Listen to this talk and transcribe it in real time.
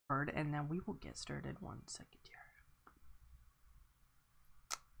and then we will get started. 1 second here.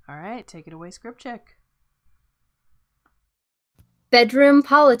 All right, take it away, script check. Bedroom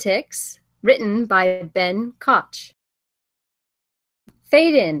Politics, written by Ben Koch.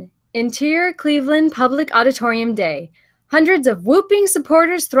 Fade in. Interior Cleveland Public Auditorium Day. Hundreds of whooping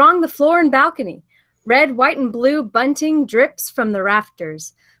supporters throng the floor and balcony. Red, white, and blue bunting drips from the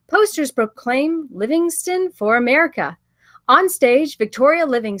rafters. Posters proclaim Livingston for America. On stage, Victoria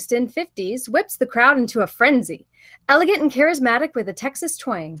Livingston, 50s, whips the crowd into a frenzy. Elegant and charismatic with a Texas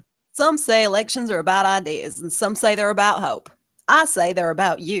twang. Some say elections are about ideas, and some say they're about hope. I say they're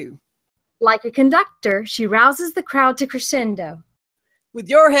about you. Like a conductor, she rouses the crowd to crescendo. With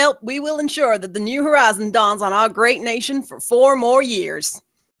your help, we will ensure that the new horizon dawns on our great nation for 4 more years.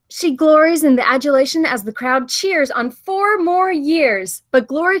 She glories in the adulation as the crowd cheers on 4 more years, but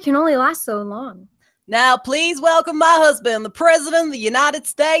glory can only last so long. Now, please welcome my husband, the President of the United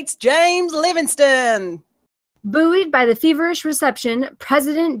States, James Livingston. Buoyed by the feverish reception,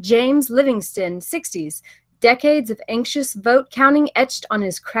 President James Livingston, 60s, decades of anxious vote counting etched on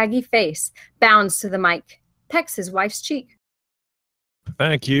his craggy face, bounds to the mic, pecks his wife's cheek.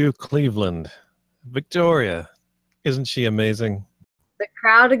 Thank you, Cleveland. Victoria, isn't she amazing? The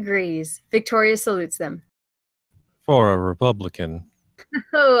crowd agrees. Victoria salutes them. For a Republican.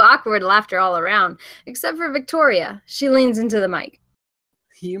 Oh, awkward laughter all around, except for Victoria. She leans into the mic.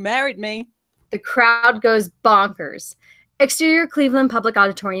 You married me. The crowd goes bonkers. Exterior Cleveland Public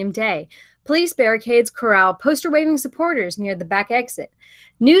Auditorium Day. Police barricades corral poster-waving supporters near the back exit.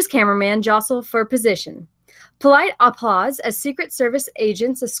 News cameraman jostle for position. Polite applause as Secret Service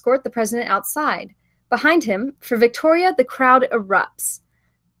agents escort the president outside. Behind him, for Victoria, the crowd erupts.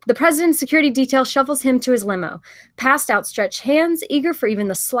 The president's security detail shuffles him to his limo, past outstretched hands, eager for even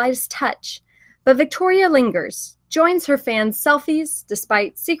the slightest touch. But Victoria lingers, joins her fans' selfies,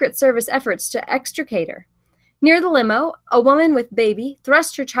 despite Secret Service efforts to extricate her. Near the limo, a woman with baby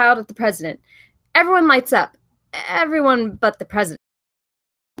thrusts her child at the president. Everyone lights up. Everyone but the president.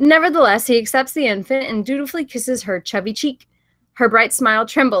 Nevertheless, he accepts the infant and dutifully kisses her chubby cheek. Her bright smile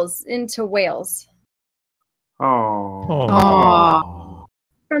trembles into wails. Oh.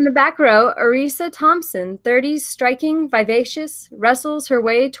 From the back row, Arisa Thompson, 30s, striking, vivacious, wrestles her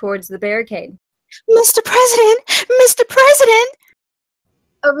way towards the barricade. Mr. President! Mr. President!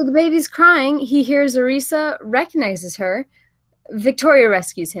 Over the baby's crying, he hears Arisa, recognizes her. Victoria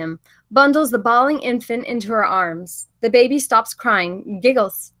rescues him, bundles the bawling infant into her arms. The baby stops crying,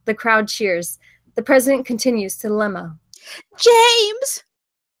 giggles. The crowd cheers. The president continues to the limo. James!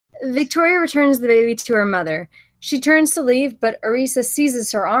 Victoria returns the baby to her mother. She turns to leave, but Arisa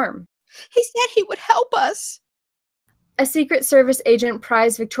seizes her arm. He said he would help us. A Secret Service agent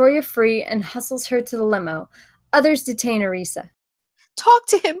pries Victoria free and hustles her to the limo. Others detain Arisa. Talk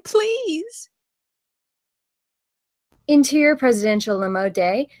to him, please. Interior Presidential Limo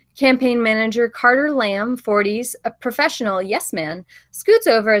Day. Campaign manager Carter Lamb, 40s, a professional yes man, scoots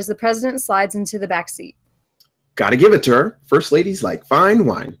over as the president slides into the back seat. Gotta give it to her. First ladies like fine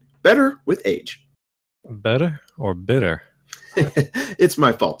wine. Better with age. Better or bitter? It's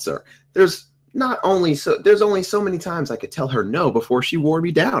my fault, sir. There's only so many times I could tell her no before she wore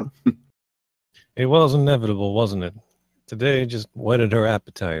me down. It was inevitable, wasn't it? Today just whetted her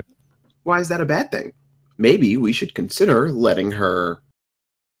appetite. Why is that a bad thing? Maybe we should consider letting her...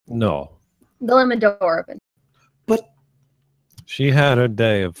 No. The limo door opens. But... She had her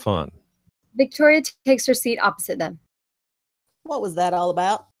day of fun. Victoria takes her seat opposite them. What was that all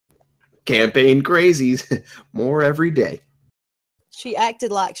about? Campaign crazies. More every day. She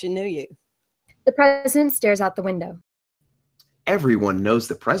acted like she knew you. The president stares out the window. Everyone knows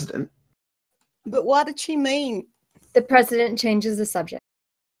the president. But what did she mean? The president changes the subject.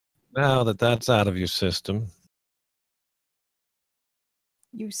 Now that that's out of your system.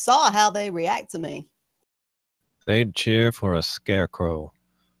 You saw how they react to me. They'd cheer for a scarecrow.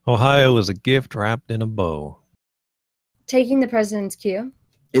 Ohio is a gift wrapped in a bow. Taking the president's cue.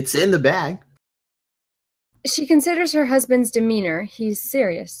 It's in the bag. She considers her husband's demeanor. He's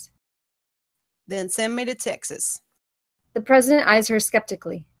serious. Then send me to Texas. The president eyes her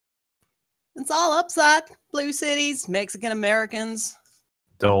skeptically. It's all upside. Blue cities, Mexican Americans.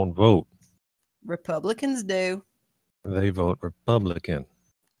 Don't vote. Republicans do. They vote Republican.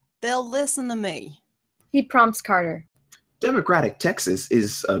 They'll listen to me. He prompts Carter. Democratic Texas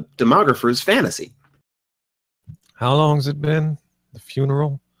is a demographer's fantasy. How long's it been? The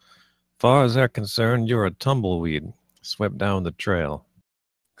funeral? Far as they're concerned, you're a tumbleweed, swept down the trail.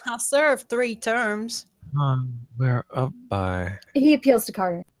 I served 3 terms. We're up by... He appeals to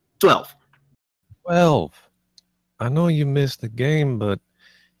Carter. 12. 12. I know you missed the game, but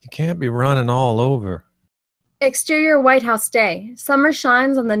You can't be running all over. Exterior White House day. Summer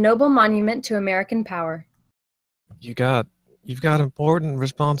shines on the noble monument to American power. You've got important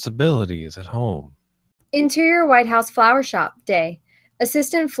responsibilities at home. Interior White House flower shop day.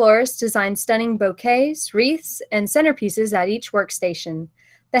 Assistant florist designs stunning bouquets, wreaths, and centerpieces at each workstation.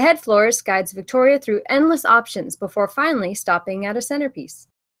 The head florist guides Victoria through endless options before finally stopping at a centerpiece.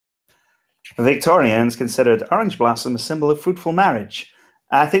 Victorians considered orange blossom a symbol of fruitful marriage.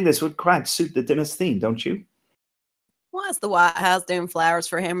 I think this would quite suit the dinner's theme, don't you? Why is the White House doing flowers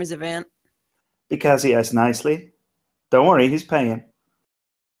for Henry's event? Because he asked nicely. Don't worry, he's paying.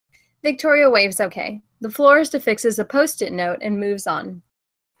 Victoria waves okay. The florist affixes a post-it note and moves on.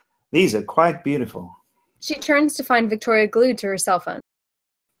 These are quite beautiful, She turns to find Victoria glued to her cell phone.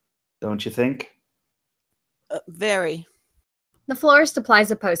 don't you think? Very. The florist applies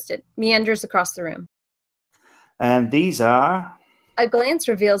a post-it, meanders across the room. And these are A glance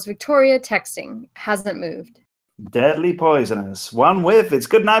reveals Victoria texting, hasn't moved. deadly poisonous. One whiff, it's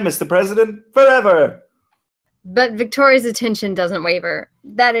good night, Mr. President, forever. But Victoria's attention doesn't waver.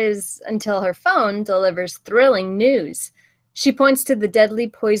 That is, until her phone delivers thrilling news. She points to the deadly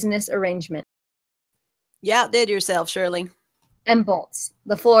poisonous arrangement You outdid yourself, Shirley. and bolts.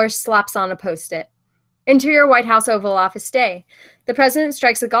 The florist slaps on a post-it. Interior White House Oval Office day. The president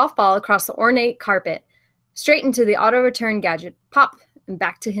strikes a golf ball across the ornate carpet, straight into the auto-return gadget. Pop, and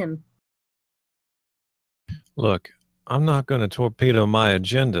back to him. Look, I'm not going to torpedo my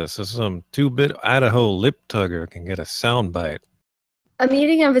agenda so some two-bit Idaho lip-tugger can get a soundbite. A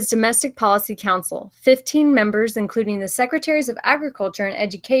meeting of his Domestic Policy Council, 15 members, including the Secretaries of Agriculture and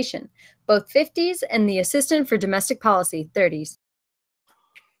Education, both 50s, and the Assistant for Domestic Policy, 30s.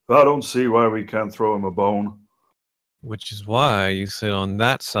 I don't see why we can't throw him a bone. Which is why you sit on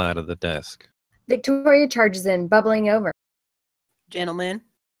that side of the desk. Victoria charges in, bubbling over. Gentlemen,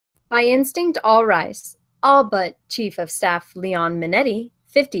 By instinct, all rise. All but Chief of Staff Leon Minetti,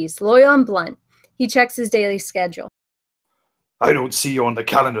 50s, loyal and blunt. He checks his daily schedule. I don't see you on the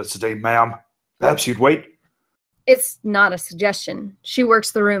calendar today, ma'am. Perhaps you'd wait. It's not a suggestion. She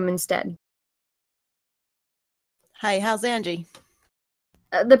works the room instead. hey, how's Angie?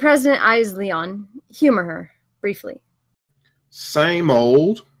 The president eyes Leon. Humor her, briefly. Same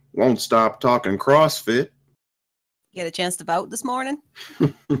old. Won't stop talking CrossFit. Get a chance to vote this morning?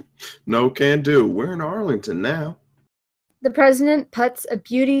 No can do. We're in Arlington now. The president puts a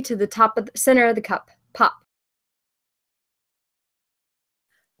beauty to the top of the center of the cup. Pop.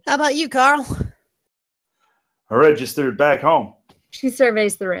 How about you, Carl? I registered back home. She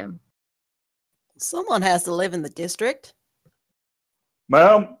surveys the room. Someone has to live in the district.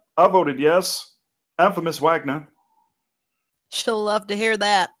 Ma'am, I voted yes. And for Miss Wagner. She'll love to hear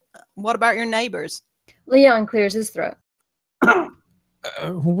that. What about your neighbors? Leon clears his throat.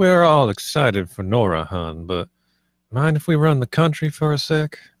 We're all excited for Nora, hon, but mind if we run the country for a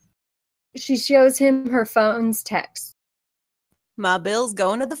sec? She shows him her phone's text. My bill's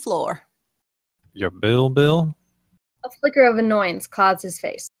going to the floor. Your bill? A flicker of annoyance clouds his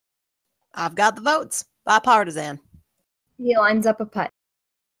face. I've got the votes. Bipartisan. He lines up a putt.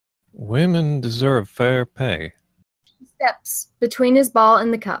 Women deserve fair pay. He steps between his ball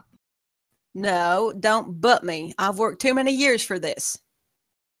and the cup. No, don't butt me. I've worked too many years for this.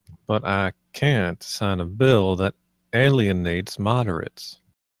 But I can't sign a bill that alienates moderates.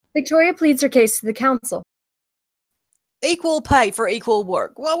 Victoria pleads her case to the council. Equal pay for equal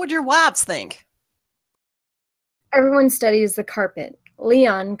work. What would your wives think? Everyone studies the carpet.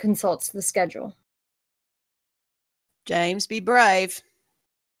 Leon consults the schedule. James, be brave.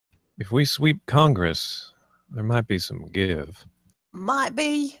 If we sweep Congress, there might be some give. Might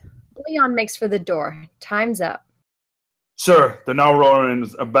be. Leon makes for the door. Time's up. Sir, the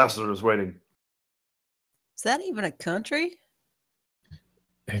Nauruan ambassador is waiting. Is that even a country?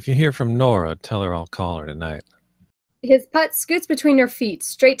 If you hear from Nora, tell her I'll call her tonight. His putt scoots between her feet,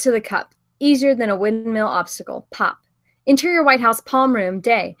 straight to the cup. Easier than a windmill obstacle. Pop. Interior White House palm room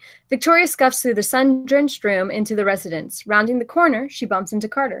day. Victoria scuffs through the sun-drenched room into the residence. Rounding the corner, she bumps into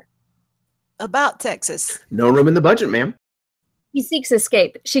Carter. About Texas. No room in the budget, ma'am. He seeks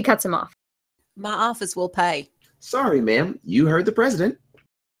escape. She cuts him off. My office will pay. Sorry, ma'am. You heard the president.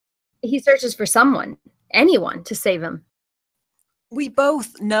 He searches for someone, anyone, to save him. We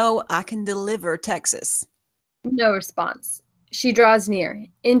both know I can deliver Texas. No response. She draws near,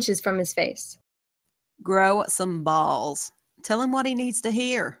 inches from his face. Grow some balls. Tell him what he needs to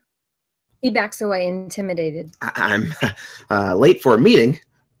hear. He backs away, intimidated. I'm late for a meeting,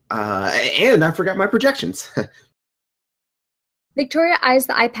 and I forgot my projections. Victoria eyes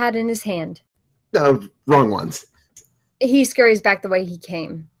the iPad in his hand. Wrong ones. He scurries back the way he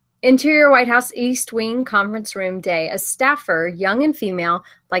came. Interior White House East Wing Conference Room Day. A staffer, young and female,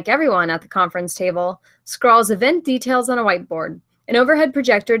 like everyone at the conference table, scrawls event details on a whiteboard. An overhead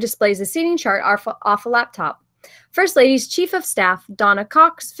projector displays a seating chart off a laptop. First Lady's Chief of Staff, Donna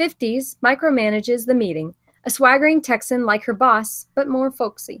Cox, 50s, micromanages the meeting. A swaggering Texan like her boss, but more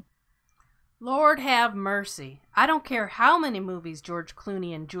folksy. Lord have mercy. I don't care how many movies George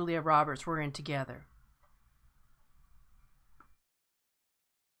Clooney and Julia Roberts were in together.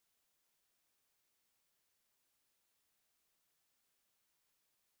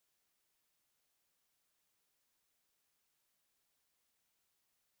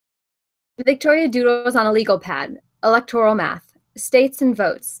 Victoria doodles on a legal pad. Electoral math. States and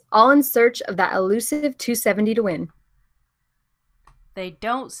votes, all in search of that elusive 270 to win. They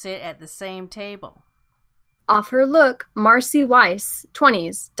don't sit at the same table. Off her look, Marcy Weiss,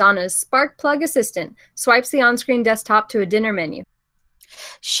 20s, Donna's spark plug assistant, swipes the on-screen desktop to a dinner menu.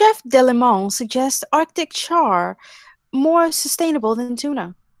 Chef Delimon suggests Arctic char, more sustainable than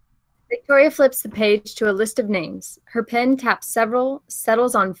tuna. Victoria flips the page to a list of names. Her pen taps several,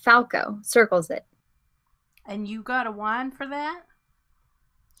 settles on Falco, circles it. And you got a wine for that?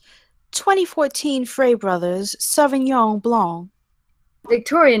 2014 Frey Brothers Sauvignon Blanc.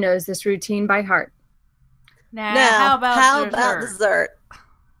 Victoria knows this routine by heart. Now, Now, how about dessert? dessert?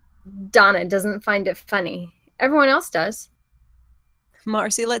 Donna doesn't find it funny. Everyone else does.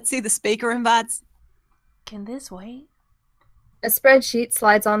 Marcy, let's see the speaker invites. Can this wait? A spreadsheet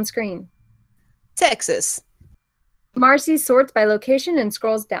slides on screen. Texas. Marcy sorts by location and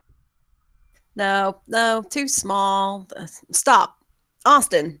scrolls down. No, too small. Stop.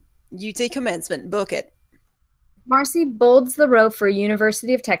 Austin, UT commencement. Book it. Marcy bolds the row for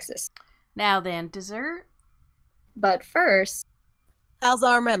University of Texas. Now then, dessert? But first, How's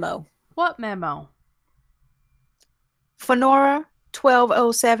our memo? What memo? Fonora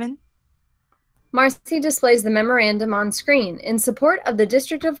 1207. Marcy displays the memorandum on screen in support of the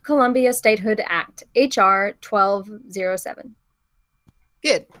District of Columbia Statehood Act, H.R. 1207.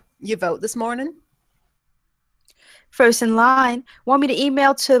 Good. You vote this morning? First in line. Want me to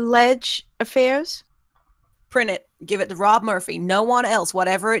email to Ledge Affairs? Print it. Give it to Rob Murphy. No one else,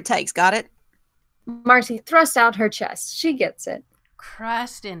 whatever it takes. Got it? Marcy thrusts out her chest. She gets it.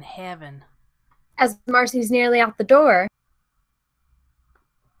 Christ in heaven. As Marcy's nearly out the door,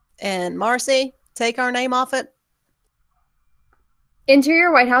 And Marcy, take our name off it.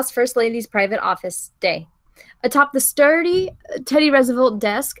 Interior White House First Lady's private office day. Atop the sturdy Teddy Roosevelt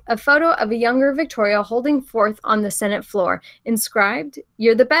desk, a photo of a younger Victoria holding forth on the Senate floor, inscribed,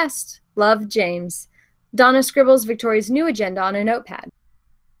 "You're the best. Love, James." Donna scribbles Victoria's new agenda on a notepad.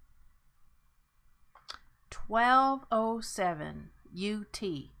 1207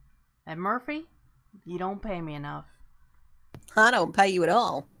 UT. And Murphy, you don't pay me enough. I don't pay you at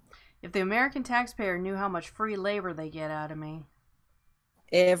all. If the American taxpayer knew how much free labor they get out of me.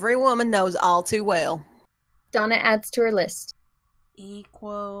 Every woman knows all too well. Donna adds to her list.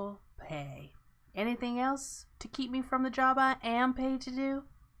 Equal pay. Anything else to keep me from the job I am paid to do?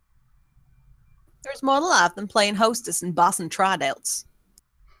 There's more to life than playing hostess and bossing tridelts.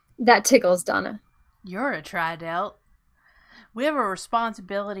 That tickles Donna. You're a tridelt. We have a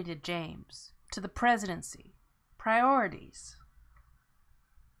responsibility to James, to the presidency. Priorities.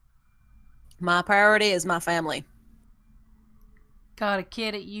 My priority is my family. Got a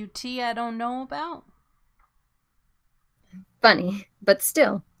kid at UT I don't know about? Funny, but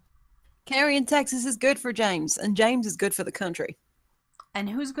still. Carrying Texas is good for James, and James is good for the country. And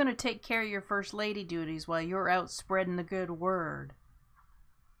who's going to take care of your first lady duties while you're out spreading the good word?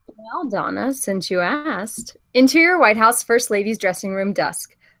 Well, Donna, since you asked. Interior White House First Lady's dressing room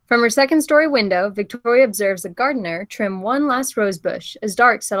dusk. From her second-story window, Victoria observes a gardener trim one last rose bush as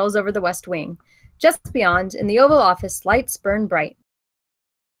dark settles over the west wing. Just beyond, in the Oval Office, lights burn bright.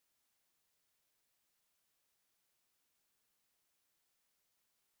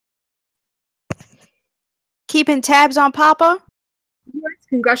 Keeping tabs on Papa? U.S.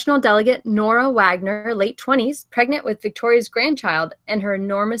 Congressional Delegate Nora Wagner, late 20s, pregnant with Victoria's grandchild and her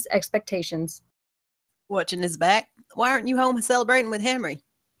enormous expectations. Watching his back. Why aren't you home celebrating with Henry?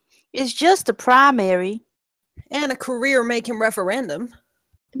 It's just a primary. And a career-making referendum.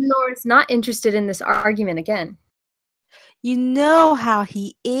 Nora's not interested in this argument again. You know how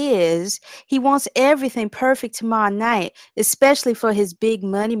he is. He wants everything perfect tomorrow night, especially for his big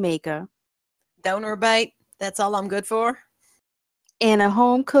moneymaker. Donor bait. That's all I'm good for. And a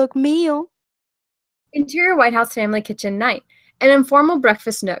home-cooked meal. Interior White House Family Kitchen night. An informal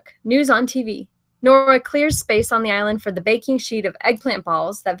breakfast nook. News on TV. Nora clears space on the island for the baking sheet of eggplant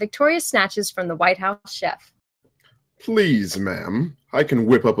balls that Victoria snatches from the White House chef. Please, ma'am. I can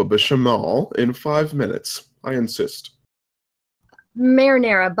whip up a bechamel in 5 minutes. I insist.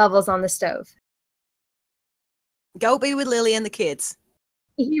 Marinara bubbles on the stove. Go be with Lily and the kids.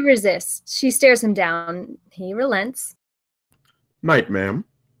 He resists. She stares him down. He relents. Night, ma'am.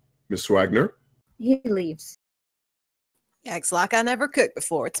 Miss Wagner? He leaves. Acts like I never cooked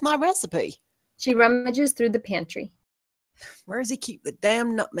before. It's my recipe. She rummages through the pantry. Where does he keep the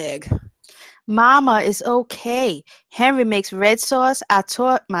damn nutmeg? Mama, it's okay. Henry makes red sauce. I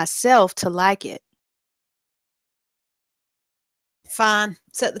taught myself to like it. Fine.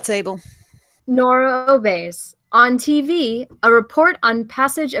 Set the table. Nora obeys. On TV, a report on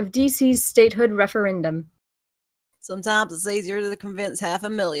passage of DC's statehood referendum. Sometimes it's easier to convince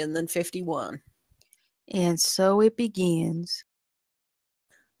 500,000 than 51. And so it begins.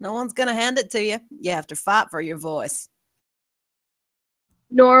 No one's going to hand it to you. You have to fight for your voice.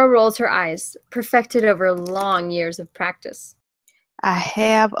 Nora rolls her eyes, perfected over long years of practice. I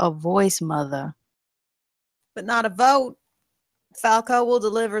have a voice, Mother. But not a vote. Falco will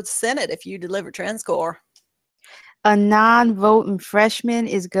deliver the Senate if you deliver Transcore. A non-voting freshman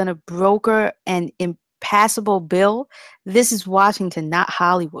is going to broker an impassable bill. This is Washington, not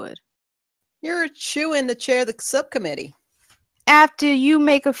Hollywood. You're chewing to chair the subcommittee. After you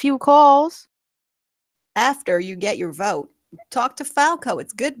make a few calls. After you get your vote. Talk to Falco.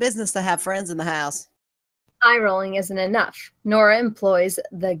 It's good business to have friends in the house. Eye rolling isn't enough. Nora employs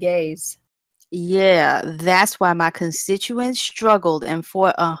the gaze. Yeah, that's why my constituents struggled and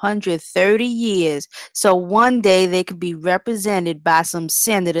fought 130 years, so one day they could be represented by some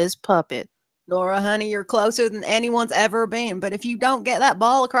senator's puppet. Nora, honey, you're closer than anyone's ever been, but if you don't get that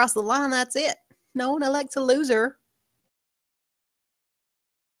ball across the line, that's it. No one elects a loser.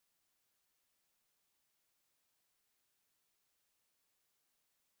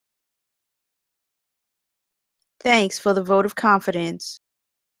 Thanks for the vote of confidence.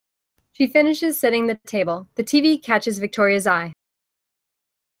 She finishes setting the table. The TV catches Victoria's eye.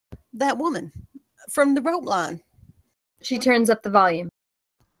 That woman from the rope line. She turns up the volume.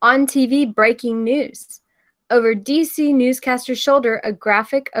 On TV, breaking news. Over DC newscaster's shoulder, a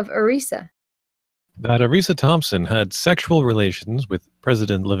graphic of Arisa. That Arisa Thompson had sexual relations with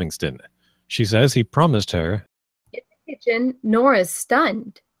President Livingston. She says he promised her. In the kitchen, Nora's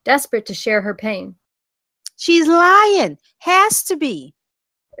stunned, desperate to share her pain. She's lying. Has to be.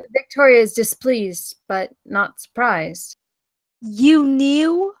 Victoria is displeased, but not surprised. You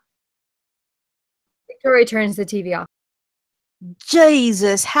knew? Victoria turns the TV off.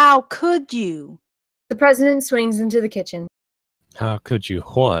 Jesus, how could you? The president swings into the kitchen. How could you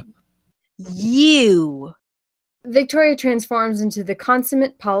what? You. Victoria transforms into the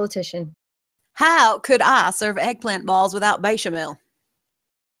consummate politician. How could I serve eggplant balls without bechamel?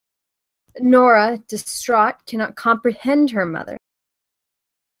 Nora, distraught, cannot comprehend her mother.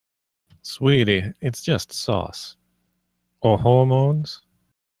 Sweetie, it's just sauce. Or hormones?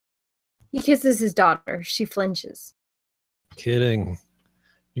 He kisses his daughter. She flinches. Kidding.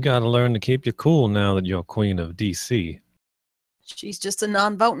 You gotta learn to keep your cool now that you're queen of DC. She's just a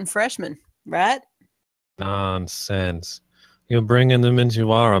non-voting freshman, right? Nonsense. You're bringing them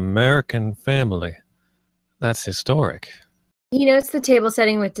into our American family. That's historic. He notes the table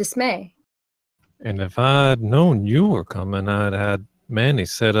setting with dismay. And if I'd known you were coming, I'd had Manny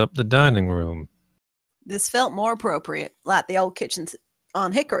set up the dining room. This felt more appropriate, like the old kitchen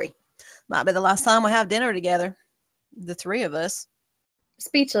on Hickory. Might be the last time we have dinner together. The three of us.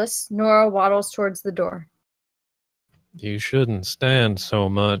 Speechless, Nora waddles towards the door. You shouldn't stand so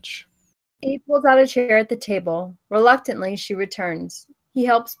much. He pulls out a chair at the table. Reluctantly, she returns. He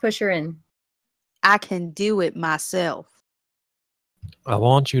helps push her in. I can do it myself. I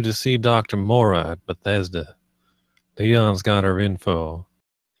want you to see Dr. Mora at Bethesda. Leon's got her info.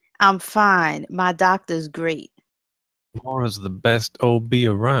 I'm fine. My doctor's great. Mora's the best OB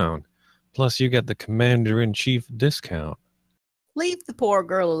around. Plus, you get the commander-in-chief discount. Leave the poor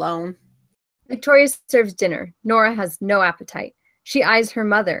girl alone. Victoria serves dinner. Nora has no appetite. She eyes her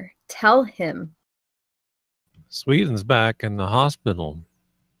mother. Tell him. Sweden's back in the hospital.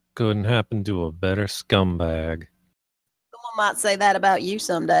 Couldn't happen to a better scumbag. Someone might say that about you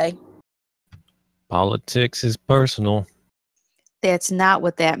someday. Politics is personal. That's not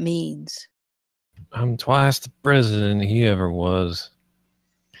what that means. I'm twice the president he ever was.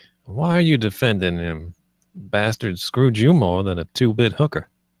 Why are you defending him? Bastard screwed you more than a two-bit hooker.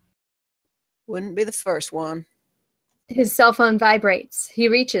 Wouldn't be the first one. His cell phone vibrates. He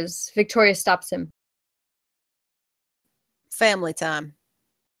reaches. Victoria stops him. Family time.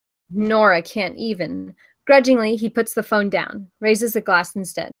 Nora can't even. Grudgingly, he puts the phone down, raises a glass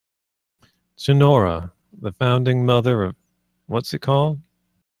instead. Sonora, The founding mother of, what's it called?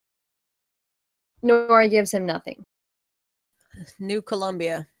 Nora gives him nothing. New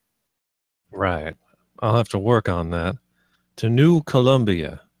Columbia. Right. I'll have to work on that. To New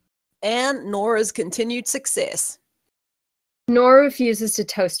Columbia. And Nora's continued success. Nora refuses to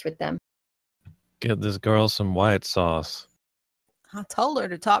toast with them. Get this girl some white sauce. I told her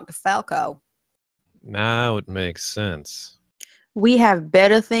to talk to Falco. Now it makes sense. We have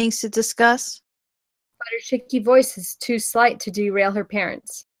better things to discuss. But her shaky voice is too slight to derail her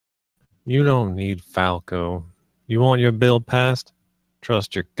parents. You don't need Falco. You want your bill passed?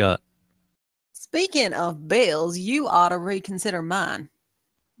 Trust your gut. Speaking of bills, you ought to reconsider mine.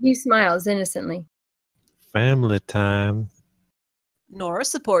 He smiles innocently. Family time. Nora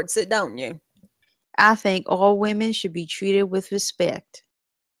supports it, don't you? I think all women should be treated with respect.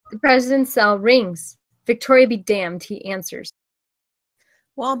 The president's cell rings. Victoria be damned, he answers.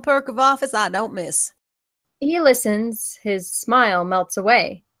 One perk of office I don't miss. He listens, his smile melts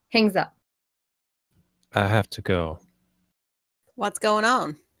away, hangs up. I have to go. What's going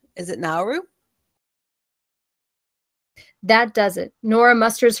on? Is it Nauru? That does it. Nora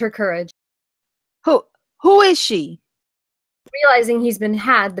musters her courage. Who is she? Realizing he's been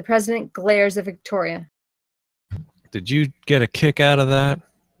had, the president glares at Victoria. Did you get a kick out of that?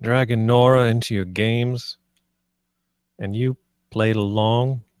 Dragging Nora into your games? And you played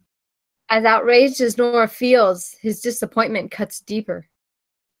along? As outraged as Nora feels, his disappointment cuts deeper.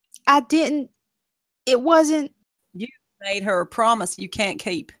 I didn't. It wasn't. You made her a promise you can't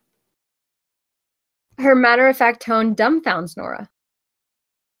keep. Her matter-of-fact tone dumbfounds Nora.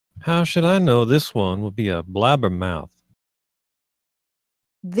 How should I know this one will be a blabbermouth?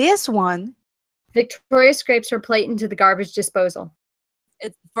 This one. Victoria scrapes her plate into the garbage disposal.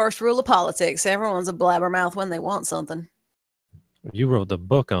 It's the first rule of politics. Everyone's a blabbermouth when they want something. You wrote the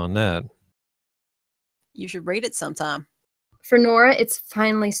book on that. You should read it sometime. For Nora, it's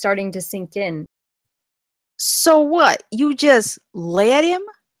finally starting to sink in. So what? You just let him?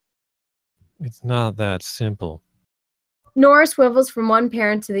 It's not that simple. Nora swivels from one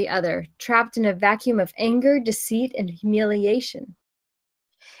parent to the other, trapped in a vacuum of anger, deceit, and humiliation.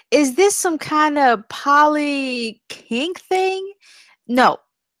 Is this some kind of poly kink thing? No.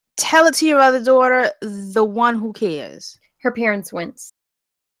 Tell it to your other daughter, the one who cares. Her parents wince.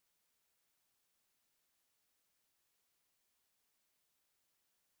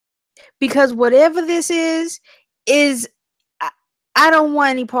 Because whatever this is I don't want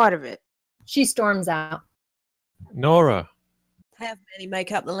any part of it. She storms out. Nora. Have Manny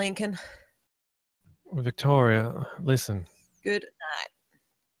make up the Lincoln. Victoria, listen. Good night.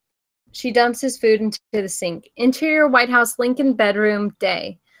 She dumps his food into the sink. Interior White House Lincoln bedroom,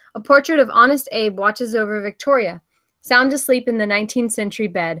 day. A portrait of Honest Abe watches over Victoria, sound asleep in the 19th century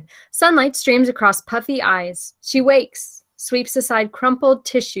bed. Sunlight streams across puffy eyes. She wakes, sweeps aside crumpled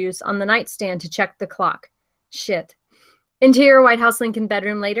tissues on the nightstand to check the clock. Shit. Interior White House Lincoln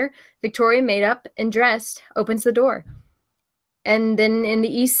bedroom later, Victoria, made up and dressed, opens the door. And then in the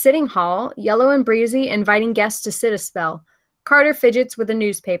East Sitting Hall, yellow and breezy, inviting guests to sit a spell. Carter fidgets with a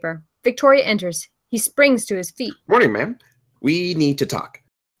newspaper. Victoria enters. He springs to his feet. Morning, ma'am. We need to talk.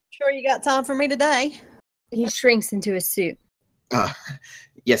 Sure you got time for me today? He shrinks into his suit.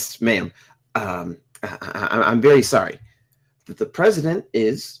 Yes, ma'am. I'm very sorry. The president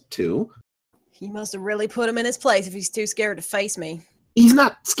is too. You must have really put him in his place if he's too scared to face me. He's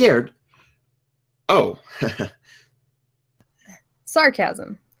not scared. Oh.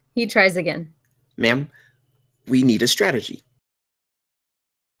 Sarcasm. He tries again. Ma'am, we need a strategy.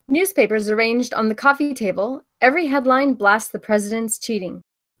 Newspapers arranged on the coffee table. Every headline blasts the president's cheating.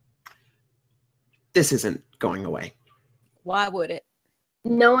 This isn't going away. Why would it?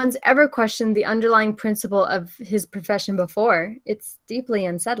 No one's ever questioned the underlying principle of his profession before. It's deeply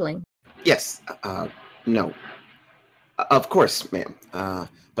unsettling. Yes, no. Of course, ma'am.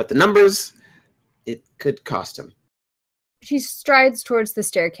 But the numbers, it could cost him. She strides towards the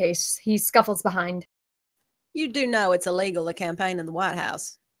staircase. He scuffles behind. You do know it's illegal to campaign in the White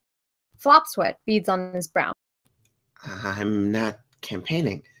House. Flop sweat beads on his brow. I'm not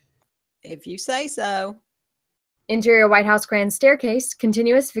campaigning. If you say so. Interior White House grand staircase,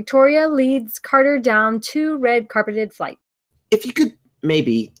 continuous. Victoria leads Carter down 2 red carpeted flights. If you could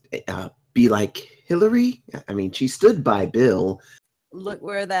maybe be like Hillary. I mean, she stood by Bill. Look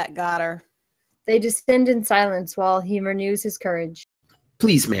where that got her. They descend in silence while he renews his courage.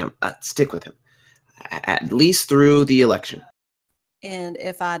 Please, ma'am, stick with him. At least through the election. And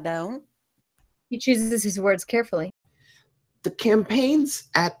if I don't? He chooses his words carefully. The campaign's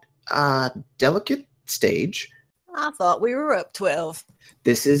at a delicate stage. I thought we were up 12.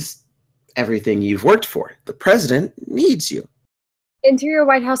 This is everything you've worked for. The president needs you. Interior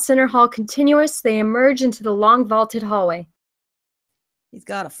White House Center Hall continuous, they emerge into the long vaulted hallway. He's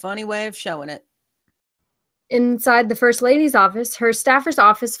got a funny way of showing it. Inside the First Lady's office, her staffer's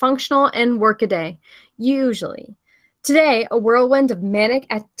office functional and workaday, usually. Today, a whirlwind of manic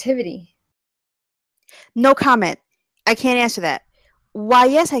activity. No comment. I can't answer that. Why,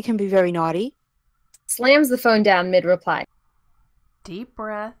 yes, I can be very naughty. Slams the phone down mid-reply. Deep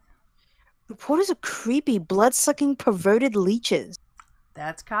breath. Reporters are creepy, blood-sucking, perverted leeches.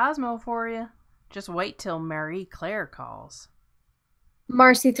 That's Cosmo for you. Just wait till Marie Claire calls.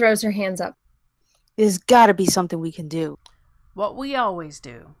 Marcy throws her hands up. There's gotta be something we can do. What we always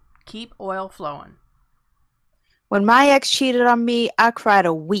do. Keep oil flowing. When my ex cheated on me, I cried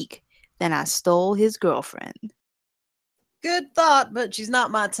a week. Then I stole his girlfriend. Good thought, but she's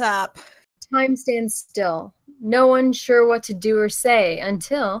not my type. Time stands still. No one sure what to do or say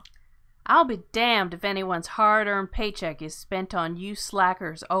until... I'll be damned if anyone's hard-earned paycheck is spent on you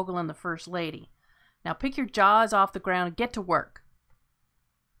slackers ogling the First Lady. Now pick your jaws off the ground and get to work.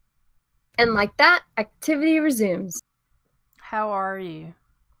 And like that, activity resumes. How are you?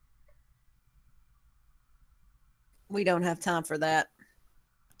 We don't have time for that.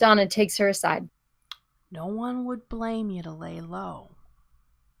 Donna takes her aside. No one would blame you to lay low.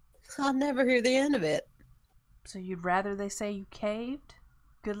 I'll never hear the end of it. So you'd rather they say you caved?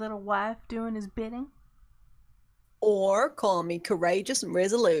 Good little wife doing his bidding? Or call me courageous and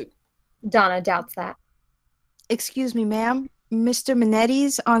resolute. Donna doubts that. Excuse me, ma'am. Mr.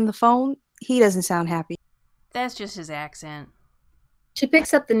 Minetti's on the phone. He doesn't sound happy. That's just his accent. She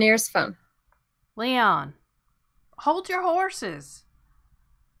picks up the nearest phone. Leon, hold your horses.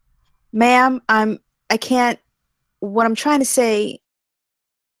 Ma'am, I can't... What I'm trying to say...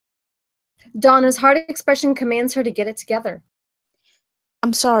 Donna's hard expression commands her to get it together.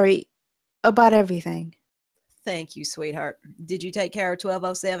 I'm sorry about everything. Thank you, sweetheart. Did you take care of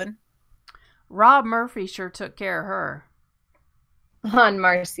 1207? Rob Murphy sure took care of her. On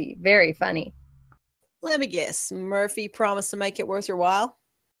Marcy. Very funny. Let me guess. Murphy promised to make it worth your while?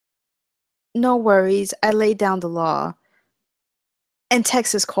 No worries. I laid down the law. And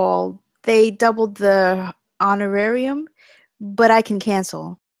Texas called. They doubled the honorarium, but I can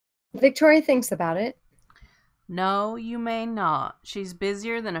cancel. Victoria thinks about it. No, you may not. She's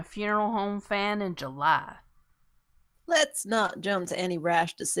busier than a funeral home fan in July. Let's not jump to any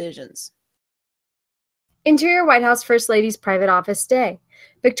rash decisions. Interior White House First Lady's private office day.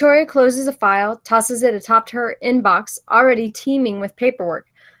 Victoria closes a file, tosses it atop her inbox, already teeming with paperwork,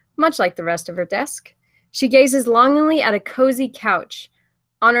 much like the rest of her desk. She gazes longingly at a cozy couch.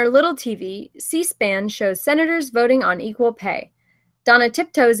 On her little TV, C-SPAN shows senators voting on equal pay. Donna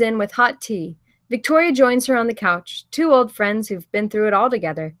tiptoes in with hot tea. Victoria joins her on the couch, two old friends who've been through it all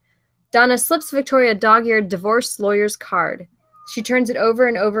together. Donna slips Victoria a dog-eared divorce lawyer's card. She turns it over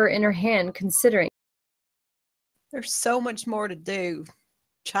and over in her hand, considering. There's so much more to do.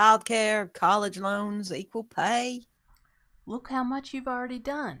 Childcare, college loans, equal pay. Look how much you've already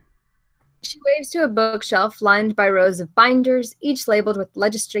done. She waves to a bookshelf lined by rows of binders, each labeled with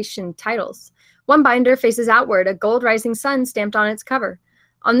legislation titles. One binder faces outward, a gold rising sun stamped on its cover.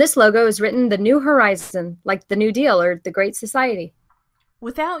 On this logo is written The New Horizon, like the New Deal or the Great Society.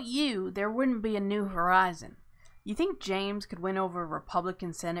 Without you, there wouldn't be a New Horizon. You think James could win over a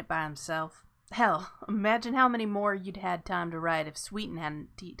Republican Senate by himself? Hell, imagine how many more you'd had time to write if Sweeten hadn't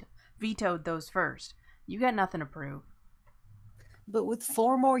vetoed those first. You got nothing to prove. But with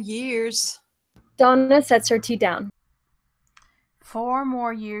 4 more years... Donna sets her tea down. 4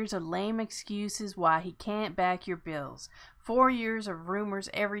 more years of lame excuses why he can't back your bills. 4 years of rumors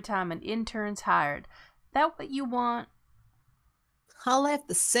every time an intern's hired. That what you want? I left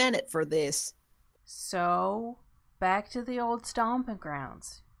the Senate for this. So, back to the old stomping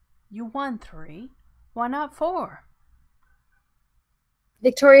grounds. You won 3. Why not 4?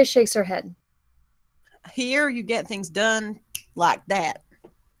 Victoria shakes her head. Here, you get things done like that.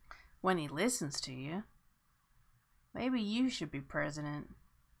 When he listens to you. Maybe you should be president.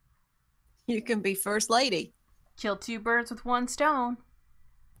 You can be first lady. Kill 2 birds with 1 stone.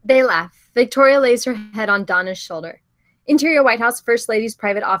 They laugh. Victoria lays her head on Donna's shoulder. Interior White House First Lady's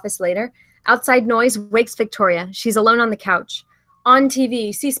private office later. Outside noise wakes Victoria. She's alone on the couch. On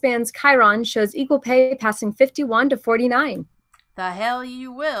TV, C-SPAN's Chiron shows equal pay passing 51 to 49. The hell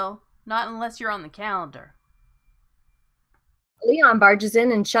you will. Not unless you're on the calendar. Leon barges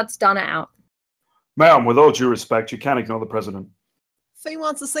in and shuts Donna out. Ma'am, with all due respect, you can't ignore the president. If he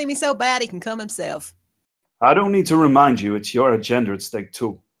wants to see me so bad, he can come himself. I don't need to remind you, it's your agenda at stake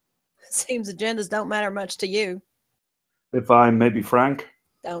too. Seems agendas don't matter much to you. If I may be frank,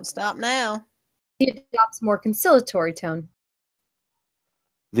 Don't stop now. He adopts more conciliatory tone.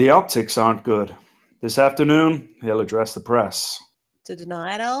 The optics aren't good. This afternoon, he'll address the press To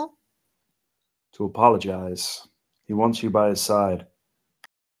deny it all? to apologize. He wants you by his side.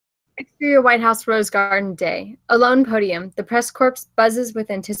 Exterior White House Rose Garden Day. A lone podium. The press corps buzzes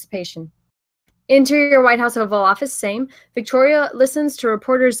with anticipation. Interior White House Oval Office, same. Victoria listens to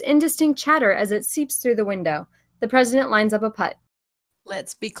reporters' indistinct chatter as it seeps through the window. The president lines up a putt.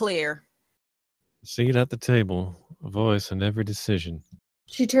 Let's be clear. Seat at the table, a voice in every decision.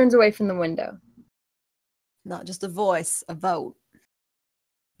 She turns away from the window. Not just a voice, a vote.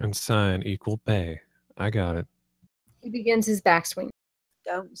 And sign equal pay. I got it. He begins his backswing.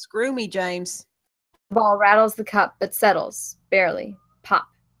 Don't screw me, James. The ball rattles the cup, but settles. Barely. Pop.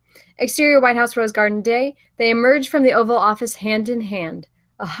 Exterior White House Rose Garden Day. They emerge from the Oval Office hand in hand.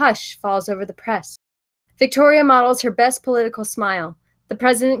 A hush falls over the press. Victoria models her best political smile. The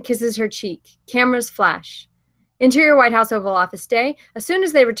president kisses her cheek. Cameras flash. Interior White House Oval Office Day. As soon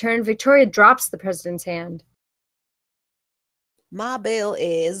as they return, Victoria drops the president's hand. My bill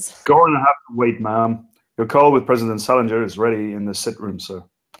is... Going to have to wait, ma'am. Your call with President Salinger is ready in the sit room, sir.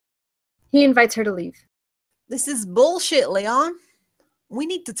 He invites her to leave. This is bullshit, Leon. We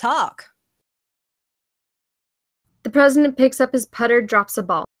need to talk. The president picks up his putter, drops a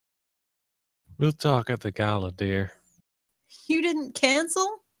ball. We'll talk at the gala, dear. You didn't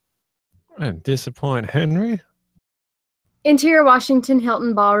cancel? And disappoint Henry? Interior Washington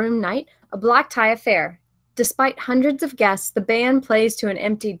Hilton Ballroom Night, a black tie affair. Despite hundreds of guests, the band plays to an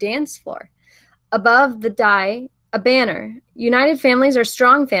empty dance floor. Above the die, a banner. United families are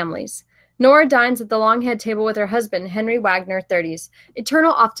strong families. Nora dines at the long-head table with her husband, Henry Wagner, 30s.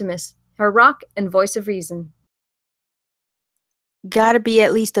 Eternal optimist, her rock and voice of reason. Gotta be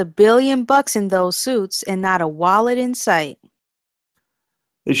at least $1 billion in those suits and not a wallet in sight.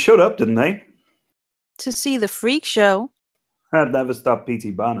 They showed up, didn't they? To see the freak show. That never stopped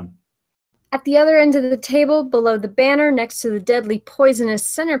P.T. Barnum. At the other end of the table, below the banner, next to the deadly poisonous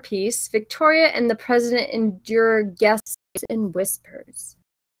centerpiece, Victoria and the president endure guests in whispers.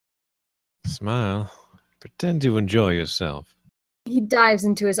 Smile. Pretend to enjoy yourself. He dives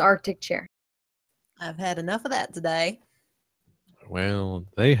into his Arctic chair. I've had enough of that today. Well,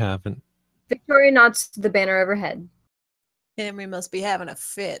 they haven't. Victoria nods to the banner overhead. Henry must be having a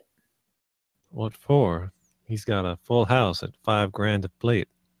fit. What for? He's got a full house at $5,000 a plate.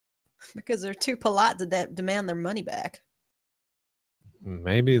 Because they're too polite to demand their money back.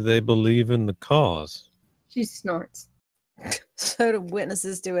 Maybe they believe in the cause. She snorts. So do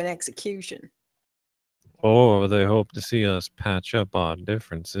witnesses to an execution. Or they hope to see us patch up our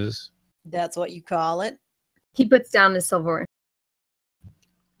differences. That's what you call it? He puts down his silverware.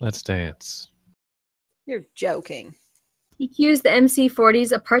 Let's dance. You're joking. He cues the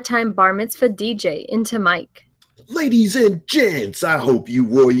MC40's a part-time bar mitzvah DJ into Mike. Ladies and gents, I hope you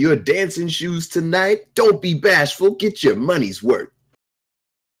wore your dancing shoes tonight. Don't be bashful. Get your money's worth.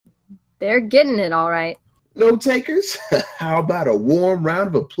 They're getting it all right. No takers? How about a warm round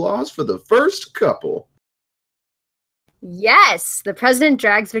of applause for the first couple? Yes! The president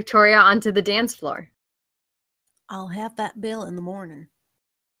drags Victoria onto the dance floor. I'll have that bill in the morning.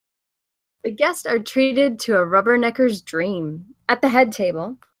 The guests are treated to a rubbernecker's dream. At the head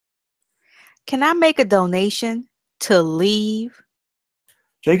table, Can I make a donation to leave?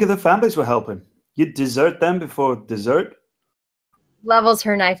 Jacob, the families were helping. You'd desert them before dessert? levels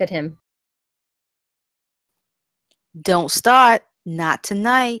her knife at him. Don't start. Not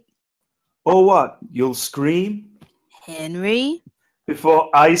tonight. Or what? You'll scream Henry? before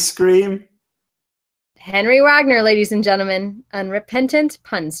I scream? Henry Wagner, ladies and gentlemen, unrepentant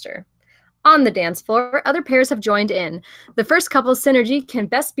punster. On the dance floor, other pairs have joined in. The first couple's synergy can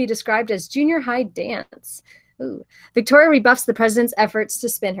best be described as junior high dance. Ooh. Victoria rebuffs the president's efforts to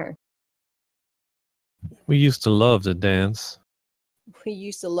spin her. We used to love to dance. We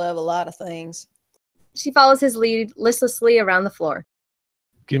used to love a lot of things. She follows his lead listlessly around the floor.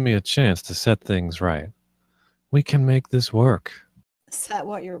 Give me a chance to set things right. We can make this work. Is that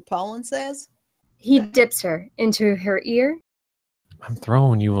what your Poland says? He dips her into her ear. I'm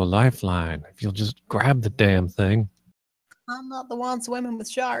throwing you a lifeline. If you'll just grab the damn thing. I'm not the one swimming with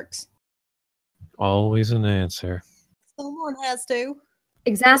sharks. Always an answer. Someone has to.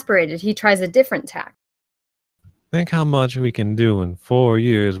 Exasperated, he tries a different tack. Think how much we can do in 4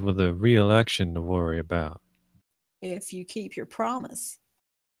 years with a re-election to worry about. If you keep your promise.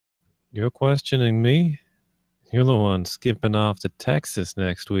 You're questioning me? You're the one skipping off to Texas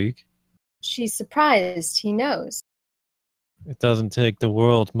next week. She's surprised he knows. It doesn't take the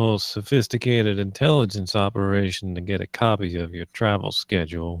world's most sophisticated intelligence operation to get a copy of your travel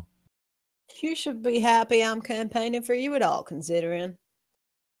schedule. You should be happy I'm campaigning for you at all, considering.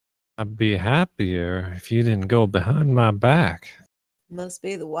 I'd be happier if you didn't go behind my back. Must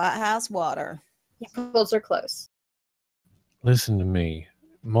be the White House water. He pulls her close. Listen to me.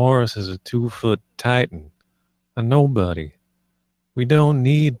 Morris is a 2-foot titan. A nobody. We don't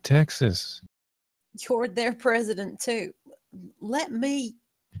need Texas. You're their president, too. Let me.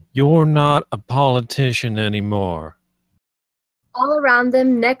 You're not a politician anymore. All around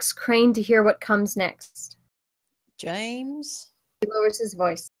them, necks crane to hear what comes next. James? He lowers his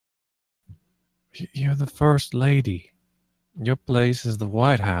voice. You're the first lady. Your place is the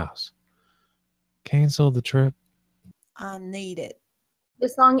White House. Cancel the trip. I need it. The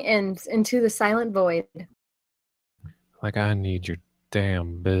song ends into the silent void. Like I need your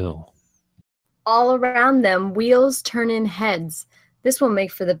damn bill. All around them, wheels turn in heads. This will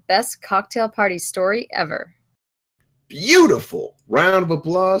make for the best cocktail party story ever. Beautiful. Round of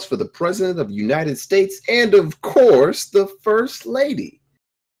applause for the President of the United States and, of course, the First Lady.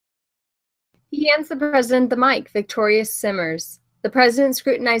 He hands the president the mic. Victoria simmers. The president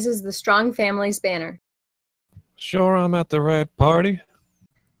scrutinizes the Strong family's banner. Sure I'm at the right party?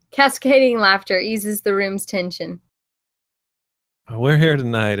 Cascading laughter eases the room's tension. We're here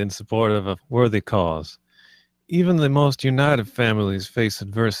tonight in support of a worthy cause. Even the most united families face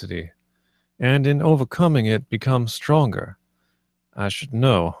adversity, and in overcoming it become stronger. I should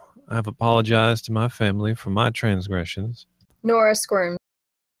know. I've apologized to my family for my transgressions. Nora squirms.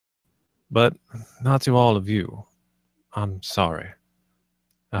 But not to all of you. I'm sorry.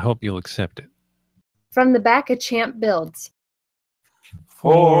 I hope you'll accept it. From the back, a chant builds.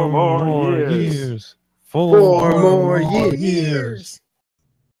 4 more years. 4 more years.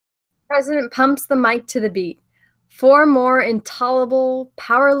 President pumps the mic to the beat. 4 more intolerable,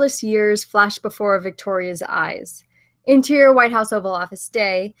 powerless years flash before Victoria's eyes. Interior White House Oval Office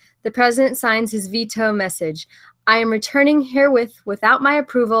Day, the president signs his veto message. I am returning herewith, without my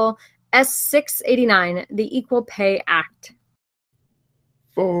approval, S-689, the Equal Pay Act.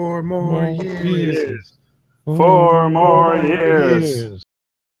 4 more years. 4 more years.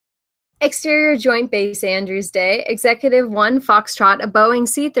 Exterior Joint Base Andrews Day, Executive 1 Foxtrot, a Boeing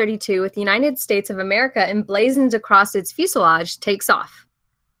C-32 with the United States of America emblazoned across its fuselage, takes off.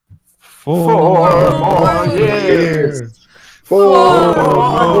 4 more years. 4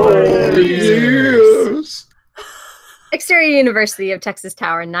 more years. Exterior University of Texas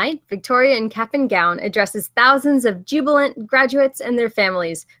Tower Night, Victoria in cap and gown addresses thousands of jubilant graduates and their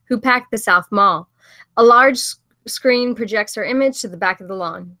families who pack the South Mall. A large screen projects her image to the back of the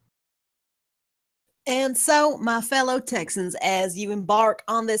lawn. And so, my fellow Texans, as you embark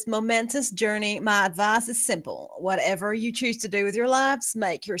on this momentous journey, my advice is simple. Whatever you choose to do with your lives,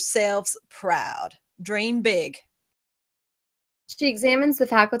 make yourselves proud. Dream big. She examines the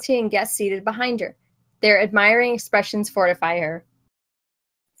faculty and guests seated behind her. Their admiring expressions fortify her.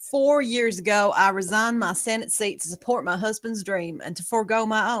 4 years ago, I resigned my Senate seat to support my husband's dream and to forego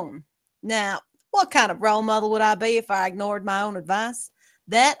my own. Now, what kind of role model would I be if I ignored my own advice?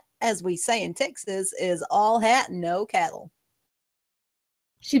 That, as we say in Texas, is all hat, no cattle.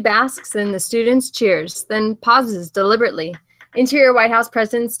 She basks in the students' cheers, then pauses deliberately. Interior White House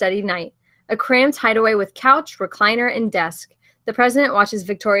President's study night. A cramped hideaway with couch, recliner, and desk. The president watches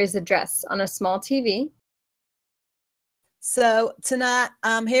Victoria's address on a small TV. So tonight,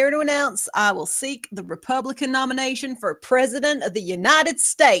 I'm here to announce I will seek the Republican nomination for President of the United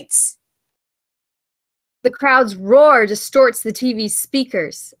States. The crowd's roar distorts the TV's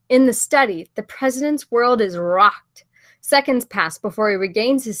speakers. In the study, the president's world is rocked. Seconds pass before he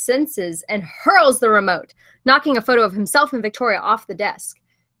regains his senses and hurls the remote, knocking a photo of himself and Victoria off the desk.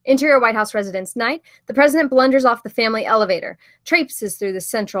 Interior White House Residence Night, the president blunders off the family elevator, traipses through the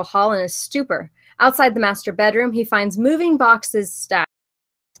central hall in a stupor. Outside the master bedroom, he finds moving boxes stacked.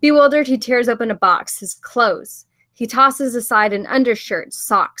 Bewildered, he tears open a box, his clothes. He tosses aside an undershirt,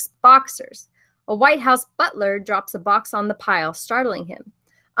 socks, boxers. A White House butler drops a box on the pile, startling him.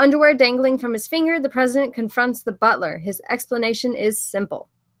 Underwear dangling from his finger, the president confronts the butler. His explanation is simple.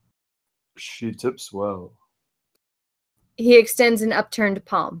 She tips well. He extends an upturned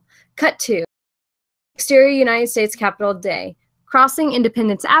palm. Cut to exterior United States Capitol Day. Crossing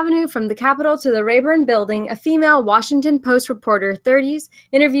Independence Avenue from the Capitol to the Rayburn Building, a female Washington Post reporter, 30s,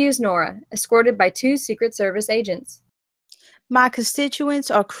 interviews Nora, escorted by 2 Secret Service agents. My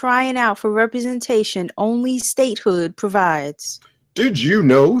constituents are crying out for representation only statehood provides. Did you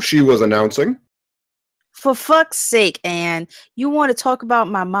know she was announcing? For fuck's sake, Anne, you want to talk about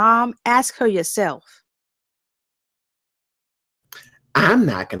my mom? Ask her yourself. I'm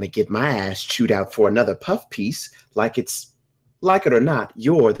not going to get my ass chewed out for another puff piece like it or not,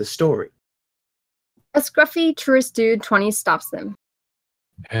 you're the story. A scruffy tourist dude 20 stops them.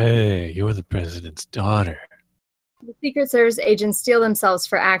 Hey, you're the president's daughter. The Secret Service agents steel themselves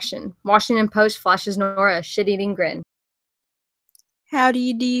for action. Washington Post flashes Nora a shit-eating grin. How do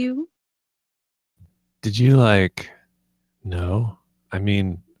you do? Did you, no? I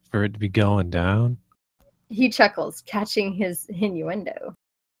mean, for it to be going down? He chuckles, catching his innuendo.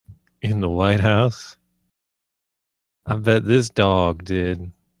 In the White House? I bet this dog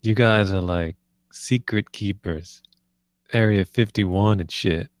did. You guys are secret keepers. Area 51 and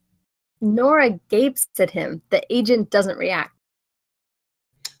shit. Nora gapes at him. The agent doesn't react.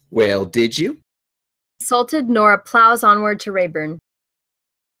 Well, did you? Insulted, Nora plows onward to Rayburn.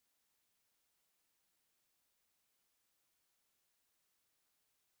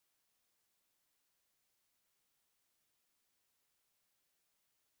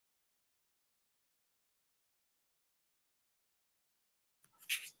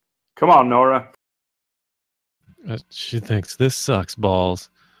 Come on, Nora. She thinks this sucks balls.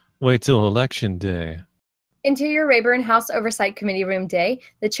 Wait till election day. Interior Rayburn House Oversight Committee Room Day.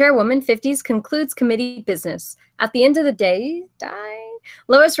 The chairwoman, 50s, concludes committee business. At the end of the day,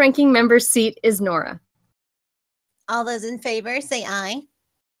 lowest ranking member's seat is Nora. All those in favor, say aye.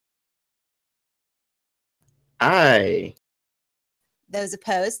 Aye. Those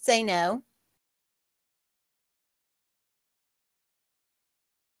opposed, say no.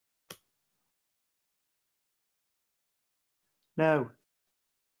 No.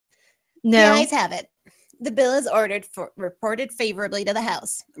 The No. ayes have it. The bill is reported favorably to the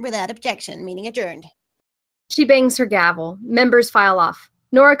House. Without objection, meeting adjourned. She bangs her gavel. Members file off.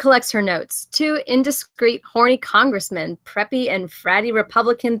 Nora collects her notes. Two indiscreet, horny congressmen, preppy and fratty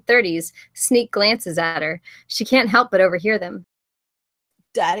Republican 30s, sneak glances at her. She can't help but overhear them.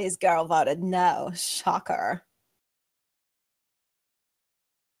 Daddy's girl voted no. Shocker.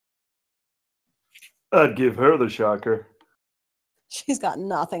 I'd give her the shocker. She's got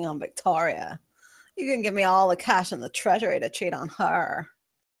nothing on Victoria. You can give me all the cash in the treasury to cheat on her.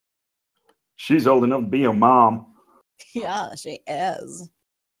 She's old enough to be your mom. Yeah, she is.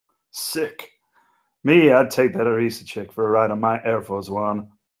 Sick. Me, I'd take that Arisa chick for a ride on my Air Force One.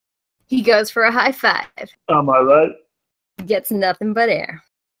 He goes for a high five. Am I right? Gets nothing but air.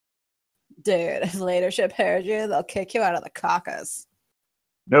 Dude, if leadership hears you, they'll kick you out of the caucus.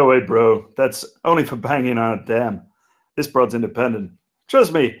 No way, bro. That's only for banging on a dam. This broad's independent.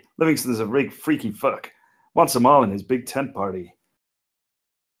 Trust me, Livingston's a big freaky fuck. Wants them all in his big tent party.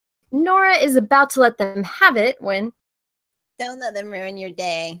 Nora is about to let them have it when... Don't let them ruin your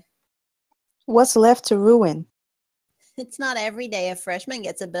day. What's left to ruin? It's not every day a freshman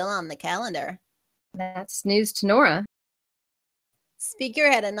gets a bill on the calendar. That's news to Nora.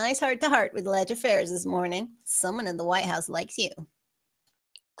 Speaker had a nice heart-to-heart with Ledge Affairs this morning. Someone in the White House likes you.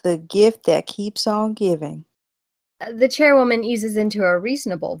 The gift that keeps on giving. The chairwoman eases into a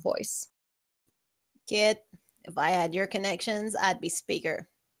reasonable voice. Kid, if I had your connections, I'd be speaker.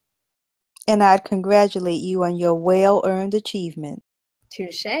 And I'd congratulate you on your well-earned achievement.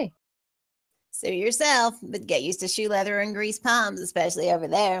 Touché. Sue yourself, but get used to shoe leather and greased palms, especially over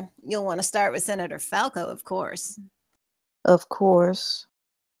there. You'll want to start with Senator Falco, of course. Of course.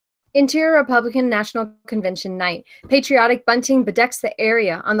 Interior Republican National Convention night. Patriotic bunting bedecks the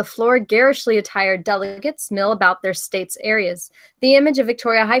area. On the floor, garishly attired delegates mill about their state's areas. The image of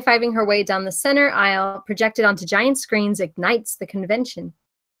Victoria high-fiving her way down the center aisle, projected onto giant screens, ignites the convention.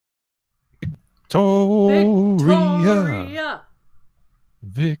 Victoria!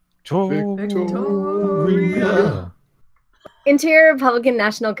 Victoria! Victoria! Interior Republican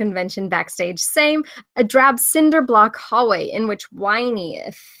National Convention backstage. Same, a drab cinder block hallway in which whiny,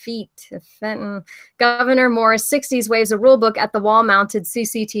 effete, Governor Morris, 60s, waves a rule book at the wall-mounted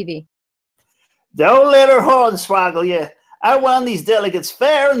CCTV. Don't let her hornswoggle you. I won these delegates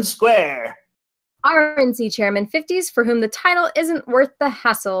fair and square. RNC Chairman, 50s, for whom the title isn't worth the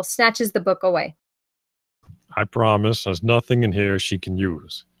hassle, snatches the book away. I promise there's nothing in here she can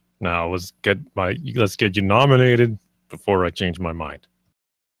use. Now let's get you nominated before I change my mind.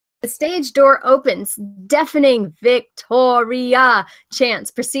 The stage door opens. Deafening Victoria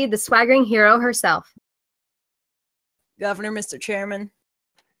chants precede the swaggering hero herself. Governor, Mr. Chairman.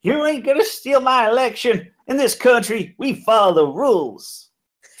 You ain't gonna steal my election. In this country, we follow the rules.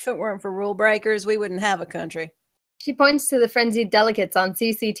 If it weren't for rule breakers, we wouldn't have a country. She points to the frenzied delegates on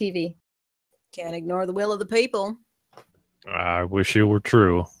CCTV. Can't ignore the will of the people. I wish it were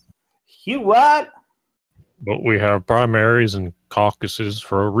true. You what? But we have primaries and caucuses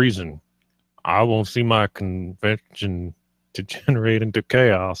for a reason. I won't see my convention degenerate into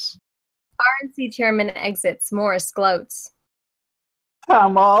chaos. RNC chairman exits. Morris gloats.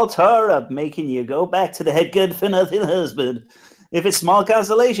 I'm all tore up making you go back to that good-for-nothing husband. If it's small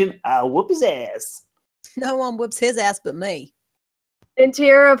consolation, I'll whoop his ass. No one whoops his ass but me.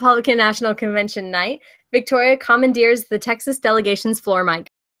 Interior Republican National Convention night, Victoria commandeers the Texas delegation's floor mic.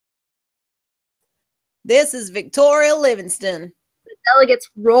 This is Victoria Livingston. The delegates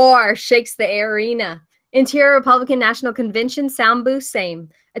roar, shakes the arena. Interior Republican National Convention sound booth same.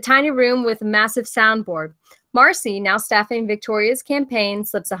 A tiny room with a massive soundboard. Marcy, now staffing Victoria's campaign,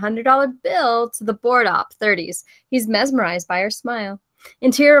 slips a $100 bill to the board op 30s. He's mesmerized by her smile.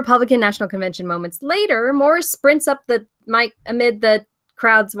 Interior Republican National Convention moments later, Morris sprints up the mic amid the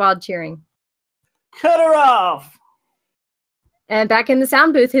crowd's wild cheering. Cut her off! And back in the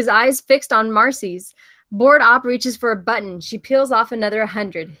sound booth, his eyes fixed on Marcy's. Board op reaches for a button. She peels off another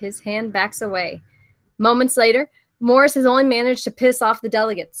 100. His hand backs away. Moments later, Morris has only managed to piss off the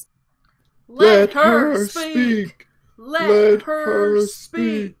delegates. Let her speak. Let her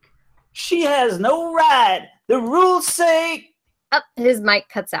speak. She has no right. The rules say... Up, his mic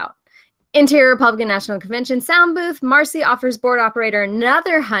cuts out. Interior Republican National Convention sound booth, Marcy offers board operator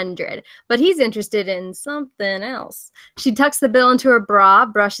another 100, but he's interested in something else. She tucks the bill into her bra,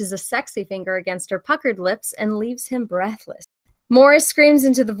 brushes a sexy finger against her puckered lips, and leaves him breathless. Morris screams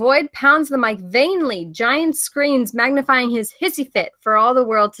into the void, pounds the mic vainly, giant screens magnifying his hissy fit for all the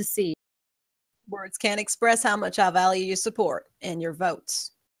world to see. Words can't express how much I value your support and your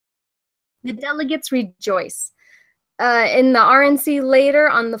votes. The delegates rejoice. In the RNC later,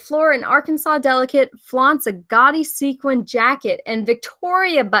 on the floor, an Arkansas delegate flaunts a gaudy sequin jacket and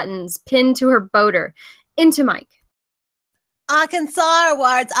Victoria buttons pinned to her boater. Into Mike. Arkansas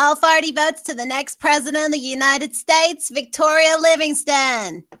awards all 40 votes to the next president of the United States, Victoria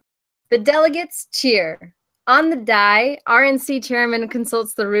Livingston. The delegates cheer. On the die, RNC chairman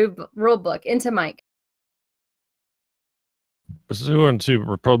consults the rule book. Into Mike. Pursuant to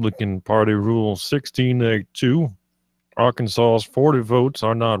Republican Party Rule 16A2, Arkansas's 40 votes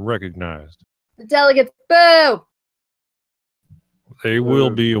are not recognized. The delegates boo! They will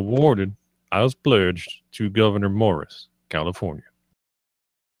be awarded, as pledged, to Governor Morris, California.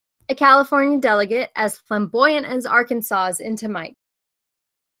 A California delegate, as flamboyant as Arkansas's. Into Mike.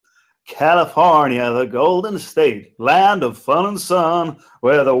 California, the golden state, land of fun and sun,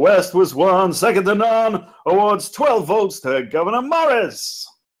 where the West was won, second to none, awards 12 votes to Governor Morris.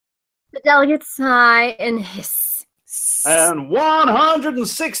 The delegates sigh and hiss. And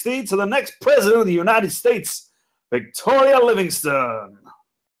 160 to the next president of the United States, Victoria Livingston.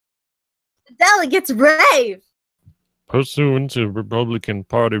 The delegates rave. Pursuant to Republican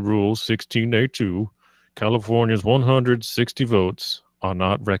Party Rule 16A2, California's 160 votes are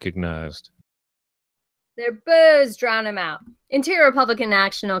not recognized. Their boos drown him out. Interior Republican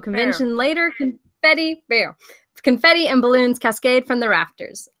National Convention later, confetti and balloons cascade from the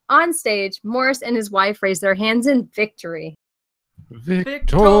rafters. On stage, Morris and his wife raise their hands in victory.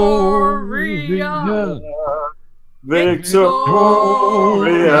 Victoria! Victoria!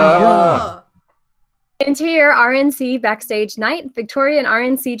 Interior RNC backstage night, Victoria and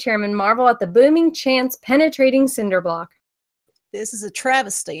RNC chairman marvel at the booming chants penetrating cinder block. This is a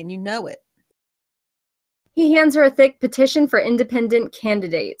travesty, and you know it. He hands her a thick petition for independent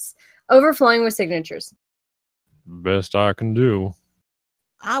candidates, overflowing with signatures. Best I can do.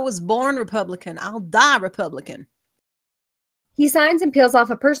 I was born Republican. I'll die Republican. He signs and peels off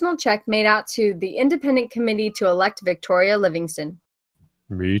a personal check made out to the Independent Committee to elect Victoria Livingston.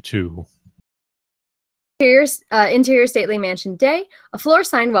 Me too. Interior Stately Mansion Day, a floor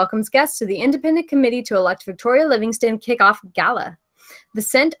sign welcomes guests to the Independent Committee to elect Victoria Livingston kickoff gala. The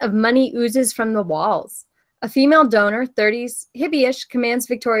scent of money oozes from the walls. A female donor, 30s, hippie-ish, commands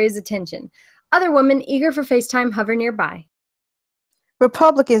Victoria's attention. Other women eager for FaceTime hover nearby.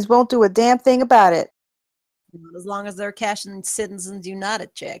 Republicans won't do a damn thing about it. Not as long as they're cashing Citizens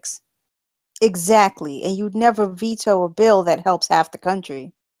United checks. Exactly, and you'd never veto a bill that helps half the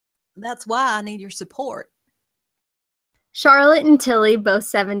country. That's why I need your support. Charlotte and Tilly, both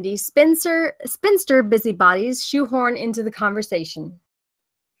 70, spinster busybodies, shoehorn into the conversation.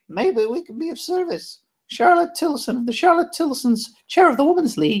 Maybe we could be of service. Charlotte Tillison of the Charlotte Tillisons, chair of the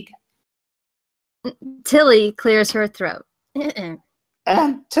Women's League. Tilly clears her throat.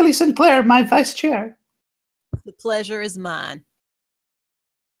 And Tilly Sinclair, my vice chair. The pleasure is mine.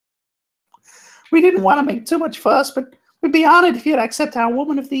 We didn't want to make too much fuss, but we'd be honored if you'd accept our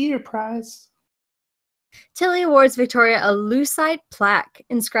Woman of the Year prize. Tilly awards Victoria a lucite plaque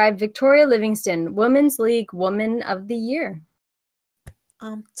inscribed Victoria Livingston, Women's League Woman of the Year.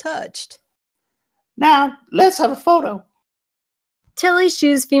 I'm touched. Now, let's have a photo. Tilly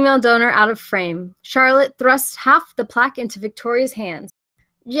shoos female donor out of frame. Charlotte thrusts half the plaque into Victoria's hands.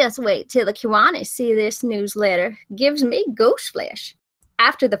 Just wait till the Kiwanis see this newsletter. Gives me ghost flesh.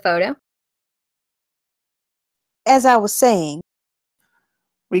 After the photo, As I was saying,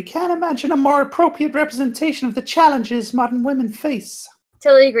 We can't imagine a more appropriate representation of the challenges modern women face.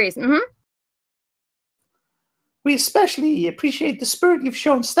 Tilly agrees. We especially appreciate the spirit you've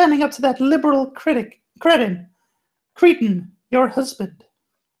shown standing up to that liberal cretin, your husband.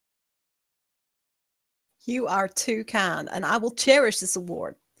 You are too kind, and I will cherish this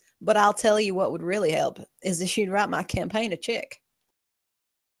award. But I'll tell you what would really help is if you'd write my campaign a check.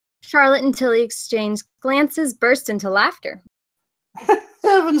 Charlotte and Tilly exchange glances, burst into laughter.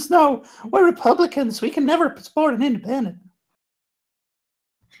 Heavens no, we're Republicans. We can never support an independent.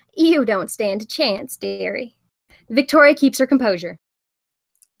 You don't stand a chance, dearie. Victoria keeps her composure.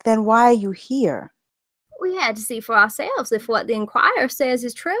 then why are you here? We had to see for ourselves if what the Enquirer says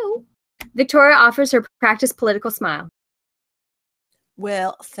is true. Victoria offers her practiced political smile.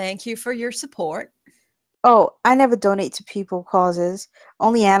 Well, thank you for your support. Oh, I never donate to people causes,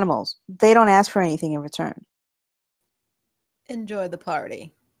 only animals. They don't ask for anything in return. Enjoy the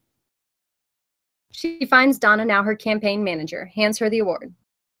party. She finds Donna, now her campaign manager, hands her the award.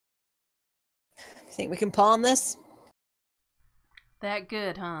 Think we can pawn this? That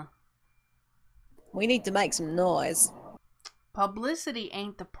good, huh? We need to make some noise. Publicity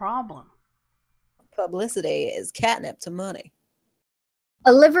ain't the problem. Publicity is catnip to money.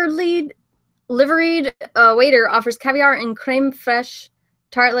 A liveried waiter offers caviar and creme fraiche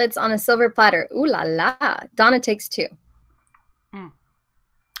tartlets on a silver platter. Ooh la la. Donna takes 2.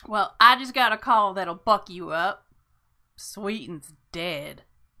 Well, I just got a call that'll buck you up. Sweeten's dead.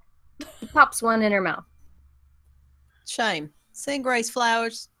 She pops one in her mouth. Shame. Sing Grace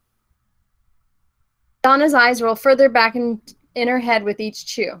Flowers. Donna's eyes roll further back in her head with each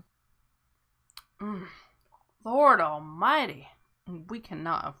chew. Lord almighty. We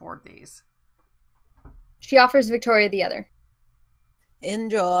cannot afford these. She offers Victoria the other.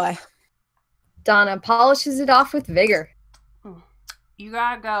 Enjoy. Donna polishes it off with vigor. You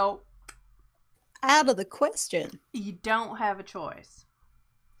gotta go. Out of the question. You don't have a choice.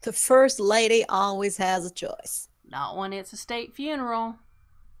 The First Lady always has a choice. Not when it's a state funeral.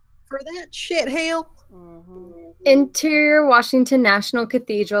 For that shitheel. Interior Washington National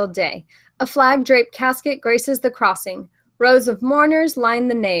Cathedral Day. A flag-draped casket graces the crossing. Rows of mourners line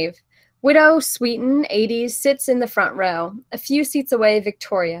the nave. Widow Sweeten, 80s, sits in the front row. A few seats away,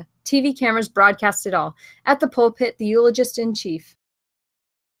 Victoria. TV cameras broadcast it all. At the pulpit, the eulogist in chief.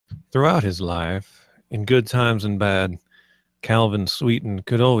 Throughout his life, in good times and bad, Calvin Sweeten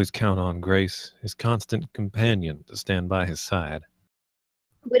could always count on Grace, his constant companion, to stand by his side.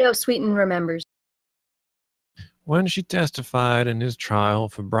 Widow Sweeten remembers. When she testified in his trial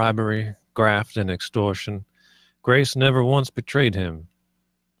for bribery, graft, and extortion, Grace never once betrayed him.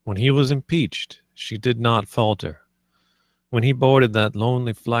 When he was impeached, she did not falter. When he boarded that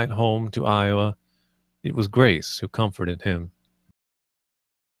lonely flight home to Iowa, it was Grace who comforted him.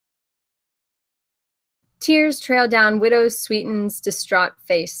 Tears trail down Widow Sweeten's distraught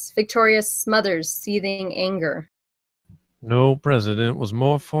face. Victoria smothers seething anger. No president was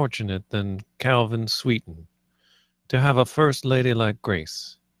more fortunate than Calvin Sweeten to have a first lady like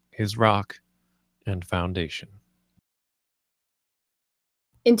Grace, his rock and foundation.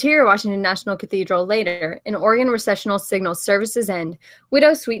 Interior Washington National Cathedral later, an organ recessional signals services end.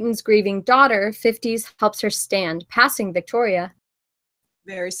 Widow Sweeten's grieving daughter, 50s, helps her stand, passing Victoria.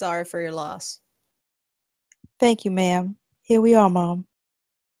 Very sorry for your loss. Thank you, ma'am. Here we are, Mom.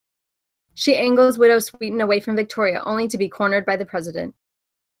 She angles Widow Sweeten away from Victoria, only to be cornered by the president.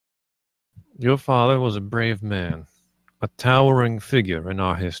 Your father was a brave man, a towering figure in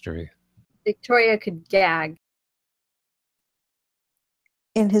our history. Victoria could gag.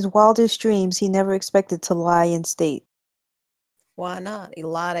 In his wildest dreams, he never expected to lie in state. Why not? He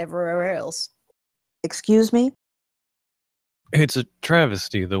lied everywhere else. Excuse me? It's a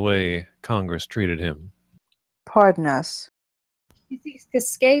travesty the way Congress treated him. Pardon us. He seeks to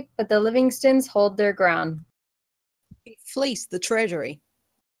escape, but the Livingstons hold their ground. He fleeced the treasury.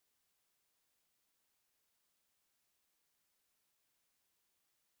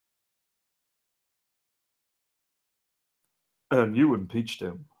 And you impeached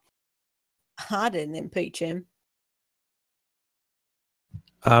him. I didn't impeach him.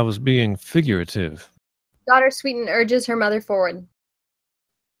 I was being figurative. Daughter Sweeten urges her mother forward.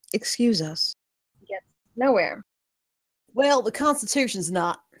 Excuse us. Gets nowhere. Well, the Constitution's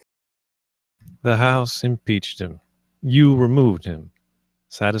not. The House impeached him. You removed him.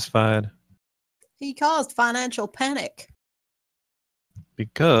 Satisfied? He caused financial panic.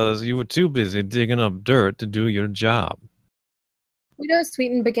 Because you were too busy digging up dirt to do your job. Widow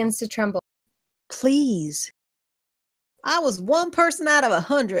Sweeten begins to tremble. Please. I was one person out of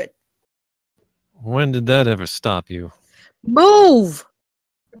 100. When did that ever stop you? Move!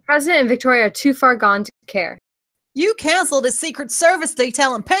 The President and Victoria are too far gone to care. You canceled his Secret Service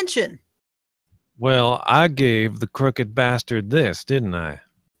detail and pension. Well, I gave the crooked bastard this, didn't I?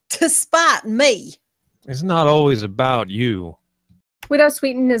 To spite me. It's not always about you. Widow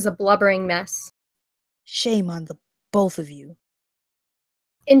Sweeten is a blubbering mess. Shame on the both of you.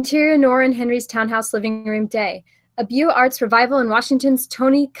 Interior Nora and Henry's townhouse living room day. A BioArts revival in Washington's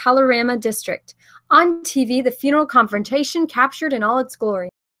Tony Colorama district. On TV, the funeral confrontation captured in all its glory.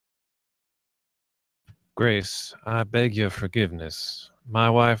 Grace, I beg your forgiveness. My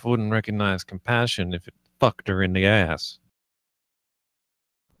wife wouldn't recognize compassion if it fucked her in the ass.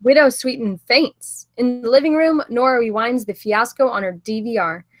 Widow Sweeten faints. In the living room, Nora rewinds the fiasco on her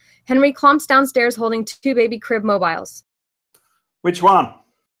DVR. Henry clomps downstairs holding 2 baby crib mobiles. Which one?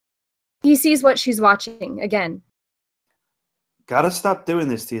 He sees what she's watching again. Gotta stop doing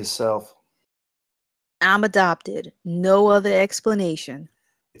this to yourself. I'm adopted. No other explanation.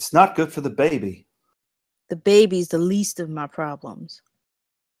 It's not good for the baby. The baby's the least of my problems.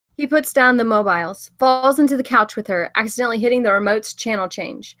 He puts down the mobiles, falls into the couch with her, accidentally hitting the remote's channel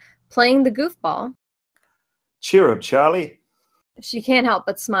change. Playing the goofball. Cheer up, Charlie. She can't help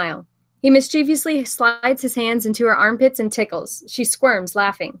but smile. He mischievously slides his hands into her armpits and tickles. She squirms,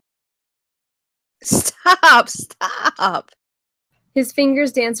 laughing. Stop! Stop! His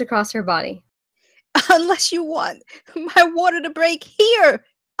fingers dance across her body. Unless you want my water to break here,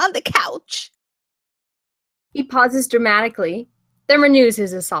 on the couch. He pauses dramatically, then renews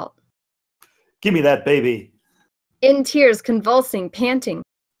his assault. Give me that baby. In tears, convulsing, panting.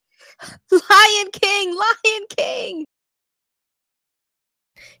 Lion King! Lion King!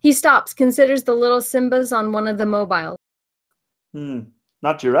 He stops, considers the little Simbas on one of the mobiles.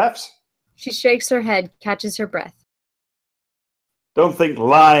 Not giraffes? She shakes her head, catches her breath. Don't think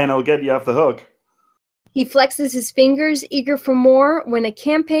lion will get you off the hook. He flexes his fingers, eager for more, when a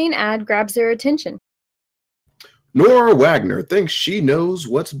campaign ad grabs their attention. Nora Wagner thinks she knows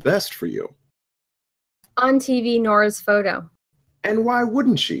what's best for you. On TV, Nora's photo. And why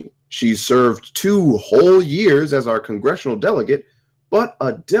wouldn't she? She served 2 whole years as our congressional delegate, but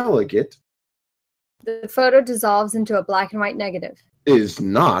a delegate The photo dissolves into a black and white negative. is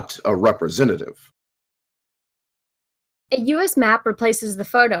not a representative. A U.S. map replaces the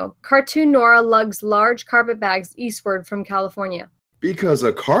photo. Cartoon Nora lugs large carpet bags eastward from California. Because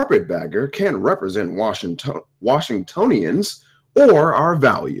a carpetbagger can't represent Washingtonians or our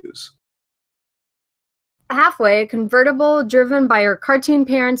values. Halfway, a convertible driven by her cartoon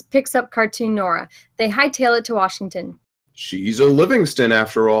parents picks up Cartoon Nora. They hightail it to Washington. She's a Livingston,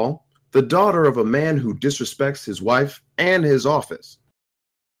 after all, the daughter of a man who disrespects his wife and his office,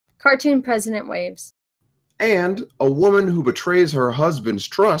 Cartoon President waves. and a woman who betrays her husband's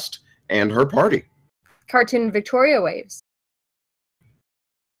trust and her party. Cartoon Victoria waves.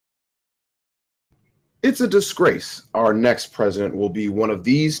 It's a disgrace our next president will be one of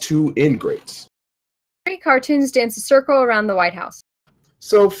these 2 ingrates. 3 cartoons dance a circle around the White House.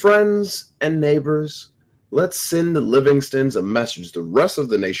 So, friends and neighbors, let's send the Livingstons a message the rest of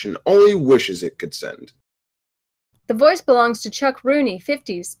the nation only wishes it could send. The voice belongs to Chuck Rooney,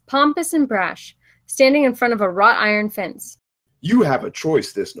 50s, pompous and brash, standing in front of a wrought iron fence. You have a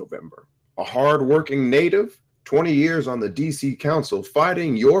choice this November. A hard-working native, 20 years on the D.C. Council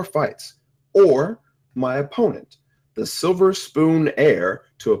fighting your fights, or my opponent, the silver spoon heir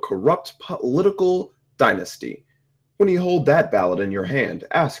to a corrupt political dynasty. When you hold that ballot in your hand,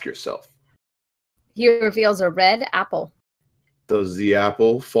 ask yourself, He reveals a red apple. does the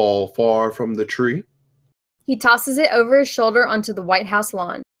apple fall far from the tree? He tosses it over his shoulder onto the White House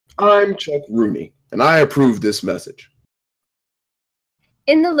lawn. I'm Chuck Rooney, and I approve this message.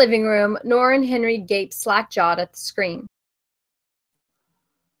 In the living room, Nora and Henry gape slack-jawed at the screen.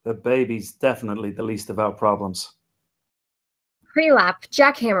 The baby's definitely the least of our problems. Pre-lap,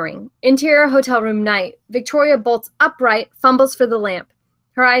 jackhammering. Interior hotel room night. Victoria bolts upright, fumbles for the lamp.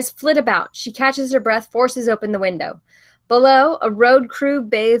 Her eyes flit about. She catches her breath, forces open the window. Below, a road crew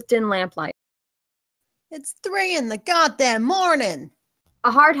bathed in lamplight. It's 3 in the goddamn morning.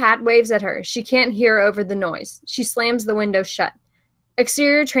 A hard hat waves at her. She can't hear over the noise. She slams the window shut.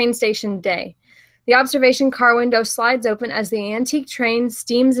 Exterior train station day. The observation car window slides open as the antique train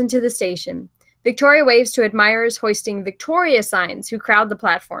steams into the station. Victoria waves to admirers hoisting Victoria signs who crowd the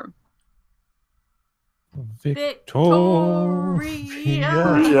platform. Victoria.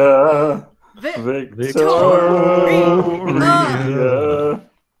 Yeah. Victoria.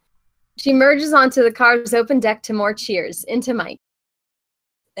 She merges onto the car's open deck to more cheers. Into Mike.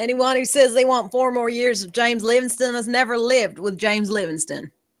 Anyone who says they want 4 more years of James Livingston has never lived with James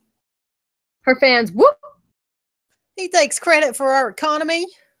Livingston. Her fans, whoop! He takes credit for our economy.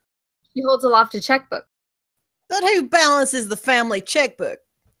 She holds aloft a checkbook. But who balances the family checkbook?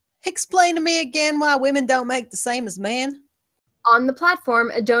 Explain to me again why women don't make the same as men. On the platform,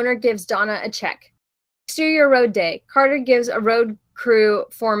 a donor gives Donna a check. Exterior road day. Carter gives a road crew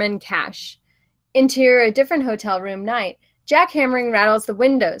foreman cash. Interior, a different hotel room night. Jackhammering rattles the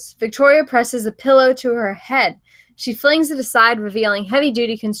windows. Victoria presses a pillow to her head. She flings it aside, revealing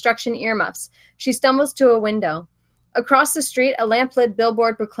heavy-duty construction earmuffs. She stumbles to a window. Across the street, a lamp-lit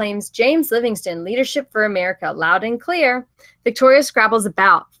billboard proclaims James Livingston, Leadership for America, loud and clear. Victoria scrabbles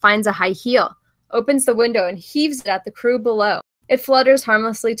about, finds a high heel, opens the window and heaves it at the crew below. It flutters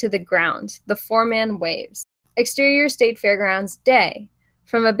harmlessly to the ground. The foreman waves. Exterior State Fairgrounds day.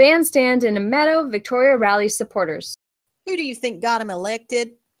 From a bandstand in a meadow, Victoria rallies supporters. Who do you think got him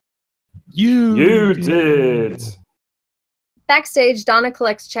elected? You did. Backstage, Donna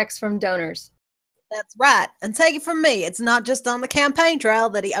collects checks from donors. That's right. And take it from me, it's not just on the campaign trail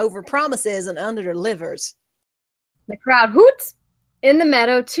that he overpromises and underdelivers. The crowd hoots. In the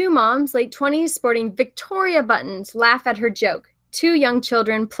meadow, 2 moms, late 20s, sporting Victoria buttons, laugh at her joke. 2 young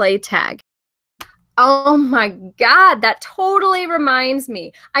children play tag. Oh my God, that totally reminds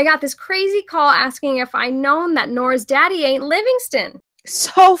me. I got this crazy call asking if I'd known that Nora's daddy ain't Livingston.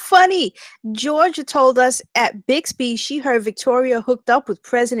 So funny. Georgia told us at Bixby she heard Victoria hooked up with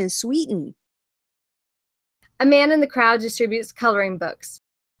President Sweeten. A man in the crowd distributes coloring books.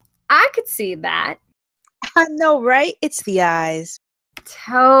 I could see that. I know, right? It's the eyes.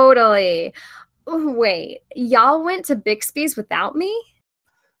 Totally. Wait, y'all went to Bixby's without me?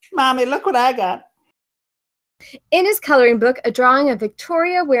 Mommy, look what I got. In his coloring book, a drawing of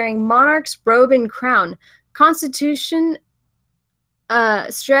Victoria wearing monarch's robe and crown, Constitution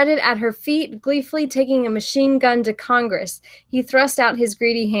strutted at her feet, gleefully taking a machine gun to Congress. He thrust out his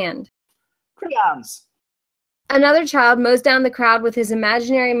greedy hand. Crayons. Another child mows down the crowd with his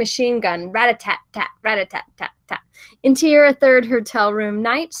imaginary machine gun. Rat-a-tat-tat, rat-a-tat-tat-tat. Interior, a third hotel room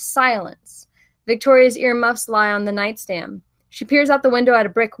night. Silence. Victoria's earmuffs lie on the nightstand. She peers out the window at a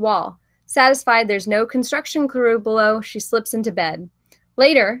brick wall. Satisfied there's no construction crew below, she slips into bed.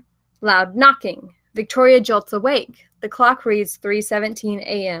 Later, loud knocking. Victoria jolts awake. The clock reads 3:17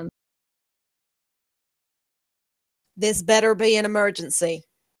 a.m. This better be an emergency.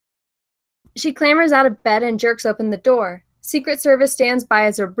 She clambers out of bed and jerks open the door. Secret Service stands by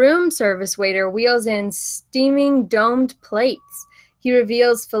as a room service waiter wheels in steaming domed plates. He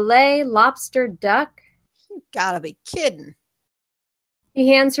reveals filet, lobster, duck. You gotta be kidding. He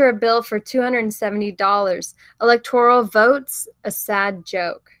hands her a bill for $270. Electoral votes, a sad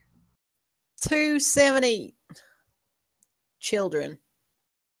joke. 270 children.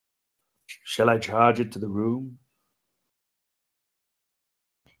 Shall I charge it to the room?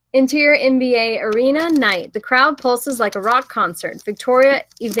 Interior NBA arena night. The crowd pulses like a rock concert. Victoria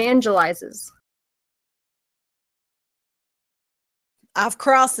evangelizes. I've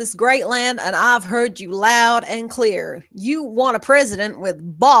crossed this great land and I've heard you loud and clear. You want a president with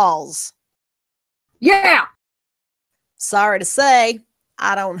balls. Yeah! Sorry to say,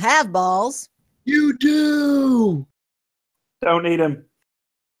 I don't have balls. You do. Don't need him.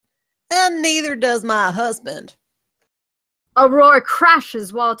 And neither does my husband. A roar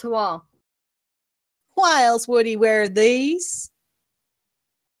crashes wall to wall. Why else would he wear these?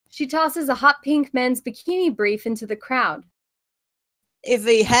 She tosses a hot pink men's bikini brief into the crowd. If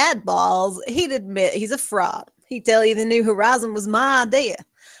he had balls, he'd admit he's a fraud. He'd tell you the New Horizon was my idea.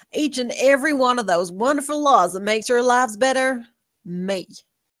 Each and every one of those wonderful laws that makes our lives better, me.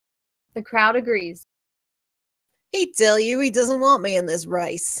 The crowd agrees. He'd tell you he doesn't want me in this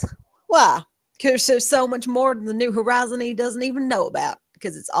race. Why? Because there's so much more to the New Horizon he doesn't even know about.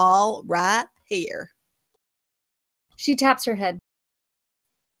 Because it's all right here. She taps her head.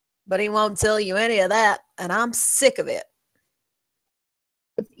 But he won't tell you any of that, and I'm sick of it.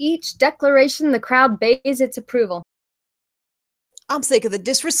 With each declaration, the crowd bays its approval. I'm sick of the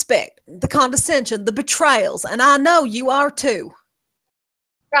disrespect, the condescension, the betrayals, and I know you are too.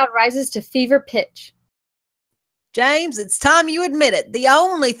 The crowd rises to fever pitch. James, it's time you admit it. The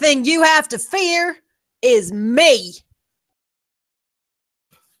only thing you have to fear is me.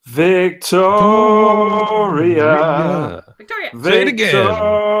 Victoria. Victoria! Say it again.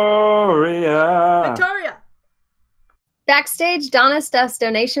 Victoria. Victoria! Backstage, Donna stuffs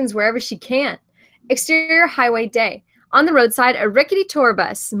donations wherever she can. Exterior highway day. On the roadside, a rickety tour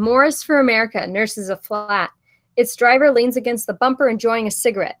bus, Morris for America, nurses a flat. Its driver leans against the bumper enjoying a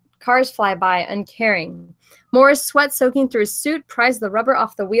cigarette. Cars fly by, uncaring. Morris, sweat soaking through his suit, pries the rubber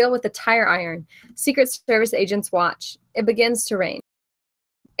off the wheel with a tire iron. Secret Service agents watch. It begins to rain.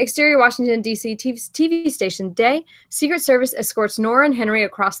 Exterior Washington, D.C. TV station day. Secret Service escorts Nora and Henry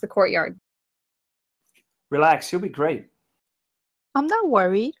across the courtyard. Relax, you'll be great. I'm not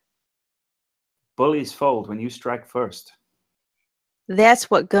worried. Bullies fold when you strike first. That's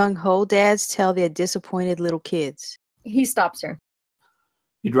what gung-ho dads tell their disappointed little kids. He stops her.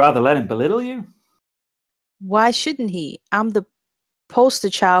 You'd rather let him belittle you? Why shouldn't he? I'm the poster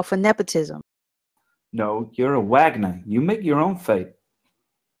child for nepotism. No, you're a Wagner. You make your own fate.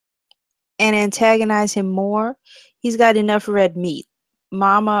 And antagonize him more? He's got enough red meat.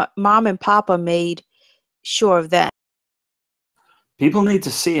 Mom and Papa made sure of that. People need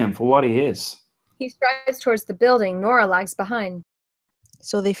to see him for what he is. He strides towards the building. Nora lags behind.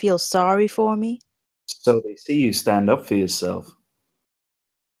 So they feel sorry for me? So they see you stand up for yourself.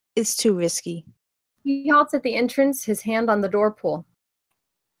 It's too risky. He halts at the entrance, his hand on the door pull.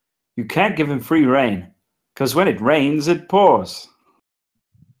 You can't give him free rein, because when it rains, it pours.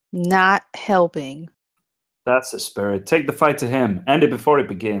 Not helping. That's the spirit. Take the fight to him. End it before it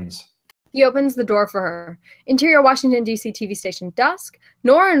begins. He opens the door for her. Interior Washington, D.C. TV station dusk.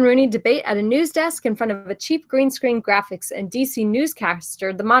 Nora and Rooney debate at a news desk in front of a cheap green screen graphics and D.C.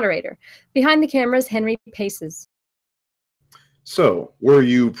 newscaster, the moderator. Behind the cameras, Henry paces. So, were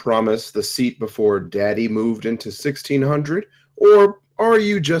you promised the seat before Daddy moved into 1600? Or are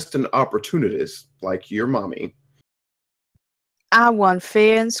you just an opportunist like your mommy? I won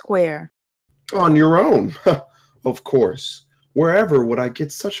fair and square. On your own? Of course. Wherever would I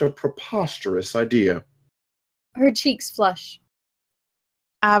get such a preposterous idea? Her cheeks flush.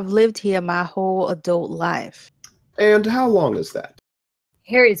 I've lived here my whole adult life. And how long is that?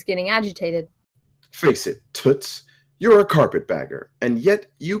 Harry's getting agitated. Face it, Toots. You're a carpetbagger, and yet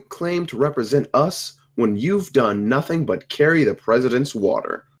you claim to represent us when you've done nothing but carry the president's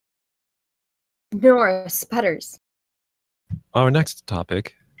water. Nora sputters. Our next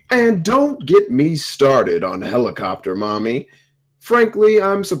topic. And don't get me started on helicopter, Mommy. Frankly,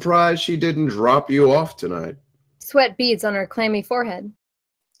 I'm surprised she didn't drop you off tonight. Sweat beads on her clammy forehead.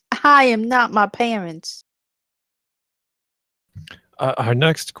 I am not my parents. Our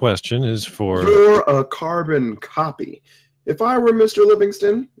next question is for... You're a carbon copy. If I were Mr.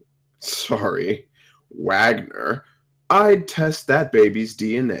 Livingston, sorry, Wagner, I'd test that baby's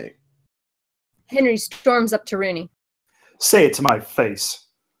DNA. Henry storms up to Rooney. Say it to my face.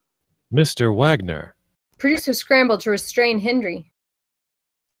 Mr. Wagner. Producer scrambled to restrain Henry.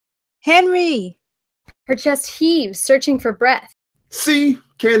 Henry! Her chest heaves, searching for breath. See?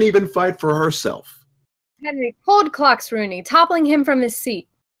 Can't even fight for herself. Henry cold clocks Rooney, toppling him from his seat.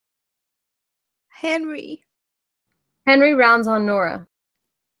 Henry. Henry rounds on Nora.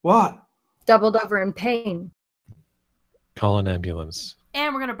 What? Doubled over in pain. Call an ambulance.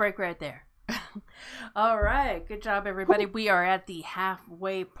 And we're going to break right there. All right. Good job, everybody. We are at the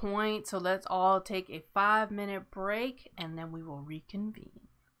halfway point. So let's all take a 5-minute break and then we will reconvene.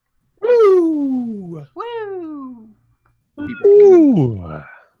 Woo! Woo! Ooh.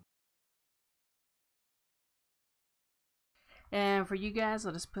 And for you guys,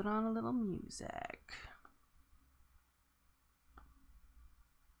 let us put on a little music.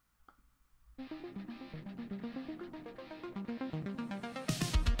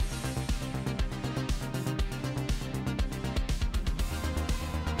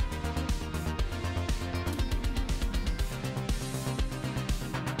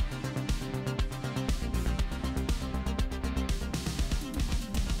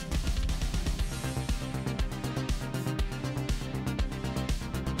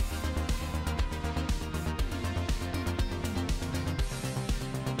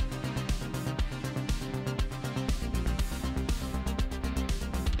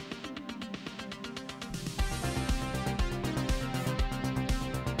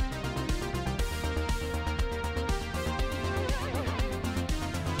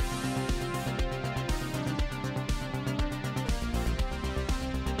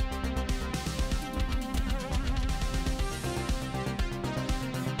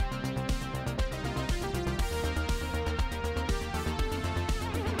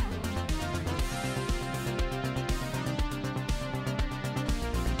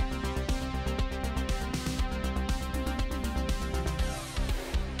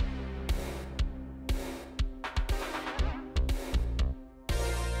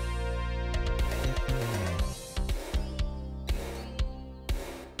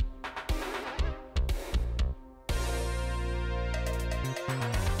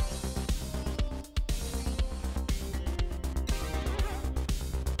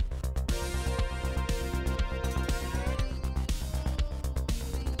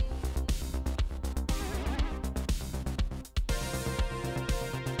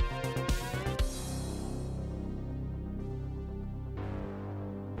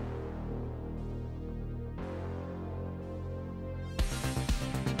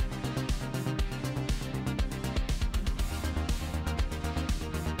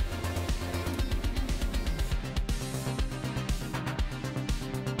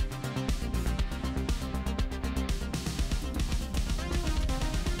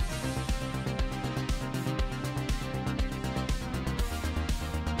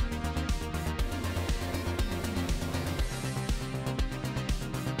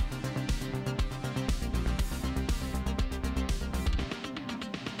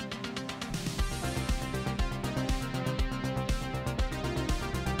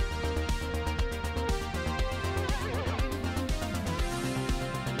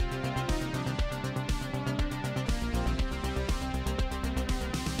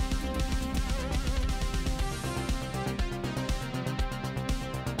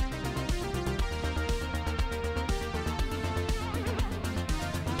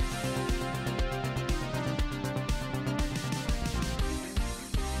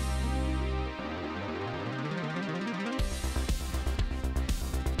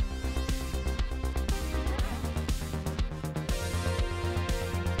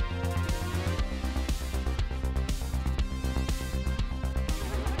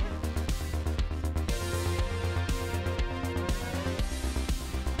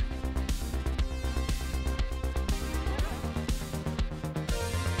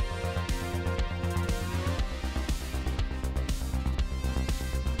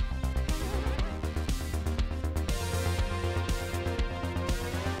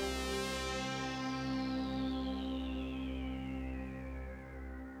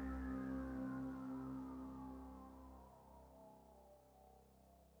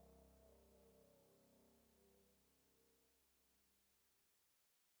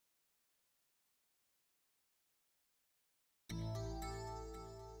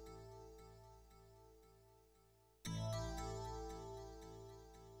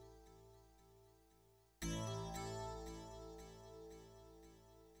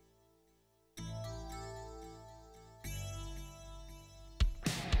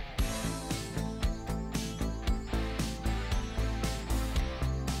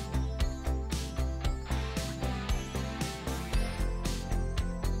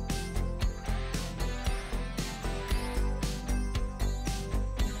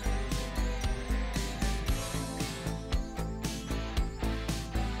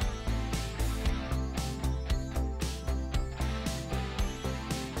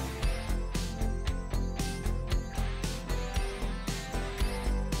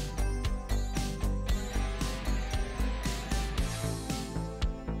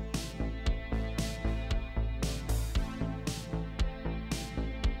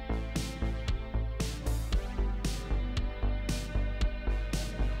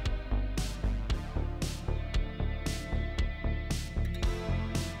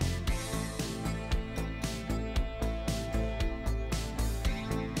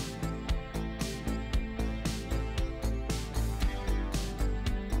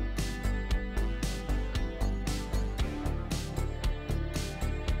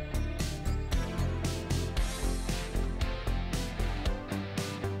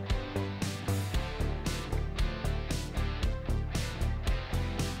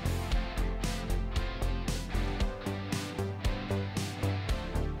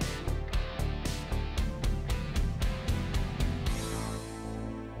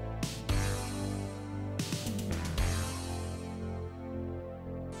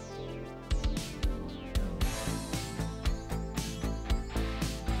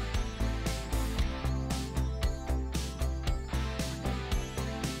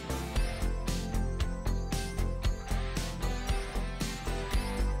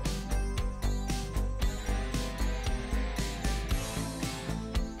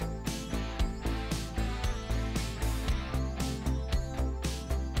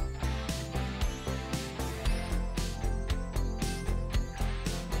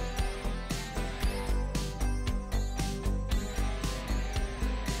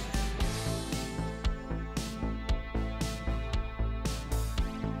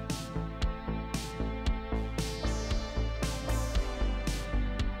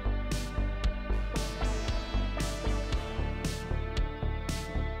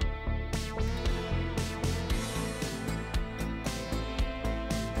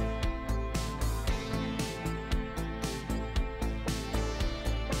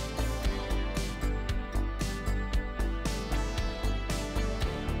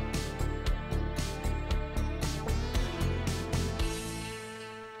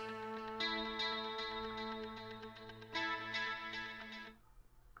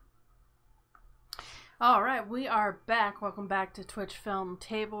 All right, we are back. Welcome back to Twitch Film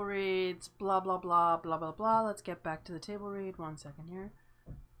Table Reads. Blah, blah, blah, blah, blah, blah. Let's get back to the table read. 1 second here.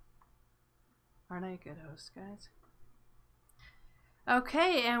 Aren't I a good host, guys?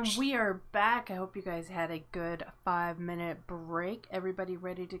 Okay, and we are back. I hope you guys had a good 5-minute break. Everybody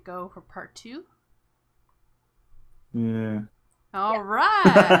ready to go for part 2? Yeah. All right.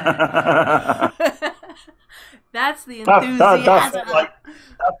 That's the That enthusiasm.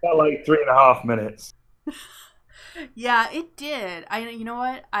 felt like 3.5 minutes. Yeah, it did. You know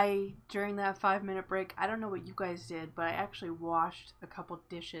what? During that 5-minute break, I don't know what you guys did, but I actually washed a couple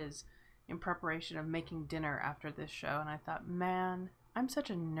dishes in preparation of making dinner after this show, and I thought, man, I'm such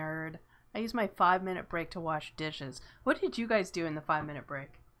a nerd. I used my 5-minute break to wash dishes. What did you guys do in the 5-minute break?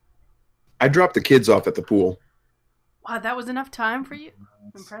 I dropped the kids off at the pool. Wow, that was enough time for you?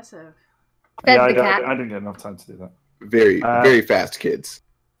 Impressive. Fed Yeah, the cat. I didn't get enough time to do that. Very fast kids.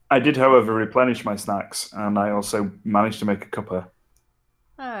 I did, however, replenish my snacks, and I also managed to make a cuppa.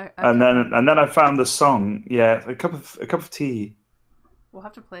 And then I found the song. Yeah, a cup of tea. We'll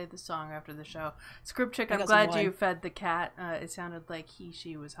have to play the song after the show. Script Chick, I I'm got some glad wine. you fed the cat. It sounded like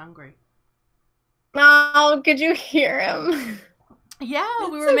she was hungry. Oh, could you hear him? Yeah, we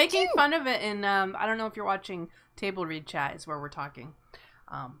It's were so making cute. fun of it in, I don't know if you're watching Table Read Chat is where we're talking.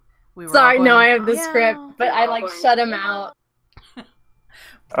 We were Sorry, all no, going, I have the "Yeah." script, but I like shut him out.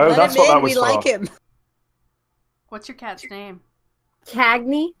 Oh, Let that's him what in. that was We for. like him. What's your cat's name?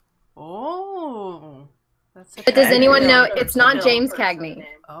 Cagney? Oh. That's such But does a- anyone know it's not James Cagney?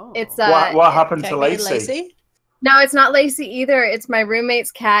 Oh. It's What happened to Cagney and Lacey? No, it's not Lacey either. It's my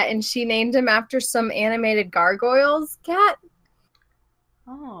roommate's cat, and she named him after some animated gargoyles cat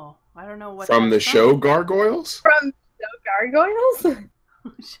Oh, I don't know what From the that's show Gargoyles? from the gargoyles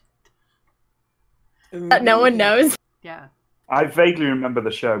that no one knows. Yeah. I vaguely remember the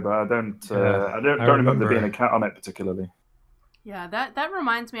show, but I don't. Yeah, I don't I remember there remember. being a cat on it particularly. Yeah, that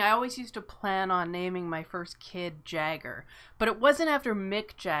reminds me, I always used to plan on naming my first kid Jagger. But it wasn't after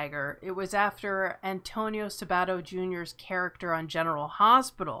Mick Jagger. It was after Antonio Sabato Jr.'s character on General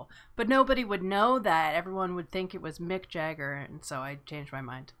Hospital. But nobody would know that. Everyone would think it was Mick Jagger, and so I changed my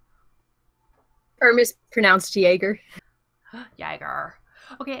mind. Or mispronounced Jaeger. Jagger.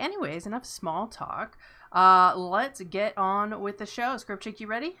 Okay, anyways, enough small talk. Let's get on with the show. Script Chick, you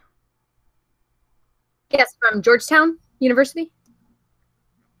ready? Yes, from Georgetown University.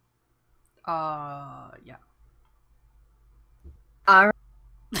 Yeah. All right.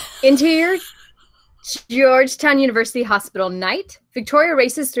 Interior Georgetown University Hospital night. Victoria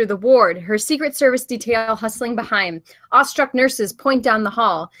races through the ward, her Secret Service detail hustling behind. Awestruck nurses point down the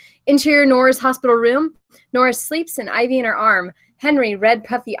hall. Interior Nora's hospital room. Nora sleeps, an IV in her arm. Henry, red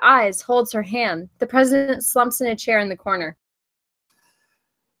puffy eyes, holds her hand. The president slumps in a chair in the corner.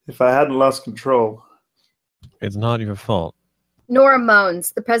 If I hadn't lost control, It's not your fault. Nora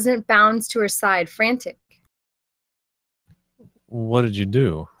moans. The president bounds to her side, frantic. What did you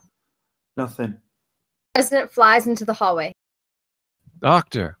do? nothing. The president flies into the hallway.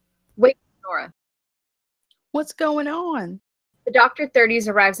 Doctor! Wait, Nora. What's going on? The Dr. 30s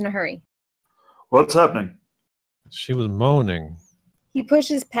arrives in a hurry. What's happening? She was moaning. He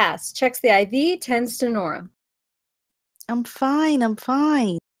pushes past, checks the IV, tends to Nora. I'm fine. I'm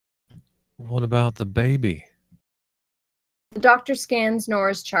fine. What about the baby? The doctor scans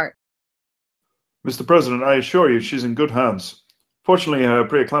Nora's chart. Mr. President, I assure you she's in good hands. Fortunately, her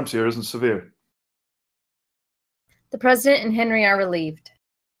preeclampsia isn't severe. The president and Henry are relieved.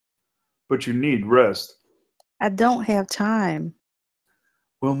 But you need rest. I don't have time.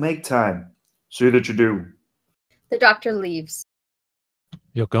 We'll make time. See that you do. The doctor leaves.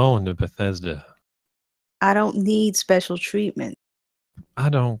 You're going to Bethesda. I don't need special treatment. I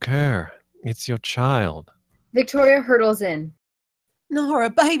don't care. It's your child. Victoria hurtles in. Nora,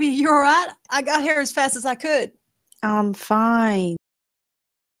 baby, you all right? I got here as fast as I could. I'm fine.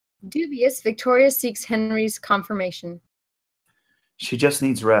 Dubious, Victoria seeks Henry's confirmation. She just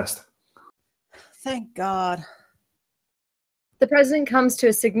needs rest. Thank God. The president comes to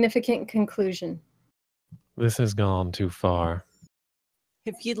a significant conclusion. This has gone too far.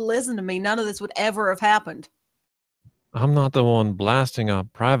 If you'd listened to me, none of this would ever have happened. I'm not the one blasting our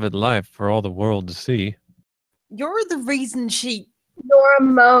private life for all the world to see. You're the reason she... Nora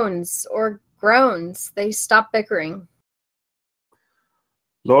moans or groans. They stop bickering.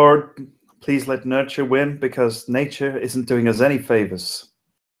 Lord, please let nurture win because nature isn't doing us any favors.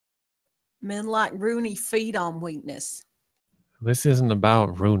 Men like Rooney feed on weakness. This isn't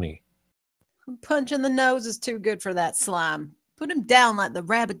about Rooney. A punch in the nose is too good for that slime. Put him down like the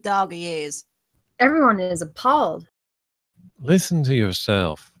rabid dog he is. Everyone is appalled. Listen to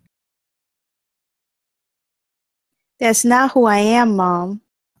yourself. That's not who I am, Mom.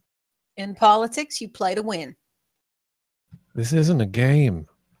 In politics, you play to win. This isn't a game.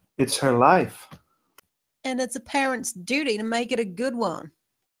 It's her life. And it's a parent's duty to make it a good one.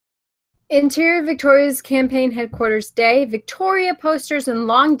 Interior Victoria's campaign headquarters day. Victoria posters and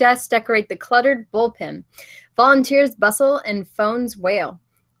long desks decorate the cluttered bullpen. Volunteers bustle and phones wail.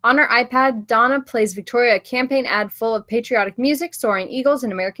 On her iPad, Donna plays Victoria a campaign ad full of patriotic music, soaring eagles,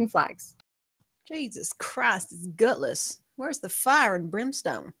 and American flags. Jesus Christ, it's gutless. Where's the fire and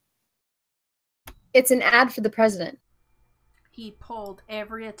brimstone? It's an ad for the president. He pulled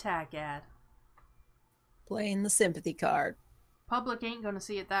every attack ad. Playing the sympathy card. Public ain't gonna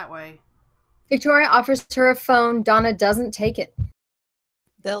see it that way. Victoria offers her a phone. Donna doesn't take it.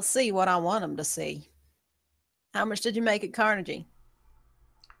 They'll see what I want them to see. How much did you make at Carnegie?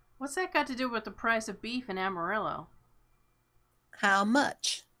 What's that got to do with the price of beef in Amarillo? How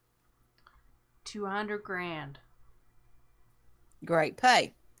much? 200 grand. Great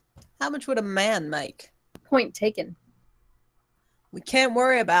pay. How much would a man make? Point taken. We can't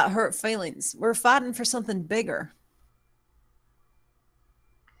worry about hurt feelings. We're fighting for something bigger.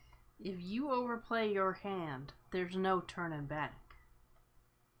 If you overplay your hand, there's no turning back.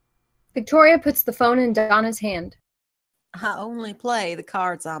 Victoria puts the phone in Donna's hand. I only play the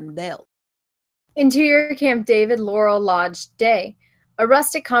cards I'm dealt. Interior Camp David Laurel Lodge day. A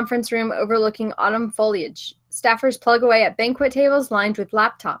rustic conference room overlooking autumn foliage. Staffers plug away at banquet tables lined with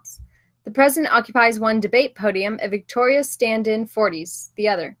laptops. The president occupies one debate podium, a Victoria stand-in 40s, the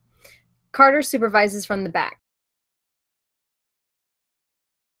other. Carter supervises from the back.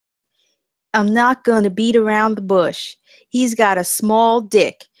 I'm not going to beat around the bush. He's got a small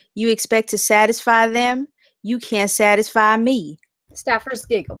dick. You expect to satisfy them? You can't satisfy me. Staffers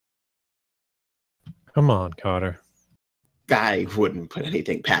giggle. Come on, Carter. I wouldn't put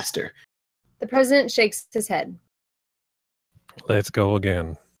anything past her. The president shakes his head. Let's go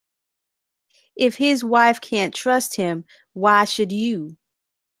again. If his wife can't trust him, why should you?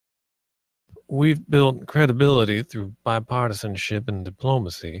 We've built credibility through bipartisanship and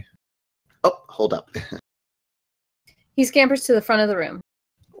diplomacy. Oh, hold up. He scampers to the front of the room.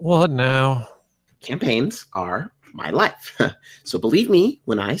 What now? Campaigns are my life. So believe me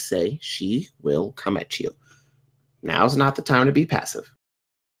when I say she will come at you. Now's not the time to be passive.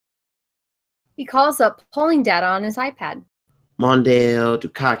 He calls up polling data on his iPad. Mondale,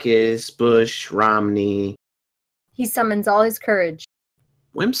 Dukakis, Bush, Romney. He summons all his courage.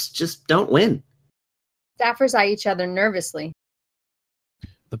 Wimps just don't win. Staffers eye each other nervously.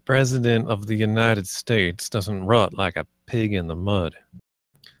 The President of the United States doesn't rut like a pig in the mud.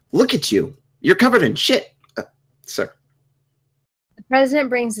 Look at you. You're covered in shit. Sir. The president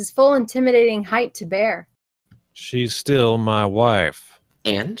brings his full intimidating height to bear. She's still my wife.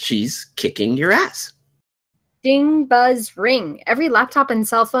 And she's kicking your ass. Ding, buzz, ring. Every laptop and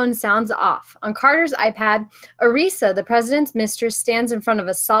cell phone sounds off. On Carter's iPad, Arisa, the president's mistress, stands in front of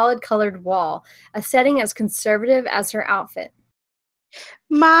a solid colored wall, a setting as conservative as her outfit.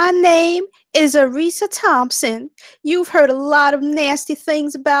 My name is Arisa Thompson. You've heard a lot of nasty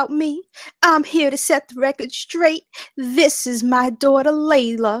things about me. I'm here to set the record straight. This is my daughter,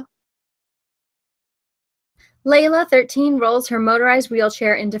 Layla. Layla, 13, rolls her motorized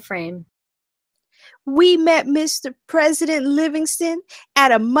wheelchair into frame. We met Mr. President Livingston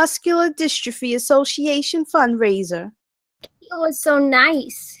at a Muscular Dystrophy Association fundraiser. He was so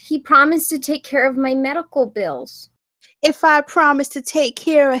nice. He promised to take care of my medical bills. If I promise to take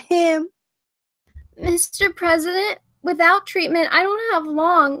care of him. Mr. President, without treatment, I don't have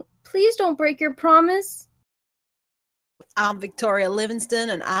long. Please don't break your promise. I'm Victoria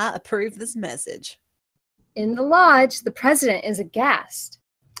Livingston, and I approve this message. In the lodge, the president is aghast.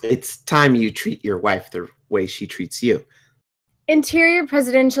 It's time you treat your wife the way she treats you. Interior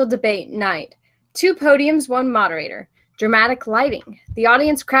presidential debate night. 2 podiums, 1 moderator. Dramatic lighting. The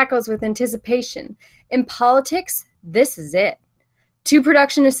audience crackles with anticipation. In politics, this is it. 2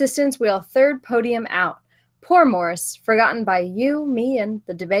 production assistants wheel 3rd podium out. Poor Morris, forgotten by you, me, and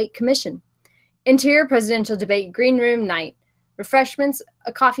the debate commission. Interior presidential debate green room night. Refreshments,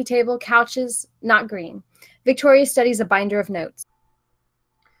 a coffee table, couches, not green. Victoria studies a binder of notes.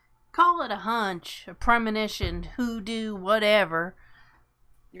 Call it a hunch, a premonition, hoodoo, whatever.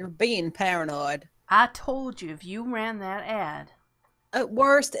 You're being paranoid. I told you if you ran that ad. At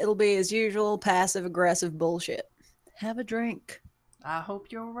worst, it'll be as usual, passive-aggressive bullshit. Have a drink. I hope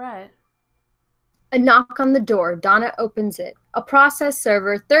you're right. A knock on the door. Donna opens it. A process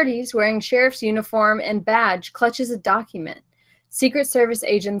server, 30s, wearing sheriff's uniform and badge, clutches a document. Secret Service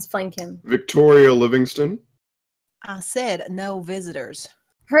agents flank him. Victoria Livingston? I said no visitors.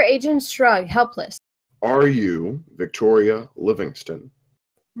 Her agents shrug, helpless. Are you Victoria Livingston?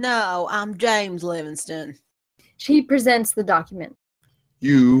 No, I'm James Livingston. She presents the document.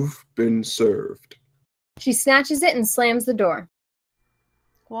 You've been served. She snatches it and slams the door.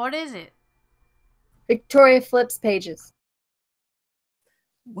 What is it? Victoria flips pages.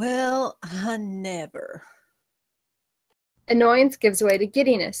 Well, I never. Annoyance gives way to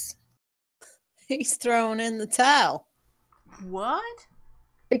giddiness. He's throwing in the towel. What?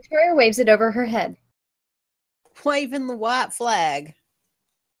 Victoria waves it over her head. Waving the white flag.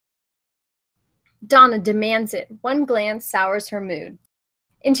 Donna demands it. One glance sours her mood.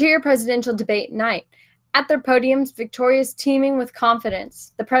 Interior presidential debate night. At their podiums, Victoria's teeming with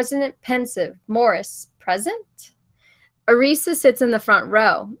confidence. The president pensive. Morris, present? Arisa sits in the front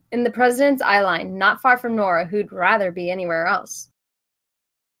row, in the president's eye line, not far from Nora, who'd rather be anywhere else.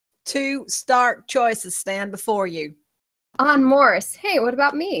 2 stark choices stand before you. On Morris. Hey, what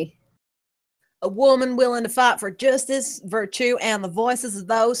about me? A woman willing to fight for justice, virtue, and the voices of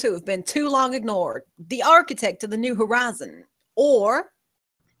those who have been too long ignored. The architect of the new horizon. Or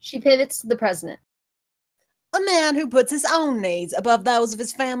She pivots to the president. a man who puts his own needs above those of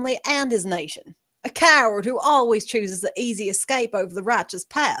his family and his nation. A coward who always chooses the easy escape over the righteous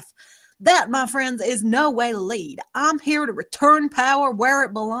path. That, my friends, is no way to lead. I'm here to return power where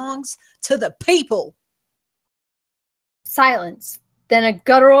it belongs, to the people. Silence. Then a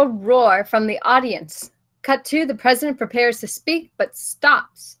guttural roar from the audience. Cut 2, the president prepares to speak, but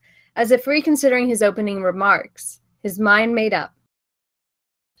stops, as if reconsidering his opening remarks, his mind made up.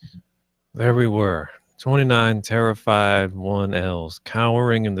 There we were, 29 terrified 1Ls,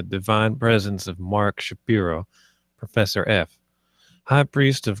 cowering in the divine presence of Mark Shapiro, Professor F, High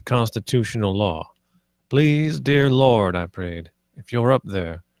Priest of Constitutional Law. Please, dear Lord, I prayed, if you're up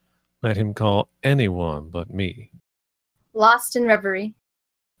there, let him call anyone but me. Lost in reverie.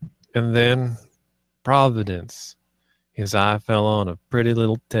 And then, Providence. His eye fell on a pretty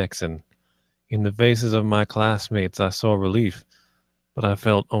little Texan. In the faces of my classmates I saw relief, but I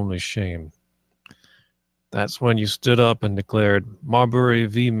felt only shame. That's when you stood up and declared, Marbury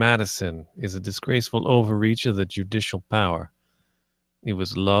v. Madison is a disgraceful overreach of the judicial power. It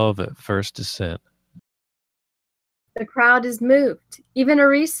was love at first descent. The crowd is moved, even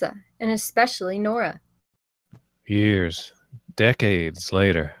Arisa, and especially Nora. Years, decades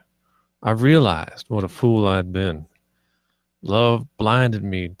later, I realized what a fool I'd been. Love blinded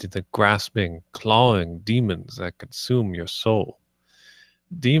me to the grasping, clawing demons that consume your soul.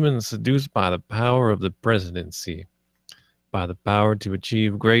 Demons seduced by the power of the presidency, by the power to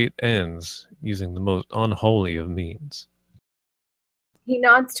achieve great ends using the most unholy of means. He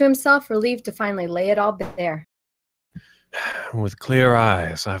nods to himself, relieved to finally lay it all bare. With clear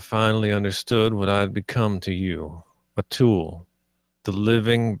eyes, I finally understood what I'd become to you, a tool, the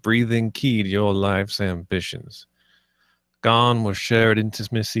living, breathing key to your life's ambitions. Gone were shared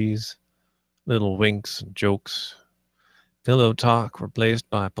intimacies, little winks and jokes, pillow talk replaced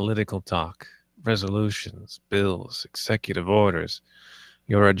by political talk, resolutions, bills, executive orders,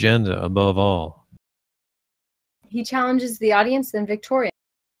 your agenda above all. He challenges the audience, then Victoria.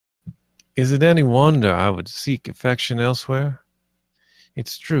 Is it any wonder I would seek affection elsewhere?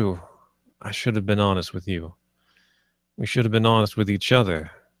 It's true. I should have been honest with you. We should have been honest with each other.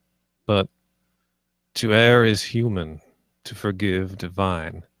 But to err is human, to forgive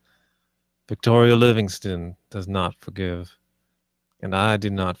divine. Victoria Livingston does not forgive, and I do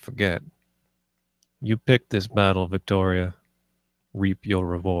not forget. You picked this battle, Victoria. Reap your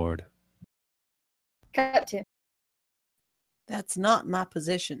reward. Cut 2. That's not my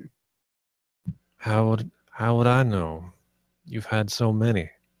position. How would I know? You've had so many.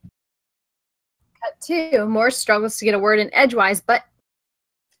 Cut 2. Morris struggles to get a word in edgewise, but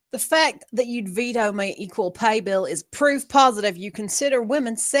The fact that you'd veto my equal pay bill is proof positive you consider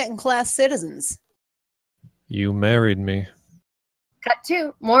women second-class citizens. You married me. Cut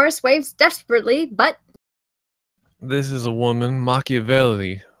 2. Morris waves desperately, but This is a woman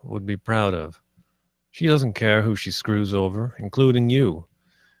Machiavelli would be proud of. She doesn't care who she screws over, including you.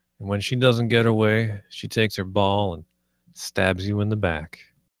 And when she doesn't get her way, she takes her ball and stabs you in the back.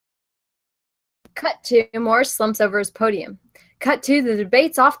 Cut 2. Morris slumps over his podium. Cut 2. The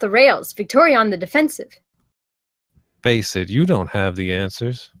debate's off the rails. Victoria on the defensive. Face it, you don't have the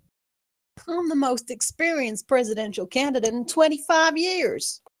answers. I'm the most experienced presidential candidate in 25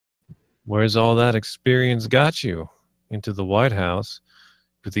 years. Where's all that experience got you? Into the White House,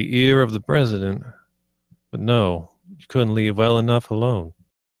 with the ear of the president. But no, you couldn't leave well enough alone.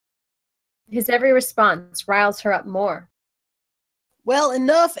 His every response riles her up more. Well,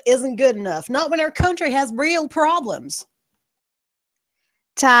 enough isn't good enough. Not when our country has real problems.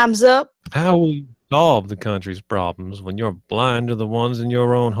 Time's up. How will you solve the country's problems when you're blind to the ones in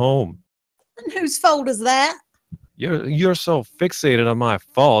your own home. And whose fault is that? You're so fixated on my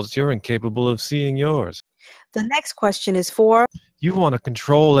faults, you're incapable of seeing yours. The next question is for You want to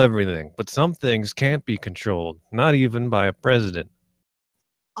control everything, but some things can't be controlled, not even by a president.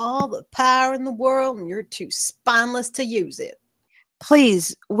 All the power in the world, and you're too spineless to use it.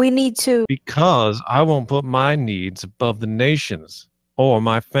 please, we need to. Because I won't put my needs above the nation's or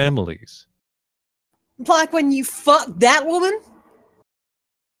my family's. Like when you fucked that woman?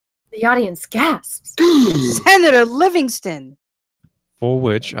 The audience gasps. Senator Livingston. For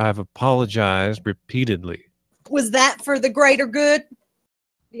which I've apologized repeatedly. Was that for the greater good?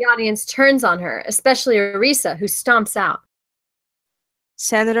 The audience turns on her, especially Arisa, who stomps out.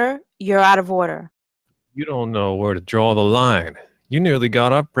 Senator, you're out of order. You don't know where to draw the line. You nearly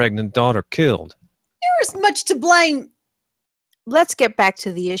got our pregnant daughter killed. You're as much to blame. Let's get back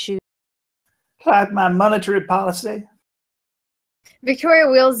to the issue. Like my monetary policy. Victoria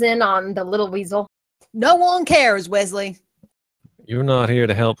wheels in on the little weasel. No one cares, Wesley. You're not here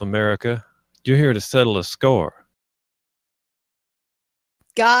to help America. You're here to settle a score.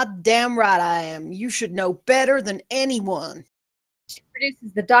 God damn right I am. You should know better than anyone. She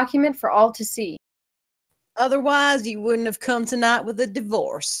produces the document for all to see. Otherwise, you wouldn't have come tonight with a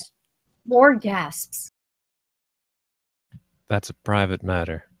divorce. More gasps. That's a private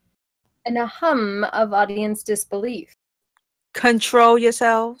matter. And a hum of audience disbelief. Control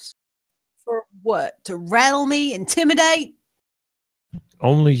yourselves. For what? To rattle me? Intimidate?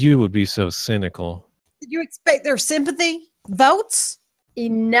 Only you would be so cynical. Did you expect their sympathy? Votes?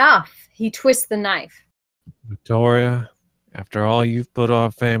 Enough! He twists the knife. Victoria, after all you've put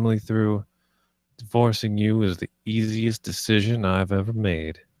our family through, divorcing you is the easiest decision I've ever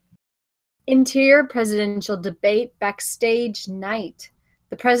made. Interior presidential debate backstage night.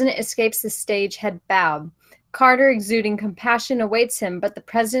 The president escapes the stage, head bowed. Carter, exuding compassion, awaits him, but the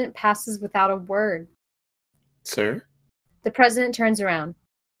president passes without a word. Sir, The president turns around.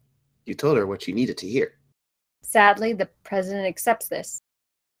 you told her what she needed to hear. Sadly, the president accepts this.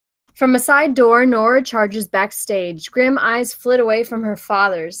 From a side door, Nora charges backstage. Grim eyes flit away from her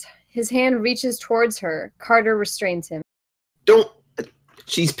father's. His hand reaches towards her. Carter restrains him. Don't.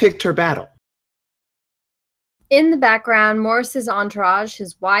 She's picked her battle. In the background, Morris's entourage,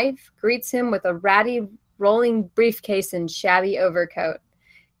 his wife, greets him with a ratty rolling briefcase and shabby overcoat.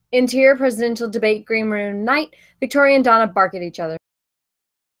 Interior presidential debate green room night. Victoria and Donna bark at each other.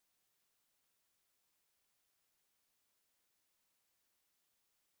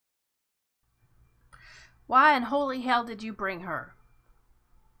 Why in holy hell did you bring her?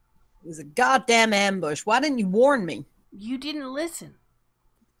 It was a goddamn ambush. Why didn't you warn me? You didn't listen.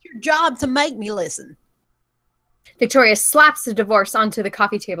 Your job to make me listen. Victoria slaps the divorce onto the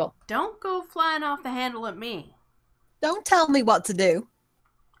coffee table. Don't go flying off the handle at me. Don't tell me what to do.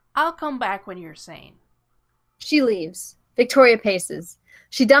 I'll come back when you're sane. She leaves. Victoria paces.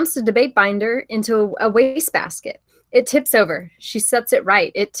 She dumps the debate binder into a wastebasket. It tips over. She sets it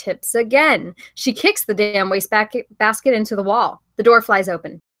right. It tips again. She kicks the damn wastebasket into the wall. The door flies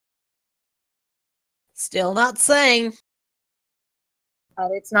open. Still not saying.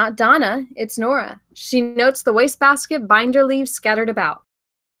 But it's not Donna. It's Nora. She notes the wastebasket, binder leaves scattered about.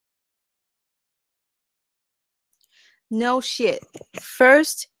 No shit.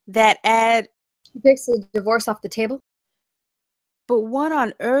 First, that ad. She picks the divorce off the table. But what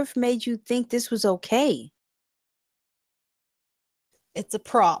on earth made you think this was okay? It's a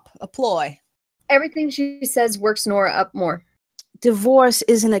prop, a ploy. Everything she says works Nora up more. Divorce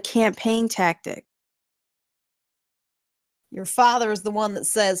isn't a campaign tactic. Your father is the one that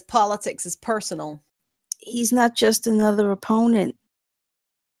says politics is personal. He's not just another opponent.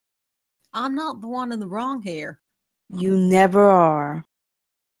 I'm not the one in the wrong here. You never are.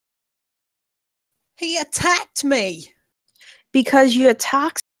 He attacked me. Because you're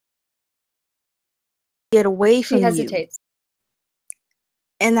toxic. Get away from She you. hesitates.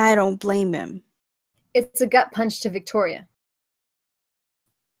 And I don't blame him. It's a gut punch to Victoria.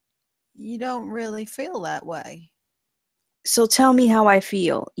 You don't really feel that way. So tell me how I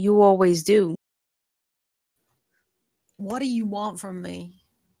feel. You always do. What do you want from me?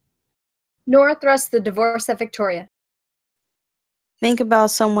 Nora thrusts the divorce at Victoria. Think about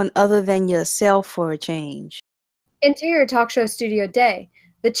someone other than yourself for a change. Interior talk show studio day.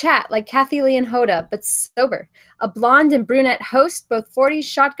 The chat, like Kathy Lee and Hoda, but sober. A blonde and brunette host, both 40s,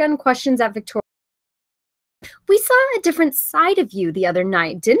 shotgun questions at Victoria. We saw a different side of you the other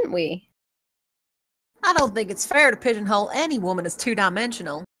night, didn't we? I don't think it's fair to pigeonhole any woman as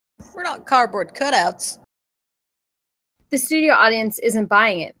two-dimensional. We're not cardboard cutouts. The studio audience isn't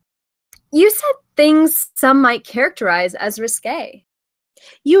buying it. You said things some might characterize as risque.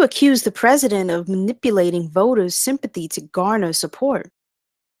 You accuse the president of manipulating voters' sympathy to garner support.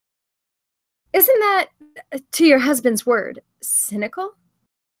 Isn't that, to your husband's word, cynical?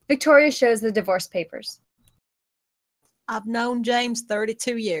 Victoria shows the divorce papers. I've known James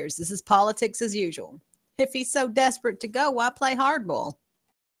 32 years. This is politics as usual. If he's so desperate to go, why play hardball?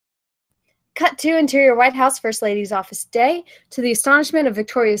 Cut to interior White House First Lady's office day. To the astonishment of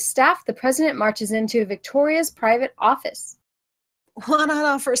Victoria's staff, the president marches into Victoria's private office. Why not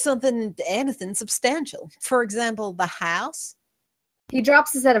offer anything substantial? For example, the house? He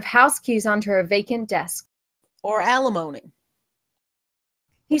drops a set of house keys onto her vacant desk. Or alimony?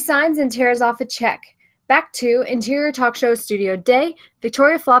 He signs and tears off a check. Back to interior talk show studio day.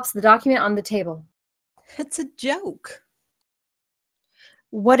 Victoria flops the document on the table. It's a joke.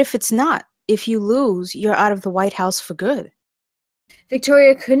 What if it's not? If you lose, you're out of the White House for good.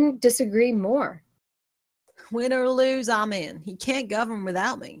 Victoria couldn't disagree more. Win or lose, I'm in. He can't govern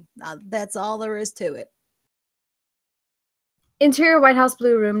without me. That's all there is to it. Interior White House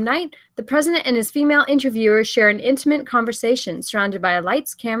Blue Room night. The president and his female interviewers share an intimate conversation surrounded by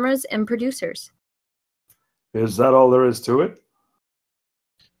lights, cameras, and producers. Is that all there is to it?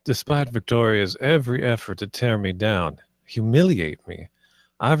 Despite Victoria's every effort to tear me down, humiliate me,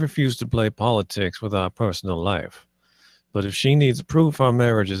 I've refused to play politics with our personal life. But if she needs proof our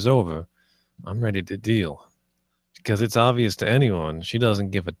marriage is over, I'm ready to deal. Because it's obvious to anyone she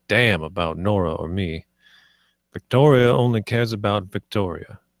doesn't give a damn about Nora or me. Victoria only cares about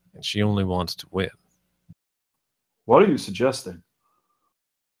Victoria, and she only wants to win. What are you suggesting?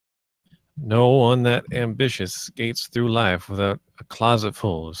 No one that ambitious skates through life without a closet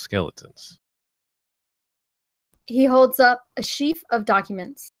full of skeletons. He holds up a sheaf of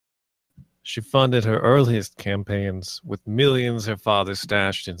documents. She funded her earliest campaigns with millions her father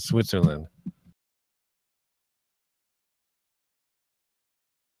stashed in Switzerland.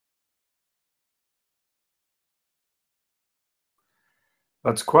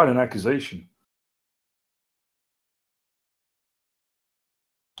 That's quite an accusation.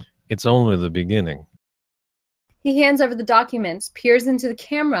 It's only the beginning. He hands over the documents, peers into the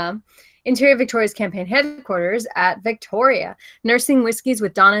camera. Interior Victoria's campaign headquarters at Victoria, nursing whiskeys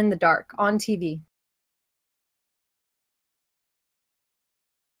with Donna in the dark, on TV.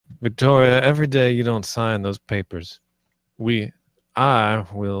 Victoria, every day you don't sign those papers, I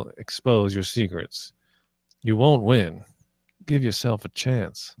will expose your secrets. You won't win. Give yourself a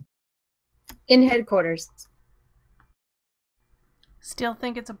chance. In headquarters. Still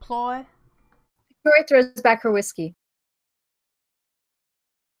think it's a ploy? Victoria throws back her whiskey.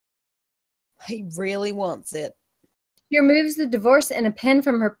 He really wants it. She removes the divorce and a pen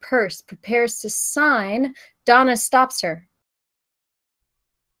from her purse, prepares to sign. Donna stops her.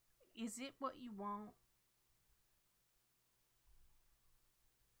 Is it what you want?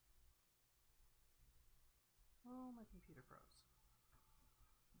 Oh, my computer froze.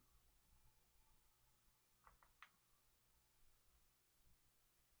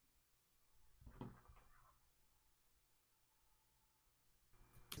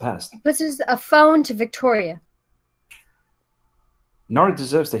 Passed. Pushes a phone to Victoria. Nora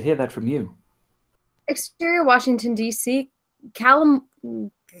deserves to hear that from you. Exterior Washington, D.C.,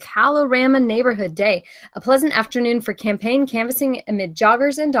 Kalorama Neighborhood Day. A pleasant afternoon for campaign canvassing amid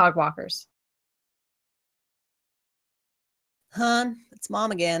joggers and dog walkers. Hun, it's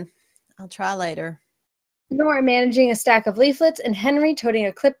Mom again. I'll try later. Nora managing a stack of leaflets and Henry toting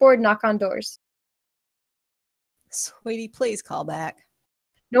a clipboard knock on doors. Sweetie, please call back.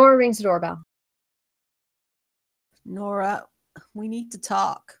 Nora rings the doorbell. Nora, we need to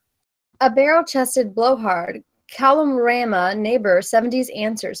talk. A barrel-chested blowhard, Kalorama neighbor 70s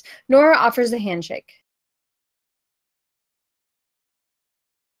answers. Nora offers a handshake.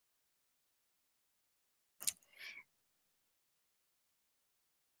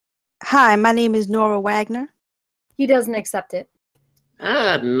 Hi, my name is Nora Wagner. He doesn't accept it.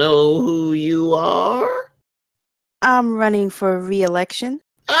 I know who you are. I'm running for re-election.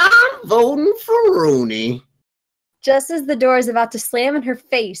 I'm voting for Rooney. Just as the door is about to slam in her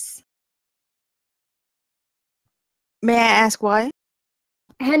face. May I ask why?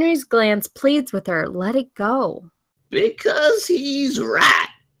 Henry's glance pleads with her. Let it go. Because he's right.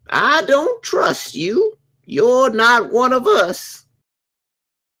 I don't trust you. You're not one of us.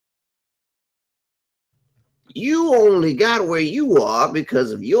 You only got where you are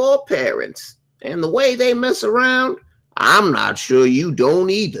because of your parents. And the way they mess around, I'm not sure you don't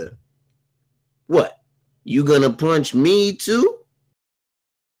either. What? You gonna punch me too?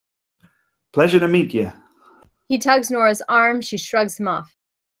 Pleasure to meet you. He tugs Nora's arm. She shrugs him off.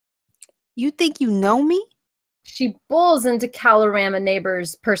 You think you know me? She bulls into Calorama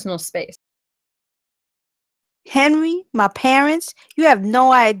neighbor's personal space. Henry, my parents, you have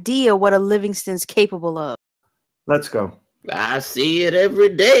no idea what a Livingston's capable of. Let's go. I see it every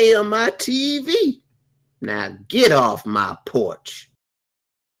day on my TV. Now get off my porch.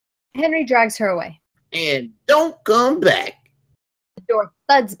 Henry drags her away. And don't come back. The door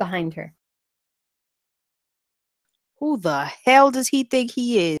thuds behind her. Who the hell does he think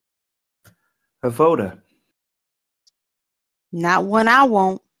he is? A voter. Not one I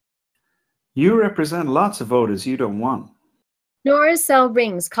won't. You represent lots of voters you don't want. Nora's cell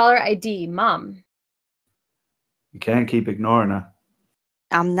rings. Caller ID. Mom. You can't keep ignoring her.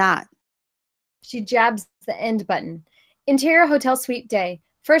 I'm not. She jabs the end button. Interior hotel suite day.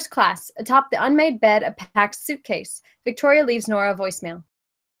 First class. Atop the unmade bed, a packed suitcase. Victoria leaves Nora a voicemail.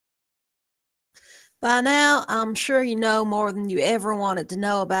 By now, I'm sure you know more than you ever wanted to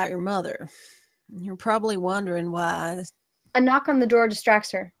know about your mother. You're probably wondering why. A knock on the door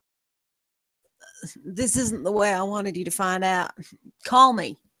distracts her. This isn't the way I wanted you to find out. Call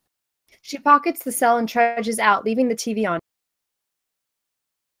me. She pockets the cell and trudges out, leaving the TV on.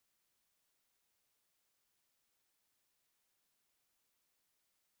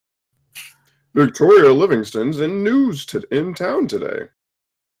 Victoria Livingston's in town today.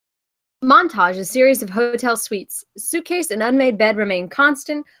 Montage, a series of hotel suites. Suitcase and unmade bed remain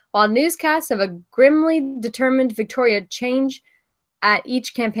constant, while newscasts of a grimly determined Victoria change at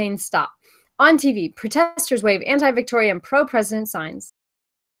each campaign stop. On TV, protesters wave anti-Victoria and pro-president signs.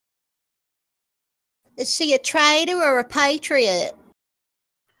 Is she a traitor or a patriot?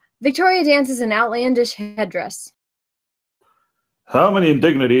 Victoria dances an outlandish headdress. How many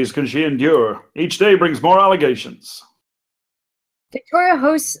indignities can she endure? Each day brings more allegations. Victoria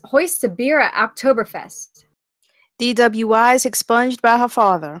hoists a beer at Oktoberfest. DWIs expunged by her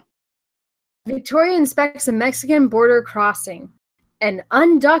father. Victoria inspects a Mexican border crossing. An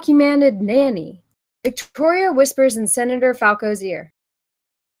undocumented nanny. Victoria whispers in Senator Falco's ear.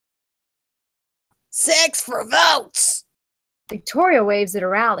 Sex for votes! Victoria waves at a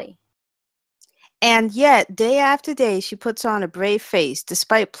rally. And yet, day after day, she puts on a brave face,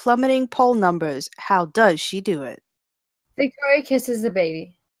 despite plummeting poll numbers. How does she do it? Victoria kisses the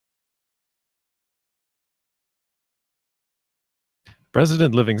baby.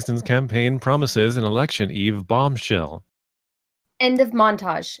 President Livingston's campaign promises an election eve bombshell. End of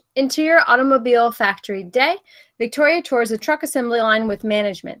montage. Interior automobile factory day. Victoria tours a truck assembly line with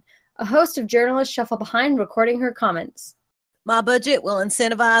management. A host of journalists shuffle behind, recording her comments. My budget will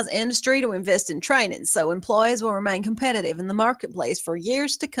incentivize industry to invest in training so employees will remain competitive in the marketplace for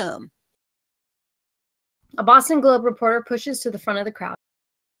years to come. A Boston Globe reporter pushes to the front of the crowd.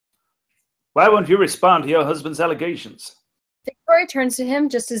 Why won't you respond to your husband's allegations? Victoria turns to him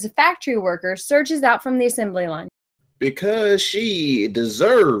just as a factory worker surges out from the assembly line. Because she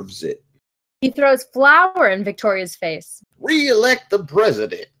deserves it. He throws flour in Victoria's face. Re-elect the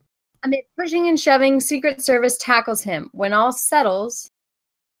president. Amid pushing and shoving, Secret Service tackles him. When all settles...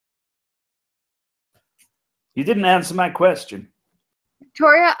 You didn't answer my question.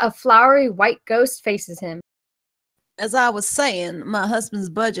 Victoria, a flowery white ghost, faces him. As I was saying, my husband's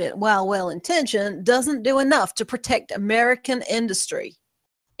budget, while well-intentioned, doesn't do enough to protect American industry.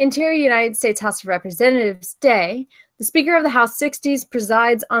 Interior United States House of Representatives Day. The Speaker of the House 60s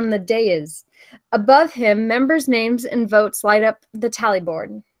presides on the dais. Above him, members' names and votes light up the tally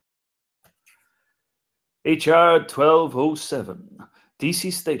board. H.R. 1207,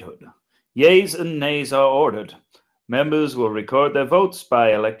 D.C. Statehood. Yeas and nays are ordered. Members will record their votes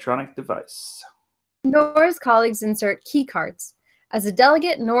by electronic device. Nora's colleagues insert key cards. As a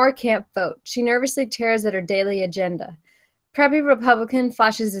delegate, Nora can't vote. She nervously tears at her daily agenda. Preppy Republican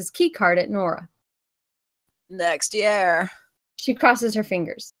flashes his key card at Nora. Next year. She crosses her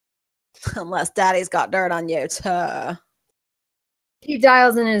fingers. Unless Daddy's got dirt on you, too. He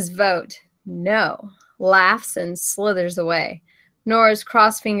dials in his vote. No. Laughs and slithers away. Nora's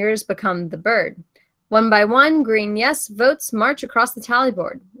crossed fingers become the bird. One by one, green yes votes march across the tally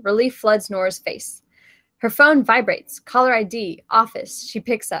board. Relief floods Nora's face. Her phone vibrates. Caller ID, office. She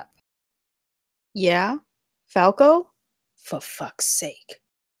picks up. Yeah? Falco? For fuck's sake.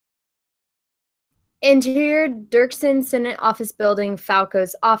 Interior Dirksen Senate Office Building,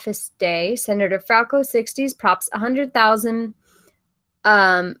 Falco's office day. Senator Falco, 60s, props 1,000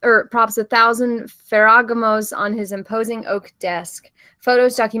 Ferragamos on his imposing oak desk.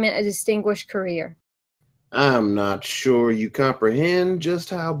 Photos document a distinguished career. I'm not sure you comprehend just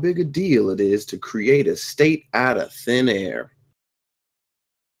how big a deal it is to create a state out of thin air.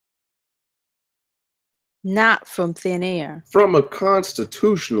 Not from thin air. From a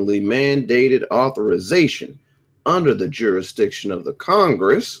constitutionally mandated authorization under the jurisdiction of the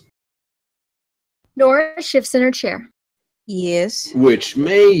Congress, Nora shifts in her chair. Yes. which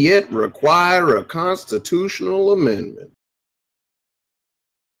may yet require a constitutional amendment.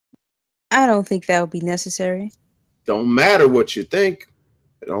 I don't think that would be necessary. Don't matter what you think.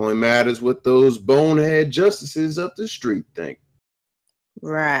 It only matters what those bonehead justices up the street think.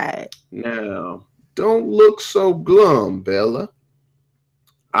 Right. Now, don't look so glum, Bella.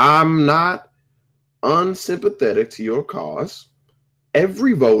 I'm not unsympathetic to your cause.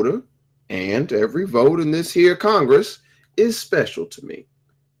 Every voter and every vote in this here Congress is special to me.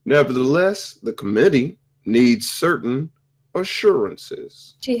 Nevertheless, the committee needs certain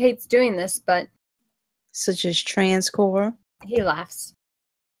assurances. She hates doing this, but Such as TransCore. he laughs.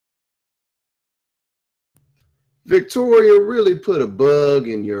 Victoria really put a bug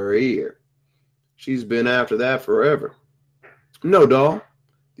in your ear. She's been after that forever. No, doll.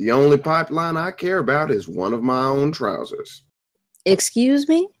 The only pipeline I care about is one of my own trousers. Excuse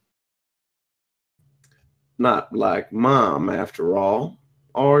me? Not like Mom, after all,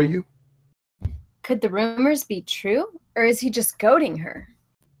 are you? Could the rumors be true, or is he just goading her?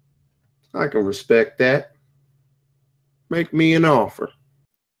 I can respect that. Make me an offer.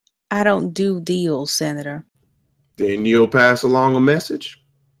 I don't do deals, Senator. Then you'll pass along a message.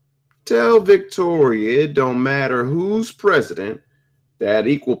 Tell Victoria it don't matter who's president, that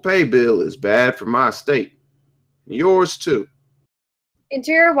equal pay bill is bad for my state. Yours too.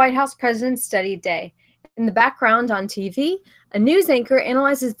 Interior White House President's Study Day. In the background on TV, a news anchor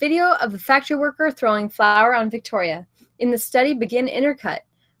analyzes video of a factory worker throwing flour on Victoria. In the study begin intercut.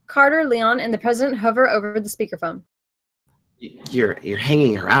 Carter, Leon, and the president hover over the speakerphone. You're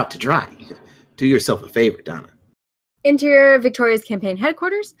hanging her out to dry. Do yourself a favor, Donna. Interior Victoria's campaign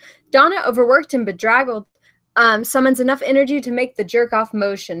headquarters. Donna, overworked and bedraggled, summons enough energy to make the jerk-off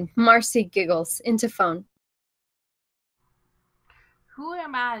motion. Marcy giggles. Into phone. Who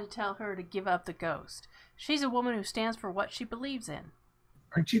am I to tell her to give up the ghost? She's a woman who stands for what she believes in.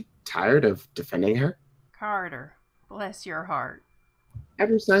 Aren't you tired of defending her? Carter, bless your heart. Have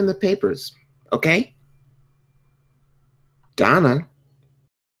her sign the papers, okay? Donna.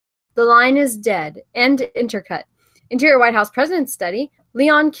 The line is dead. End intercut. Interior White House President's Study.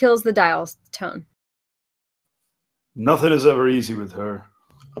 Leon kills the dial tone. Nothing is ever easy with her.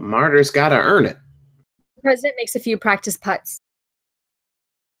 A martyr's gotta earn it. The president makes a few practice putts.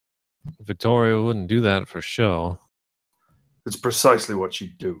 Victoria wouldn't do that for show. It's precisely what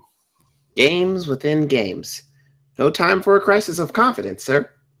she'd do. Games within games. No time for a crisis of confidence, sir.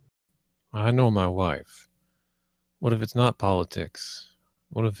 I know my wife. What if it's not politics?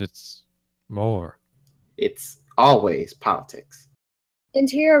 What if it's more? It's always politics.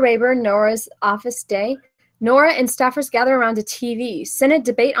 Interior Rayburn, Nora's office day. Nora and staffers gather around a TV. Senate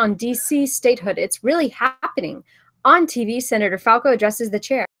debate on D.C. statehood. It's really happening. On TV, Senator Falco addresses the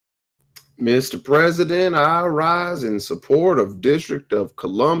chair. Mr. President, I rise in support of District of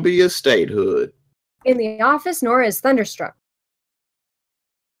Columbia statehood. In the office, Nora is thunderstruck.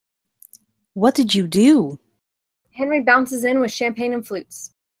 What did you do? Henry bounces in with champagne and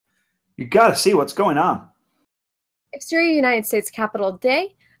flutes. You gotta see what's going on. Exterior United States Capitol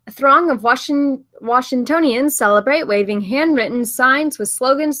Day. A throng of Washingtonians celebrate, waving handwritten signs with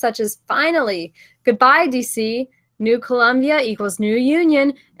slogans such as "Finally," "Goodbye, D.C.," "New Columbia equals New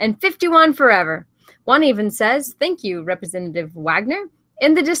Union," and "51 forever." One even says, "Thank you, Representative Wagner."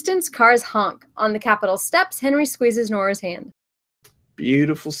 In the distance, cars honk. On the Capitol steps, Henry squeezes Nora's hand.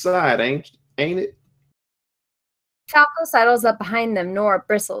 Beautiful sight, ain't it? Falco sidles up behind them. Nora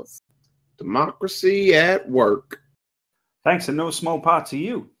bristles. Democracy at work. Thanks in no small part to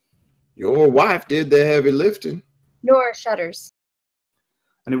you. Your wife did the heavy lifting. Nora shudders.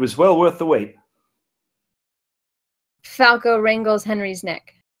 And it was well worth the wait. Falco wrangles Henry's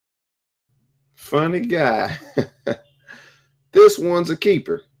neck. Funny guy. This one's a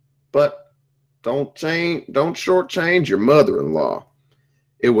keeper, but don't shortchange your mother-in-law.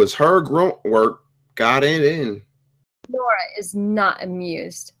 It was her grunt work got it in. Nora is not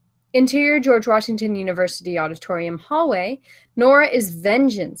amused. Interior George Washington University Auditorium hallway. Nora is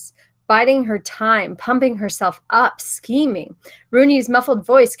vengeance, biding her time, pumping herself up, scheming. Rooney's muffled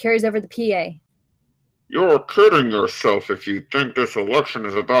voice carries over the PA. You're kidding yourself if you think this election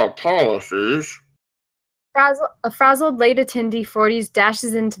is about policies. A frazzled late attendee 40s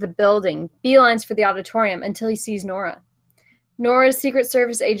dashes into the building, beelines for the auditorium until he sees Nora. Nora's Secret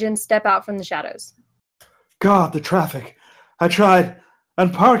Service agents step out from the shadows. God, the traffic. I tried.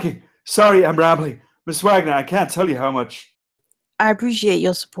 And parking. Sorry, I'm rambling. Miss Wagner, I can't tell you how much. I appreciate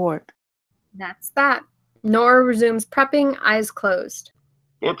your support. That's that. Nora resumes prepping, eyes closed.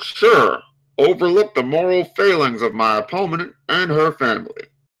 But sir, overlook the moral failings of my opponent and her family.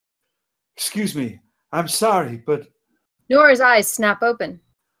 Excuse me, I'm sorry, but Nora's eyes snap open.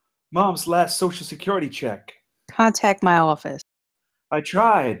 Mom's last Social Security check. Contact my office. I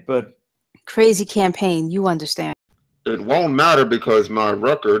tried, but Crazy campaign, you understand. It won't matter because my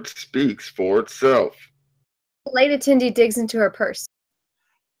record speaks for itself. Lady Tindy digs into her purse.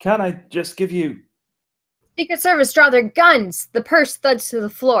 can't I just give you... Secret Service draw their guns! The purse thuds to the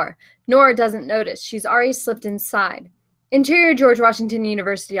floor. Nora doesn't notice. She's already slipped inside. Interior George Washington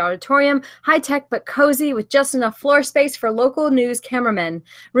University auditorium, high-tech but cozy with just enough floor space for local news cameramen.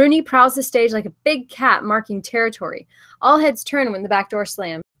 Rooney prowls the stage like a big cat marking territory. All heads turn when the back door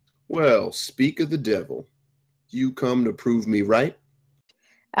slams. Well, speak of the devil. You come to prove me right?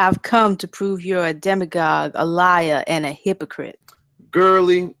 I've come to prove you're a demagogue, a liar, and a hypocrite.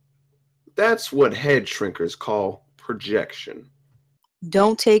 Girlie, that's what head shrinkers call projection.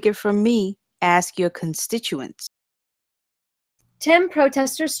 Don't take it from me. Ask your constituents. 10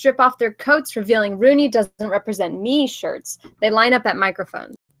 protesters strip off their coats, revealing Rooney doesn't represent me shirts. They line up at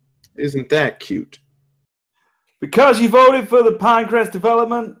microphones. Isn't that cute? Because you voted for the Pinecrest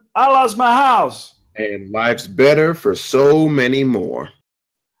development, I lost my house. And life's better for so many more.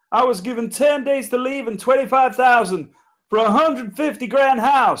 I was given 10 days to leave and $25,000 for a $150,000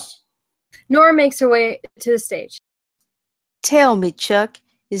 house. Nora makes her way to the stage. Tell me, Chuck,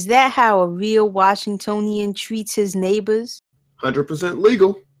 is that how a real Washingtonian treats his neighbors? 100%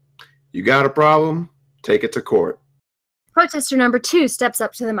 legal. You got a problem? Take it to court. Protester number 2 steps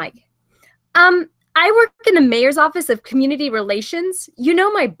up to the mic. I work in the mayor's office of community relations. You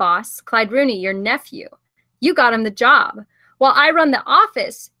know my boss, Clyde Rooney, your nephew. You got him the job. While I run the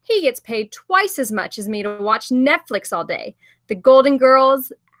office, he gets paid twice as much as me to watch Netflix all day. The Golden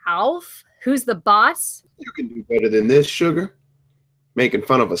Girls, Alf, Who's the Boss? You can do better than this, sugar. Making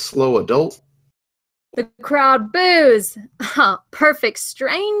fun of a slow adult. The crowd boos. Perfect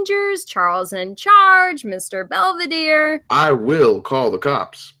Strangers, Charles in Charge, Mr. Belvedere. I will call the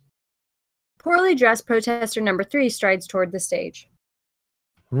cops. Poorly dressed protester number 3 strides toward the stage.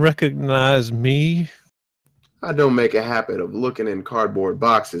 Recognize me? I don't make a habit of looking in cardboard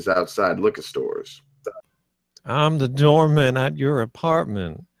boxes outside liquor stores. I'm the doorman at your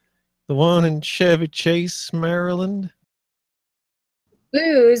apartment. The one in Chevy Chase, Maryland?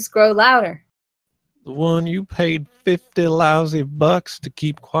 Boos grow louder. The one you paid 50 lousy bucks to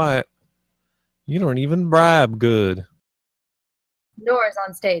keep quiet. You don't even bribe good. Nora's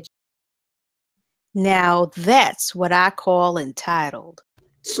on stage. Now that's what I call entitled.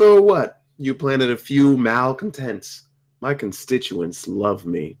 So what? You planted a few malcontents. My constituents love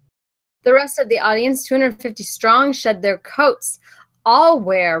me. The rest of the audience, 250 strong, shed their coats. All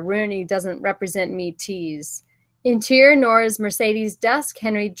wear Rooney doesn't represent me tees. Interior Nora's Mercedes desk,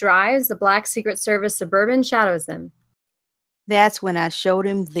 Henry drives. The black Secret Service Suburban shadows them. That's when I showed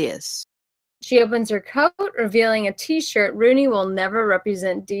him this. She opens her coat, revealing a t-shirt. Rooney will never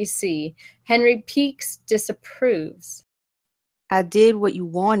represent D.C. Henry peeks, disapproves. I did what you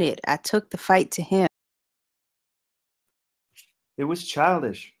wanted. I took the fight to him. It was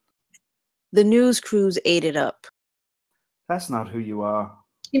childish. The news crews ate it up. That's not who you are.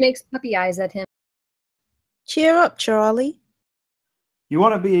 She makes puppy eyes at him. Cheer up, Charlie. You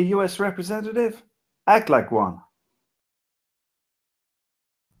want to be a U.S. representative? Act like one.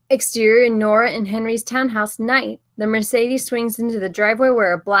 Exterior Nora and Henry's townhouse night. The Mercedes swings into the driveway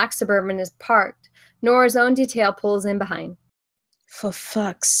where a black Suburban is parked. Nora's own detail pulls in behind. For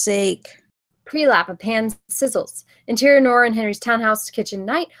fuck's sake. Pre-lap, a pan sizzles. Interior Nora and Henry's townhouse kitchen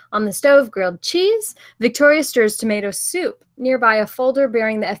night. On the stove, grilled cheese. Victoria stirs tomato soup. Nearby, a folder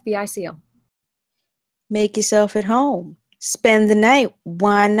bearing the FBI seal. Make yourself at home. Spend the night.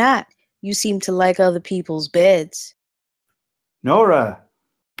 Why not? You seem to like other people's beds. Nora!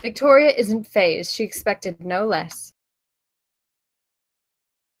 Victoria isn't fazed. She expected no less.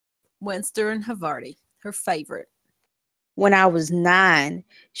 Winster and Havarti, her favorite. When I was 9,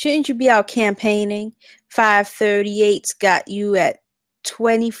 shouldn't you be out campaigning? 538's got you at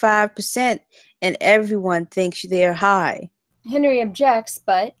 25%, and everyone thinks they're high. Henry objects,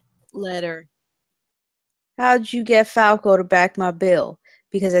 but... Letter. How'd you get Falco to back my bill?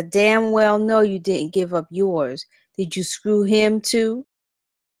 Because I damn well know you didn't give up yours. Did you screw him too?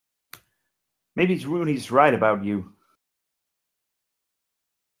 Maybe Rooney's right about you.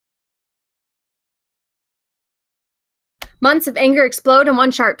 Months of anger explode in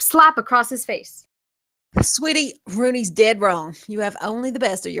one sharp slap across his face. Sweetie, Rooney's dead wrong. You have only the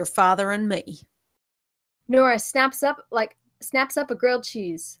best of your father and me. Nora snaps up a grilled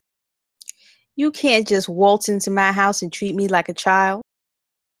cheese. You can't just waltz into my house and treat me like a child.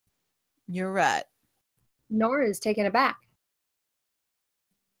 You're right. Nora is taken aback.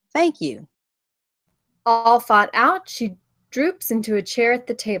 Thank you. All thought out, she droops into a chair at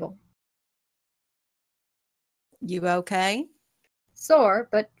the table. You okay? Sore,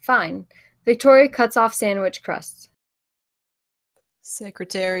 but fine. Victoria cuts off sandwich crusts.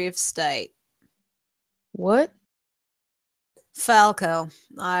 Secretary of State. What? Falco.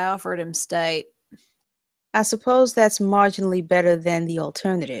 I offered him state. I suppose that's marginally better than the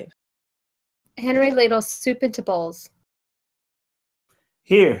alternative. Henry ladles soup into bowls.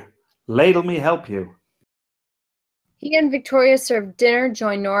 Here, ladle me help you. He and Victoria serve dinner,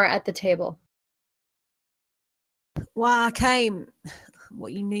 join Nora at the table. Why I came.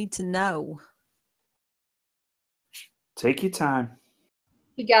 What you need to know. Take your time.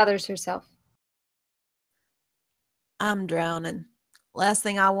 She gathers herself. I'm drowning. Last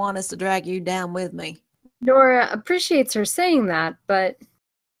thing I want is to drag you down with me. Nora appreciates her saying that, but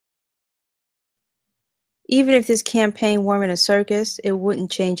Even if this campaign weren't a circus, it wouldn't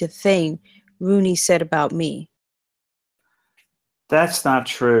change a thing Rooney said about me. That's not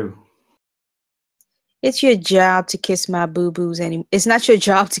true. It's your job to kiss my boo-boos It's not your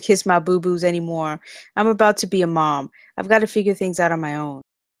job to kiss my boo-boos anymore. I'm about to be a mom. I've got to figure things out on my own.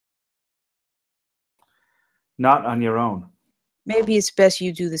 Not on your own. Maybe it's best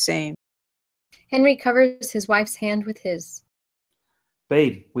you do the same. Henry covers his wife's hand with his.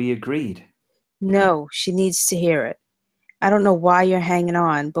 Babe, we agreed. No, she needs to hear it. I don't know why you're hanging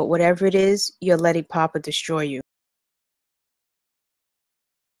on, but whatever it is, you're letting Papa destroy you.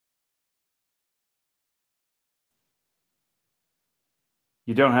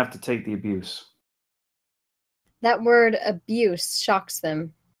 You don't have to take the abuse. That word abuse shocks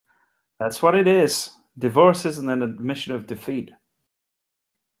them. That's what it is. Divorce isn't an admission of defeat.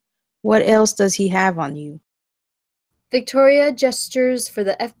 What else does he have on you? Victoria gestures for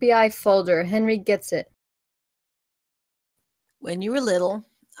the FBI folder. Henry gets it. When you were little,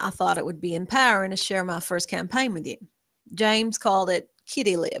 I thought it would be empowering to share my first campaign with you. James called it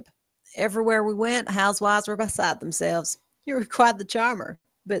kitty lib. Everywhere we went, housewives were beside themselves. You were quite the charmer.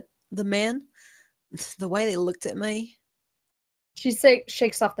 But the men, the way they looked at me. She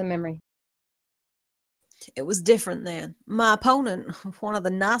shakes off the memory. It was different then. My opponent, one of the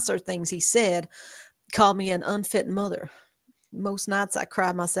nicer things he said, called me an unfit mother. Most nights I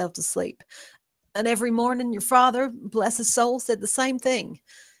cried myself to sleep. And every morning your father, bless his soul, said the same thing.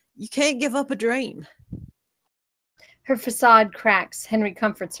 You can't give up a dream. Her facade cracks. Henry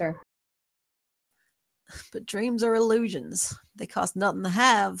comforts her. But dreams are illusions. They cost nothing to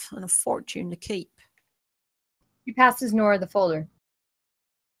have and a fortune to keep. He passes Nora the folder.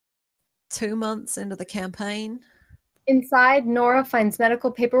 2 months into the campaign. Inside, Nora finds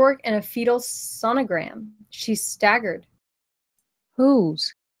medical paperwork and a fetal sonogram. She's staggered.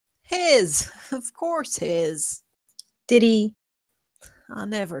 Whose? His. Of course his. Did he? I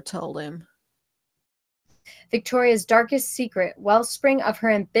never told him. Victoria's darkest secret, wellspring of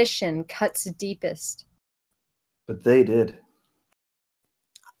her ambition, cuts deepest. But they did.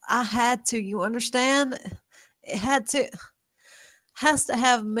 I had to, you understand? It has to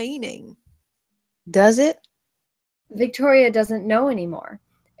have meaning. Does it? Victoria doesn't know anymore.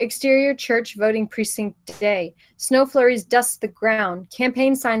 Exterior church voting precinct day. Snow flurries dust the ground.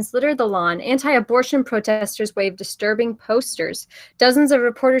 Campaign signs litter the lawn. Anti-abortion protesters wave disturbing posters. Dozens of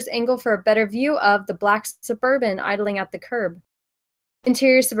reporters angle for a better view of the black Suburban idling at the curb.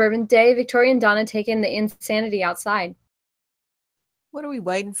 Interior suburban day. Victoria and Donna take in the insanity outside. What are we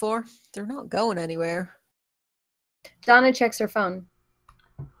waiting for? They're not going anywhere. Donna checks her phone.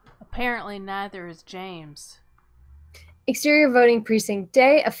 Apparently neither is James. Exterior voting precinct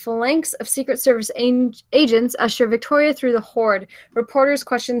day. A phalanx of Secret Service agents usher Victoria through the horde. Reporters'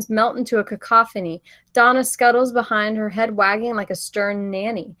 questions melt into a cacophony. Donna scuttles behind, her head wagging like a stern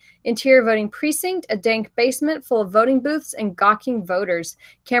nanny. Interior voting precinct. A dank basement full of voting booths and gawking voters.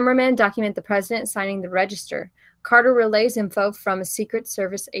 Cameramen document the president signing the register. Carter relays info from a Secret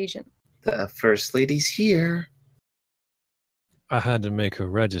Service agent. The First Lady's here. I had to make her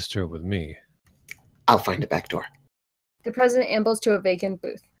register with me. I'll find a back door. The president ambles to a vacant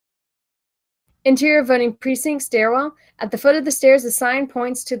booth. Interior voting precinct stairwell. At the foot of the stairs, a sign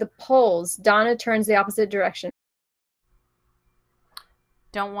points to the polls. Donna turns the opposite direction.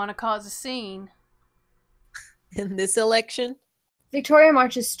 Don't want to cause a scene. In this election? Victoria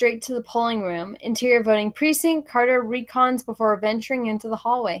marches straight to the polling room. Interior voting precinct. Carter recons before venturing into the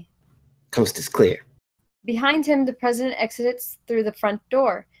hallway. Coast is clear. Behind him, the president exits through the front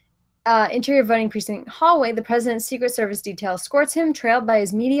door. Interior voting precinct hallway, the president's Secret Service detail escorts him, trailed by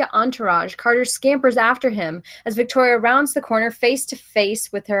his media entourage. Carter scampers after him as Victoria rounds the corner face to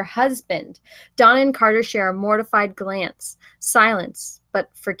face with her husband. Donna and Carter share a mortified glance. Silence, but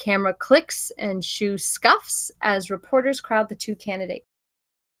for camera clicks and shoe scuffs as reporters crowd the two candidates.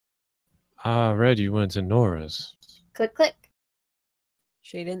 I read you went to Nora's. Click, click.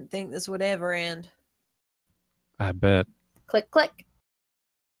 She didn't think this would ever end. I bet. Click, click.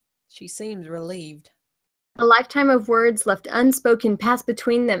 She seems relieved. A lifetime of words left unspoken pass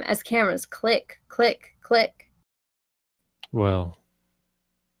between them as cameras click, click, click. Well,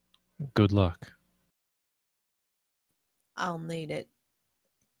 good luck. I'll need it.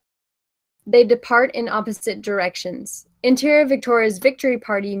 They depart in opposite directions. Interior Victoria's Victory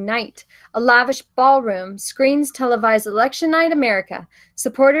Party night, a lavish ballroom, screens televise Election Night America.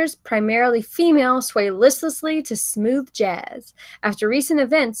 Supporters, primarily female, sway listlessly to smooth jazz. After recent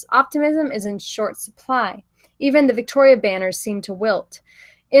events, optimism is in short supply. Even the Victoria banners seem to wilt.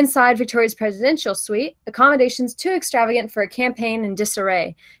 Inside Victoria's presidential suite, accommodations too extravagant for a campaign in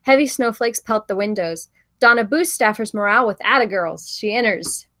disarray. Heavy snowflakes pelt the windows. Donna boosts staffers' morale with "Atta girls." She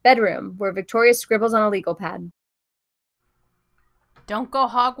enters. Bedroom, where Victoria scribbles on a legal pad. Don't go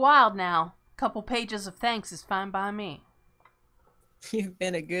hog wild now. Couple pages of thanks is fine by me. You've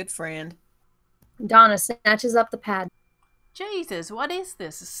been a good friend. Donna snatches up the pad. Jesus, what is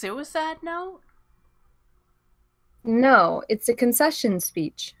this? A suicide note? No, it's a concession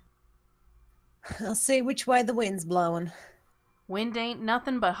speech. I'll see which way the wind's blowing. Wind ain't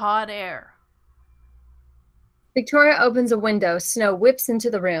nothing but hot air. Victoria opens a window. Snow whips into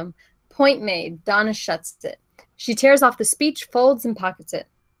the room. Point made. Donna shuts it. She tears off the speech, folds, and pockets it.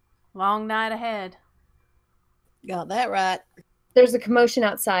 Long night ahead. Got that right. There's a commotion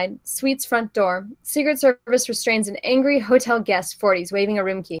outside. Suite's front door. Secret Service restrains an angry hotel guest, 40s, waving a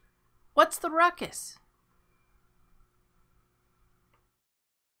room key. What's the ruckus?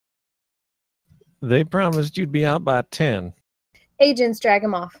 They promised you'd be out by 10. Agents drag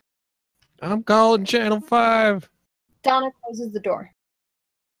him off. I'm calling Channel 5. Donna closes the door.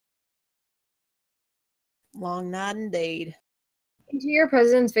 Long night indeed. Interior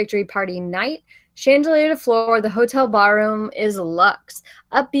President's Victory Party night. Chandelier to floor, the hotel ballroom is luxe.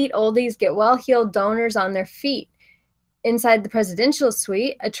 Upbeat oldies get well-heeled donors on their feet. Inside the presidential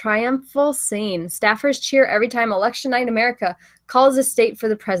suite, a triumphal scene. Staffers cheer every time Election Night America calls a state for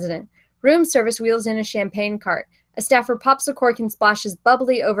the president. Room service wheels in a champagne cart. A staffer pops a cork and splashes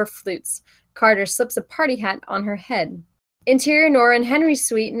bubbly over flutes. Carter slips a party hat on her head. Interior Nora and Henry's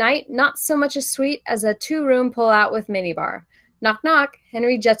suite night, not so much a suite as a two-room pull-out with minibar. Knock, knock.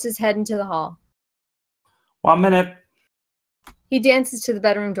 Henry jets his head into the hall. 1 minute. He dances to the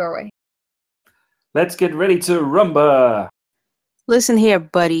bedroom doorway. Let's get ready to rumba. Listen here,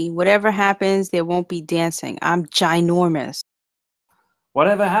 buddy. Whatever happens, there won't be dancing. I'm ginormous.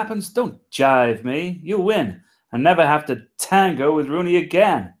 Whatever happens, don't jive me. You'll win and never have to tango with Rooney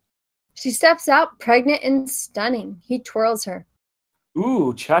again. She steps out, pregnant and stunning. He twirls her.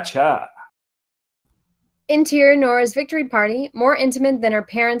 Ooh, cha-cha. Interior Nora's Victory Party, more intimate than her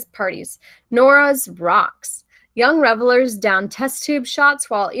parents' parties. Nora's rocks. Young revelers down test tube shots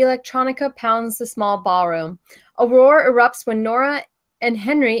while electronica pounds the small ballroom. A roar erupts when Nora and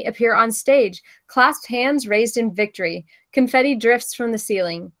Henry appear on stage, clasped hands raised in victory. Confetti drifts from the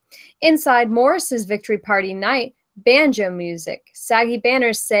ceiling. Inside Morris's Victory Party night, banjo music. Saggy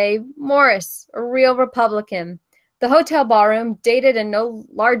banners say, "Morris, a real Republican." The hotel ballroom, dated and no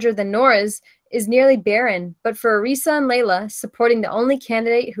larger than Nora's, is nearly barren, but for Arisa and Layla, supporting the only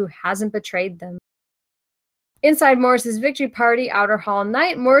candidate who hasn't betrayed them. Inside Morris's Victory Party outer hall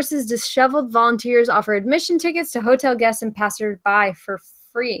night, Morris's disheveled volunteers offer admission tickets to hotel guests and passersby for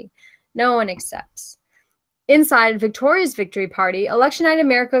free. No one accepts. Inside Victoria's Victory Party, Election Night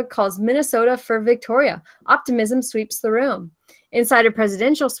America calls Minnesota for Victoria. Optimism sweeps the room. Inside her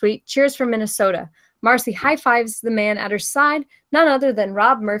presidential suite, cheers for Minnesota. Marcy high-fives the man at her side, none other than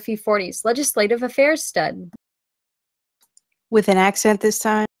Rob Murphy, 40s, legislative affairs stud. With an accent this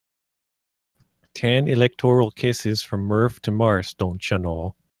time? 10 electoral kisses from Murph to Mars, don't you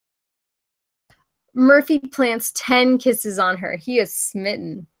know? Murphy plants 10 kisses on her. He is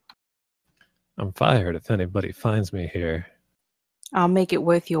smitten. I'm fired if anybody finds me here. I'll make it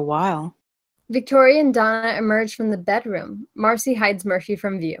worth your while. Victoria and Donna emerge from the bedroom. Marcy hides Murphy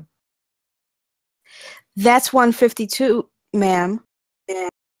from view. That's 152, ma'am.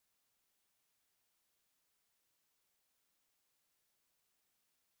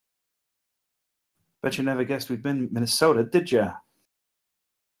 Bet you never guessed we'd been in Minnesota, did ya?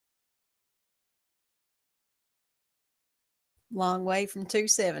 Long way from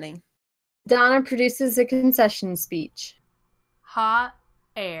 270. Donna produces a concession speech. Hot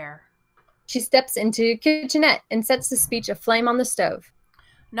air. She steps into a kitchenette and sets the speech aflame on the stove.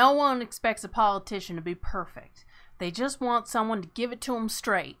 No one expects a politician to be perfect. They just want someone to give it to them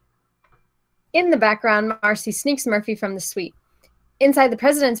straight. In the background, Marcy sneaks Murphy from the suite. Inside the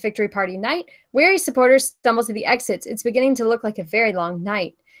President's Victory Party night, weary supporters stumble to the exits. It's beginning to look like a very long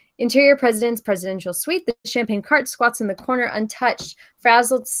night. Interior President's presidential suite, the champagne cart squats in the corner untouched.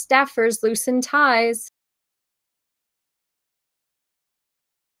 Frazzled staffers loosen ties.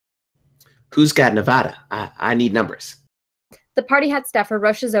 Who's got Nevada? I need numbers. The party hat staffer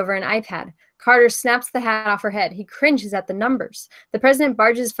rushes over an iPad. Carter snaps the hat off her head. He cringes at the numbers. The president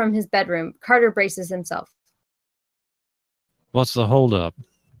barges from his bedroom. Carter braces himself. What's the holdup?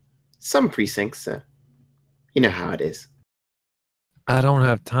 Some precincts, you know how it is. I don't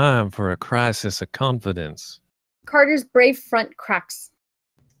have time for a crisis of confidence. Carter's brave front cracks.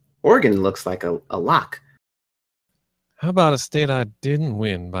 Oregon looks like a lock. How about a state I didn't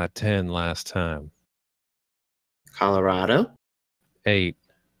win by 10 last time? Colorado? 8.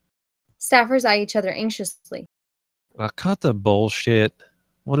 Staffers eye each other anxiously. I cut the bullshit.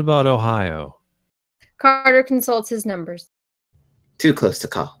 What about Ohio? Carter consults his numbers. Too close to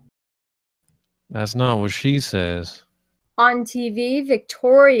call. That's not what she says. On TV,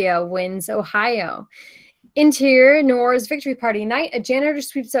 Victoria wins Ohio. Interior, Nora's Victory Party night. A janitor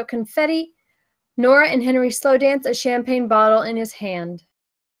sweeps out confetti. Nora and Henry slow dance, a champagne bottle in his hand.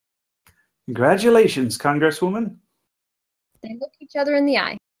 Congratulations, Congresswoman. They look each other in the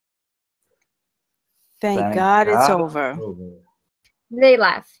eye. Thank God it's over. They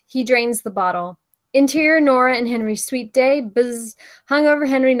laugh. He drains the bottle. Interior, Nora and Henry's sweet day. Buzz. Hungover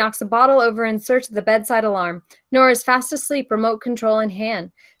Henry knocks the bottle over in search of the bedside alarm. Nora's fast asleep, remote control in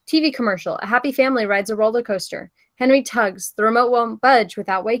hand. TV commercial. A happy family rides a roller coaster. Henry tugs. The remote won't budge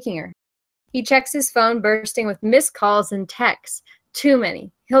without waking her. He checks his phone, bursting with missed calls and texts. Too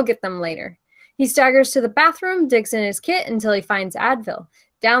many. He'll get them later. He staggers to the bathroom, digs in his kit until he finds Advil.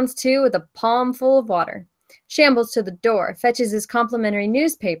 Downs 2 with a palm full of water. Shambles to the door, fetches his complimentary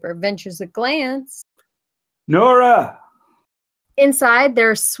newspaper, ventures a glance. Nora! Inside,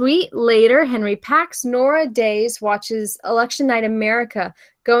 their suite. Later, Henry packs. Nora days, watches Election Night America,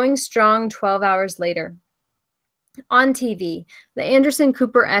 going strong 12 hours later. On TV, the Anderson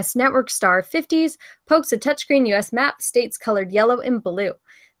Cooper S network star 50s pokes a touchscreen U.S. map, states colored yellow and blue.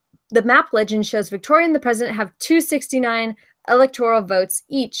 The map legend shows Victoria and the president have 269 electoral votes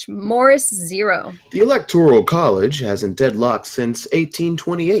each, Morris 0. The Electoral College hasn't deadlocked since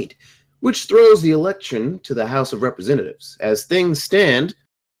 1828, which throws the election to the House of Representatives. As things stand,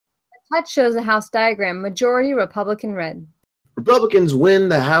 The touch shows a House diagram, majority Republican red. Republicans win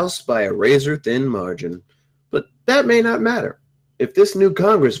the House by a razor-thin margin. But that may not matter. If this new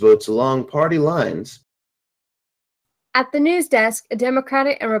Congress votes along party lines. At the news desk, a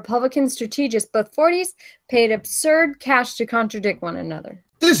Democratic and Republican strategist, both 40s, paid absurd cash to contradict one another.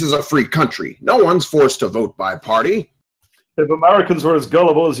 This is a free country. No one's forced to vote by party. If Americans were as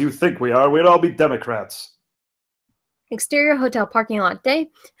gullible as you think we are, we'd all be Democrats. Exterior hotel parking lot day.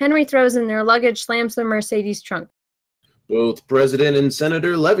 Henry throws in their luggage, slams the Mercedes trunk. Both President and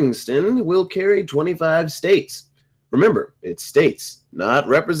Senator Livingston will carry 25 states. Remember, it's states, not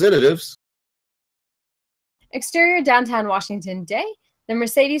representatives. Exterior downtown Washington day. The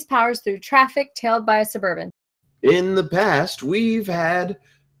Mercedes powers through traffic, tailed by a Suburban. In the past, we've had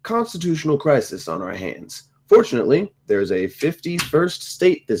constitutional crisis on our hands. Fortunately, there's a 51st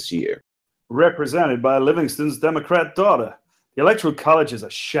state this year. Represented by Livingston's Democrat daughter. The Electoral College is a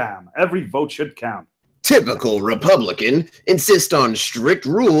sham. Every vote should count. Typical Republican. Insist on strict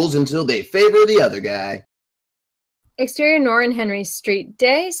rules until they favor the other guy. Exterior Nora and Henry Street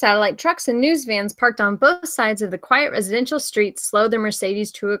day. Satellite trucks and news vans parked on both sides of the quiet residential street slow their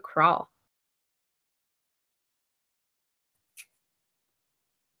Mercedes to a crawl.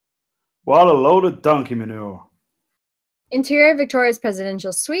 What a load of donkey manure. Interior Victoria's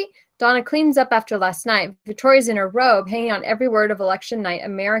presidential suite. Donna cleans up after last night. Victoria's in her robe, hanging on every word of Election Night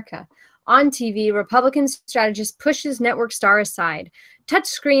America. On TV, Republican strategist pushes network star aside.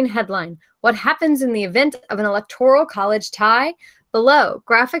 Touchscreen headline, what happens in the event of an electoral college tie? Below,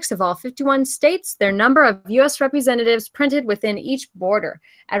 graphics of all 51 states, their number of U.S. representatives printed within each border.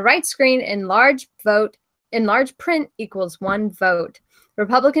 At right screen, in large print equals 1 vote.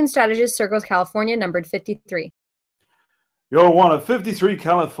 Republican strategist circles California, numbered 53. You're one of 53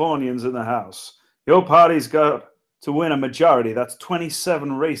 Californians in the House. Your party's got to win a majority. That's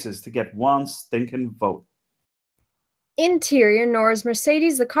 27 races to get one stinking vote. Interior, Nora's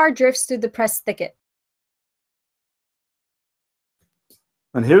Mercedes. The car drifts through the press thicket.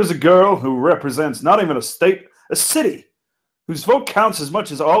 And here's a girl who represents not even a state, a city, whose vote counts as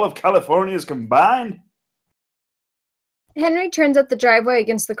much as all of California's combined? Henry turns up the driveway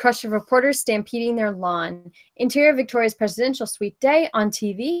against the crush of reporters stampeding their lawn. Interior Victoria's presidential suite day on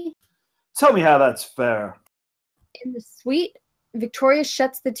TV. Tell me how that's fair. In the suite, Victoria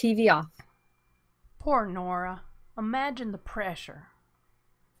shuts the TV off. Poor Nora. Imagine the pressure.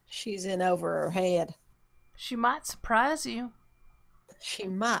 She's in over her head. She might surprise you. She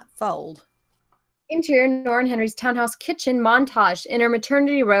might fold. Interior, Nora and Henry's townhouse kitchen montage. In her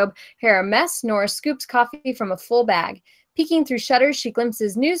maternity robe, hair a mess, Nora scoops coffee from a full bag. Peeking through shutters, she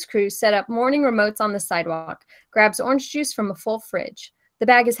glimpses news crews set up morning remotes on the sidewalk, grabs orange juice from a full fridge. The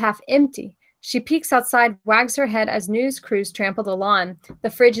bag is half empty. She peeks outside, wags her head as news crews trample the lawn. The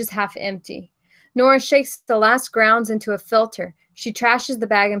fridge is half empty. Nora shakes the last grounds into a filter. She trashes the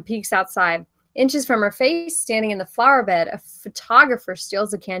bag and peeks outside. Inches from her face, standing in the flower bed, a photographer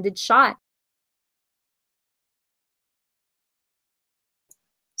steals a candid shot.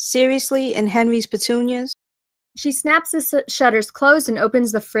 Seriously, in Henry's petunias? She snaps the shutters closed and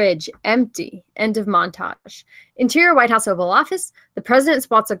opens the fridge. Empty. End of montage. Interior White House Oval Office. The president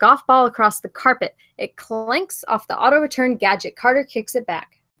spots a golf ball across the carpet. It clanks off the auto-return gadget. Carter kicks it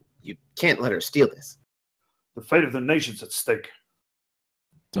back. You can't let her steal this. The fate of the nation's at stake.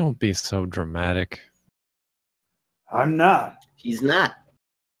 Don't be so dramatic. I'm not. He's not.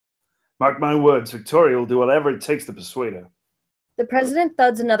 Mark my words, Victoria will do whatever it takes to persuade her. The president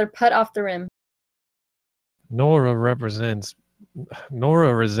thuds another putt off the rim. Nora resents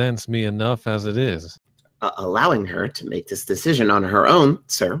me enough as it is. Allowing her to make this decision on her own,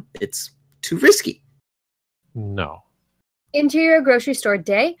 sir, it's too risky. No. Interior grocery store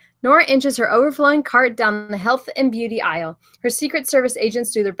day. Nora inches her overflowing cart down the health and beauty aisle. Her Secret Service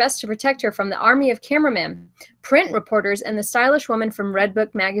agents do their best to protect her from the army of cameramen, print reporters, and the stylish woman from Red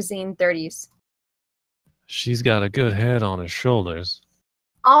Book magazine 30s. She's got a good head on her shoulders.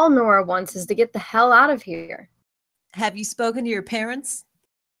 All Nora wants is to get the hell out of here. Have you spoken to your parents?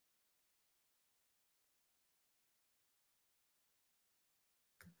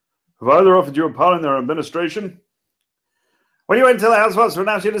 Have either offered you a part in their administration? When you went to the house was to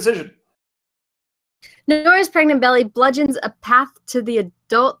announce your decision? Nora's pregnant belly bludgeons a path to the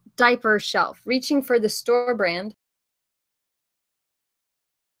adult diaper shelf, reaching for the store brand.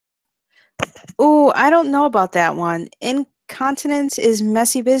 Ooh, I don't know about that one. Incontinence is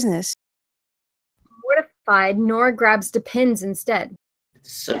messy business. Mortified, Nora grabs Depends instead.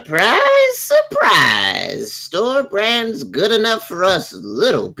 Surprise, surprise. Store brand's good enough for us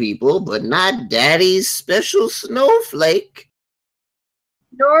little people, but not Daddy's special snowflake.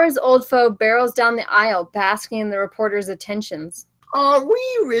 Nora's old foe barrels down the aisle, basking in the reporter's attentions. Are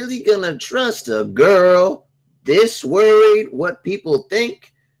we really gonna trust a girl this worried what people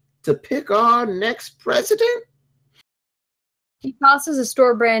think to pick our next president? He tosses a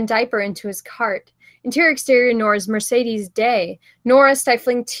store brand diaper into his cart. Interior exterior Nora's Mercedes day. Nora,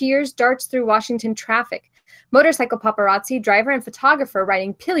 stifling tears, darts through Washington traffic. Motorcycle paparazzi, driver and photographer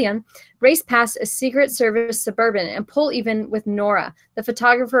riding pillion race past a Secret Service Suburban and pull even with Nora. The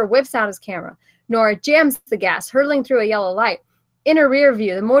photographer whips out his camera. Nora jams the gas, hurtling through a yellow light. In a rear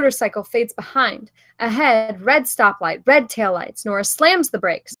view, the motorcycle fades behind. Ahead, red stoplight, red taillights. Nora slams the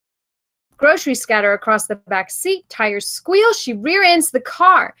brakes. Groceries scatter across the back seat. Tires squeal. She rear ends the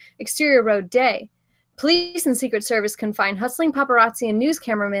car. Exterior road day. Police and Secret Service confine hustling paparazzi and news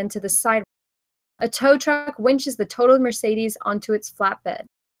cameramen to the sidewalk. A tow truck winches the totaled Mercedes onto its flatbed.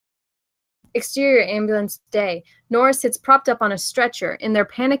 Exterior ambulance day. Nora sits propped up on a stretcher. In their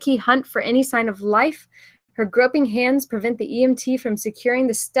panicky hunt for any sign of life, her groping hands prevent the EMT from securing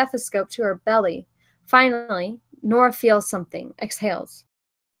the stethoscope to her belly. Finally, Nora feels something, exhales.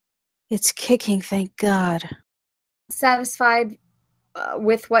 It's kicking, thank God. Satisfied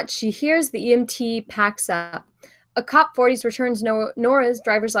with what she hears, the EMT packs up. A cop 40s returns Nora's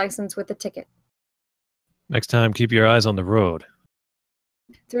driver's license with a ticket. Next time, keep your eyes on the road.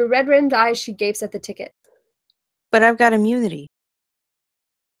 Through red-rimmed eyes, she gapes at the ticket. But I've got immunity.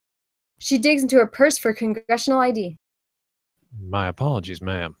 She digs into her purse for congressional ID. My apologies,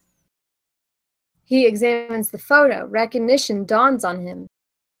 ma'am. He examines the photo. Recognition dawns on him.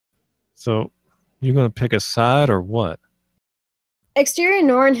 So, you gonna pick a side or what? Exterior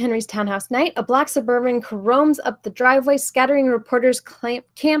Nora and Henry's townhouse night. A black Suburban caroms up the driveway, scattering reporters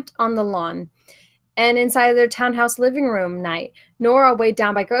camped on the lawn. And inside their townhouse living room night, Nora, weighed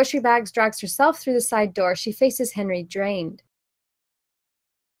down by grocery bags, drags herself through the side door. She faces Henry, drained.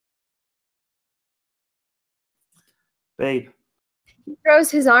 Babe. He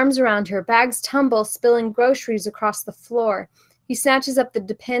throws his arms around her. Bags tumble, spilling groceries across the floor. He snatches up the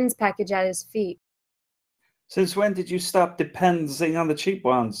Depends package at his feet. Since when did you stop depending on the cheap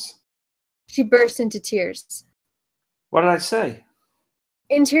ones? She bursts into tears. What did I say?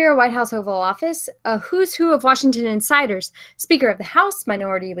 Interior White House Oval Office, a who's who of Washington insiders, Speaker of the House,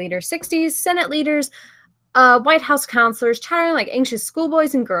 Minority Leader 60s, Senate leaders, White House counselors chattering like anxious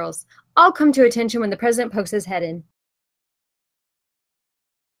schoolboys and girls, all come to attention when the president pokes his head in.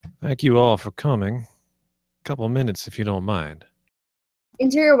 Thank you all for coming. Couple minutes if you don't mind.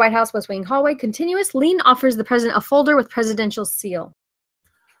 Interior White House West Wing hallway continuous. Lean offers the president a folder with presidential seal.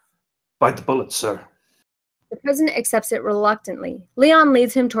 Bite the bullet, sir. The president accepts it reluctantly. Leon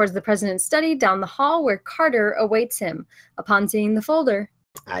leads him towards the president's study down the hall where Carter awaits him. Upon seeing the folder,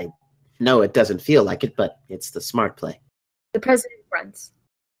 I know it doesn't feel like it, but it's the smart play. the president grunts.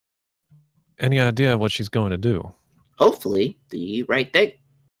 Any idea what she's going to do? Hopefully, the right thing.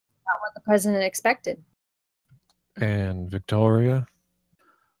 Not what the president expected. And Victoria?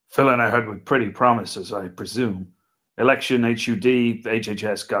 Filling ahead with pretty promises, I presume. Election, HUD,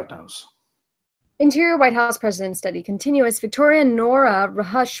 HHS, God knows. Interior White House President study continuous. Victoria and Nora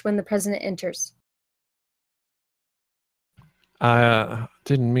hush when the president enters. I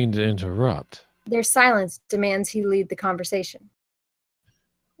didn't mean to interrupt. Their silence demands he lead the conversation.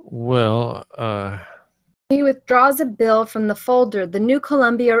 Well, He withdraws a bill from the folder. The new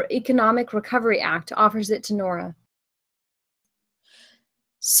Columbia Economic Recovery Act offers it to Nora.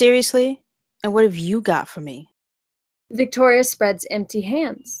 Seriously? And what have you got for me? Victoria spreads empty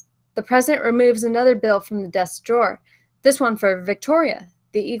hands. The president removes another bill from the desk drawer. This one for Victoria,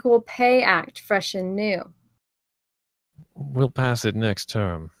 the Equal Pay Act, fresh and new. we'll pass it next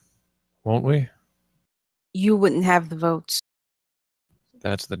term, won't we? You wouldn't have the votes.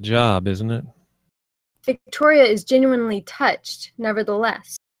 That's the job, isn't it? Victoria is genuinely touched,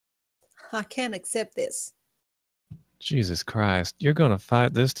 nevertheless. I can't accept this. Jesus Christ, you're going to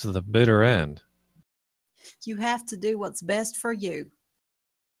fight this to the bitter end. You have to do what's best for you.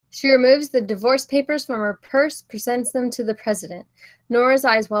 She removes the divorce papers from her purse, presents them to the president. Nora's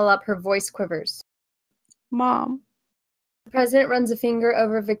eyes well up, her voice quivers. Mom. The president runs a finger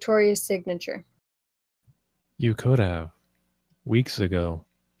over Victoria's signature, You could have. Weeks ago.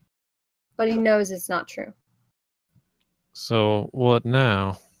 but he knows it's not true. So, what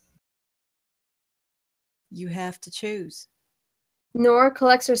now? You have to choose. Nora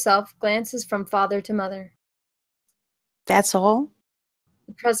collects herself, glances from father to mother. That's all?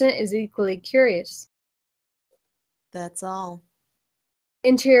 The president is equally curious. That's all.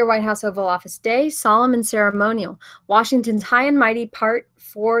 Interior White House Oval Office day, solemn and ceremonial. Washington's high and mighty part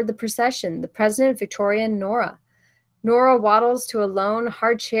for the procession, the president, Victoria, and Nora. Nora waddles to a lone,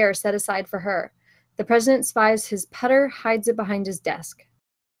 hard chair set aside for her. The president spies his putter, hides it behind his desk.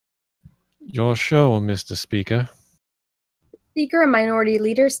 Your show, Mr. Speaker. Speaker and Minority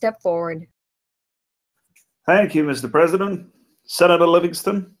Leader step forward. Thank you, Mr. President, Senator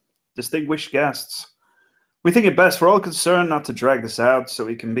Livingston, distinguished guests. We think it best for all concerned not to drag this out so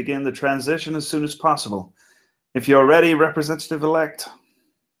we can begin the transition as soon as possible. If you're ready, Representative-elect.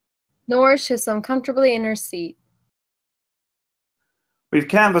 Nora shifts uncomfortably in her seat. We've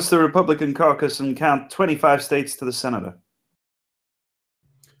canvassed the Republican caucus and count 25 states to the senator.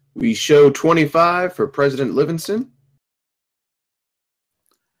 We show 25 for President Livingston.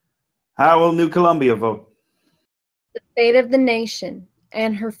 How will New Columbia vote? The fate of the nation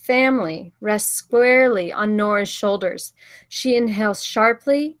and her family rests squarely on Nora's shoulders. She inhales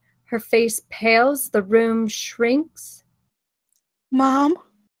sharply. Her face pales. The room shrinks. Mom?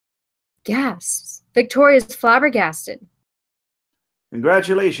 Gasps. Victoria's flabbergasted.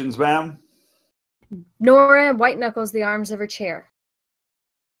 Congratulations, ma'am. Nora white knuckles the arms of her chair.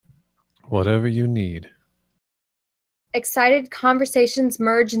 Whatever you need. Excited conversations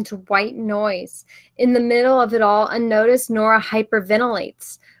merge into white noise. In the middle of it all, unnoticed, Nora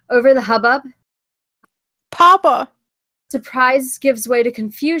hyperventilates. Over the hubbub, Papa! surprise gives way to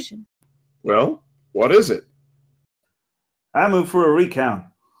confusion. Well, what is it? I move for a recount.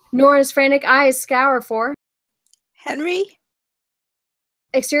 Nora's frantic eyes scour for Henry?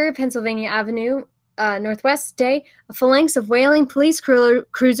 exterior Pennsylvania Avenue, Northwest day. A phalanx of wailing police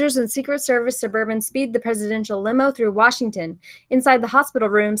cruisers and Secret Service Suburban speed the presidential limo through Washington. Inside the hospital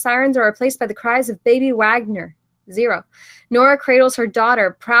room, sirens are replaced by the cries of baby Wagner. 0. Nora cradles her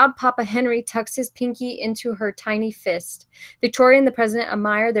daughter. Proud Papa Henry tucks his pinky into her tiny fist. Victoria and the president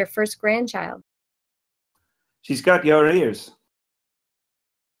admire their first grandchild. She's got your ears.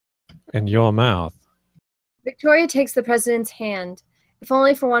 And your mouth. Victoria takes the president's hand. If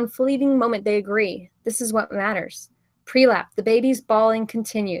only for one fleeting moment they agree. This is what matters. Prelap, the baby's bawling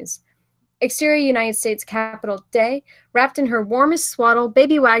continues. Exterior United States Capitol Day. Wrapped in her warmest swaddle,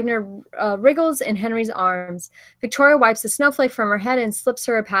 baby Wagner wriggles in Henry's arms. Victoria wipes the snowflake from her head and slips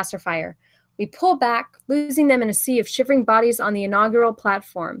her a pacifier. We pull back, losing them in a sea of shivering bodies on the inaugural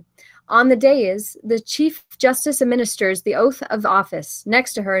platform. On the dais, the Chief Justice administers the oath of office.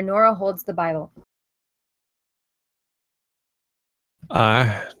 Next to her, Nora holds the Bible.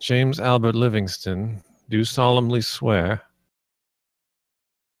 I, James Albert Livingston, do solemnly swear.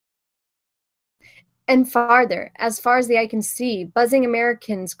 And farther, as far as the eye can see, buzzing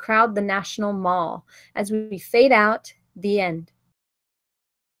Americans crowd the National Mall. As we fade out, the end.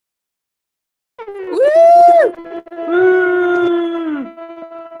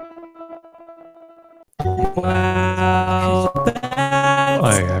 Wow.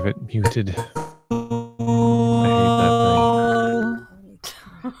 I have it muted. I hate that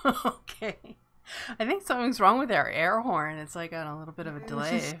thing. Okay. I think something's wrong with our air horn. It's like on a little bit of a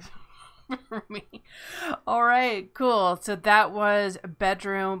delay for me. All right, cool. So that was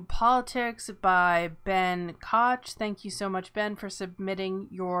Bedroom Politics by Ben Koch. Thank you so much, Ben, for submitting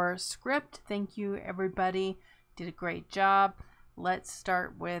your script. Thank you, everybody. Did a great job. Let's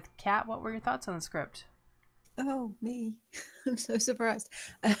start with Kat. What were your thoughts on the script? Oh, me. I'm so surprised.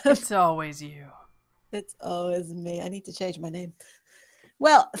 It's always you. It's always me. I need to change my name.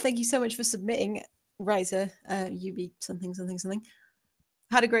 Well, thank you so much for submitting, Riser. UB something, something, something.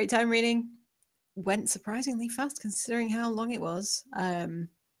 Had a great time reading. Went surprisingly fast considering how long it was. It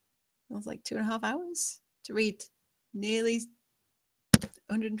was like 2.5 hours to read nearly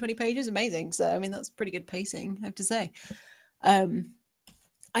 120 pages. Amazing. So, I mean, that's pretty good pacing, I have to say. I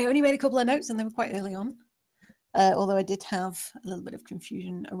only made a couple of notes and they were quite early on. Although I did have a little bit of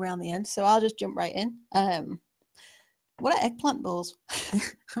confusion around the end. So I'll just jump right in. What are eggplant balls?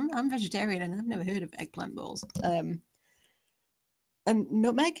 I'm vegetarian and I've never heard of eggplant balls. And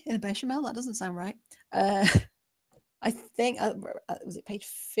nutmeg in a bechamel? That doesn't sound right. I think, was it page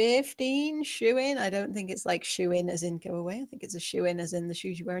 15? Shoe in? I don't think it's like shoe in as in go away. I think it's a shoe in as in the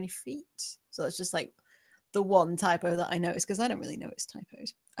shoes you wear on your feet. So it's just like the one typo that I noticed because I don't really notice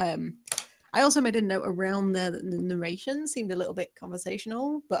typos. I also made a note around there that the narration seemed a little bit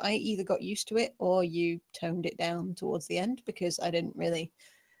conversational, but I either got used to it or you toned it down towards the end because I kind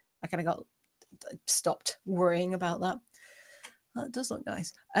of got stopped worrying about that. Well, it does look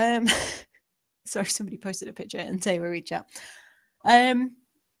nice. Sorry, somebody posted a picture and say we reach out.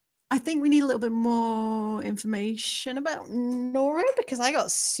 I think we need a little bit more information about Nora because I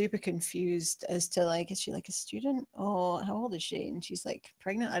got super confused as to like, is she like a student or how old is she? And she's like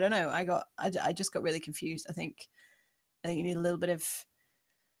pregnant. I don't know. I just got really confused. I think you need a little bit of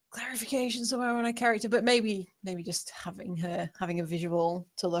clarification somewhere on her character, but maybe just having a visual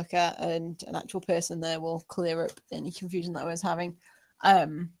to look at and an actual person there will clear up any confusion that I was having.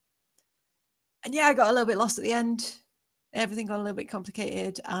 And yeah, I got a little bit lost at the end. Everything got a little bit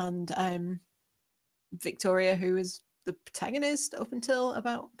complicated, and Victoria, who is the protagonist up until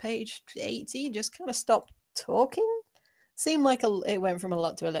about page 80, just kind of stopped talking. Seemed like it went from a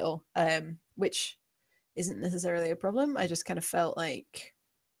lot to a little, which isn't necessarily a problem. I just kind of felt like,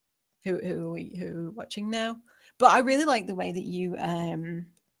 who are we watching now? But I really like the way that you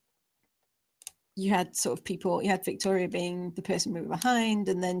had sort of people. You had Victoria being the person moving behind,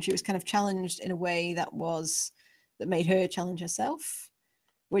 and then she was kind of challenged in a way that made her challenge herself,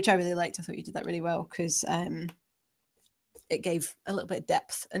 which I really liked. I thought you did that really well because it gave a little bit of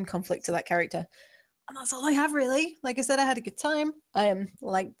depth and conflict to that character. And that's all I have, really. Like I said, I had a good time. I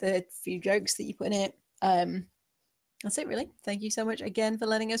liked the few jokes that you put in it. That's it, really. Thank you so much again for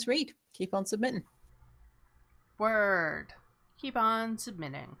letting us read. Keep on submitting. Word. Keep on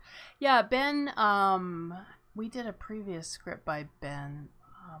submitting. Yeah, Ben, we did a previous script by Ben.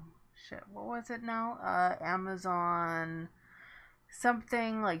 What was it now? Amazon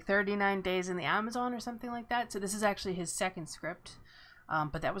something like 39 Days in the Amazon or something like that. So this is actually his second script.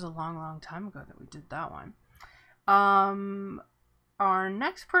 But that was a long time ago that we did that one. Our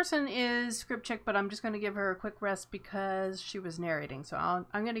next person is Script Chick, but I'm just going to give her a quick rest because she was narrating. So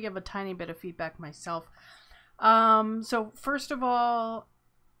I'm going to give a tiny bit of feedback myself. So first of all,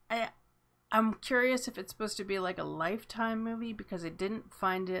 I'm curious if it's supposed to be like a Lifetime movie because I didn't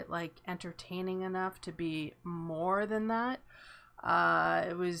find it like entertaining enough to be more than that.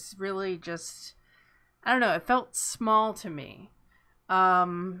 It was really just, I don't know, it felt small to me.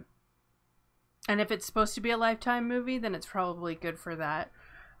 And if it's supposed to be a Lifetime movie, then it's probably good for that.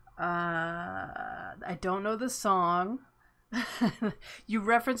 I don't know the song. You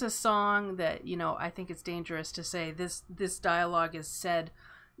reference a song that, I think it's dangerous to say this dialogue is said,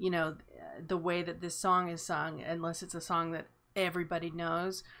 the way that this song is sung, unless it's a song that everybody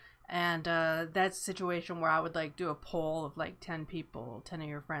knows. And that's a situation where I would like do a poll of like 10 people, 10 of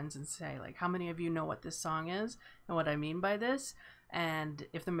your friends, and say like, how many of you know what this song is and what I mean by this? And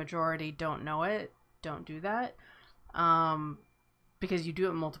if the majority don't know it, don't do that. Because you do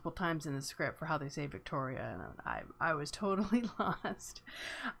it multiple times in the script for how they say Victoria, and I was totally lost.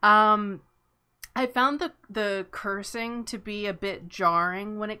 I found the cursing to be a bit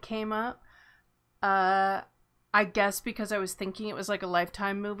jarring when it came up. I guess because I was thinking it was like a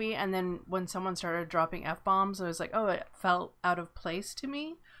Lifetime movie, and then when someone started dropping F-bombs, I was like, oh, it felt out of place to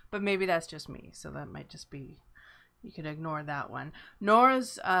me. But maybe that's just me, so that might just be, you could ignore that one.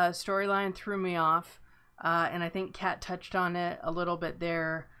 Nora's storyline threw me off, and I think Kat touched on it a little bit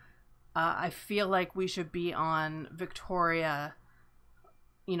there. I feel like we should be on Victoria,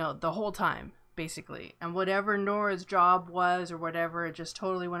 you know, the whole time, basically. And whatever Nora's job was or whatever, it just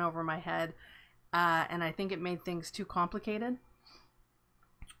totally went over my head. And I think it made things too complicated.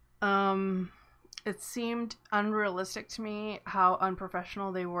 It seemed unrealistic to me how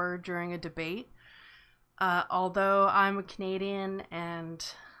unprofessional they were during a debate. Although I'm a Canadian and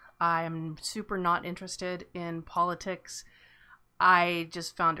I'm super not interested in politics, I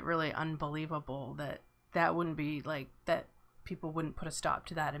just found it really unbelievable that wouldn't be like, that people wouldn't put a stop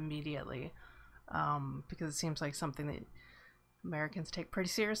to that immediately. Because it seems like something that Americans take pretty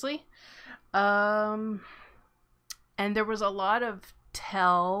seriously. And there was a lot of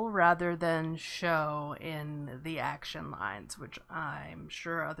tell rather than show in the action lines, which I'm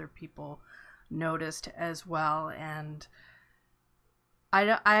sure other people noticed as well. And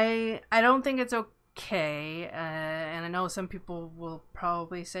I don't think it's okay. And I know some people will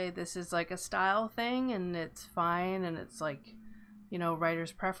probably say this is like a style thing and it's fine and it's like, you know,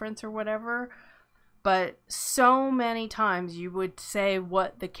 writer's preference or whatever. But so many times you would say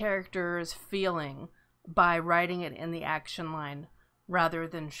what the character is feeling by writing it in the action line rather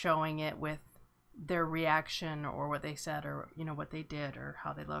than showing it with their reaction or what they said or, you know, what they did or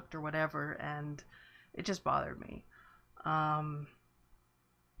how they looked or whatever. And it just bothered me.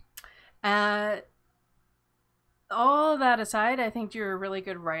 All that aside, I think you're a really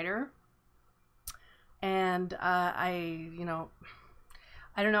good writer. And I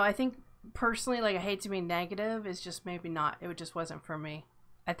don't know, I think personally, like, I hate to be negative, it's just maybe not, it just wasn't for me.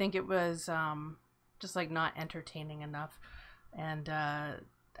 I think it was just like not entertaining enough. And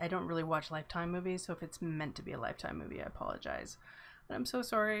I don't really watch Lifetime movies, so if it's meant to be a Lifetime movie, I apologize. And I'm so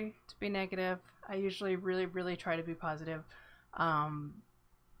sorry to be negative. I usually really try to be positive.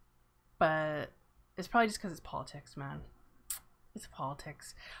 But it's probably just because it's politics, man. It's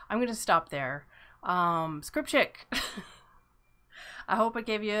politics. I'm gonna stop there. Script Chick. I hope I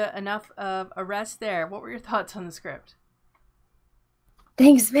gave you enough of a rest there. What were your thoughts on the script?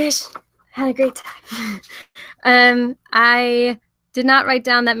 Thanks, Bish. Had a great time. I did not write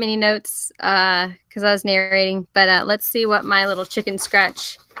down that many notes because I was narrating, but let's see what my little chicken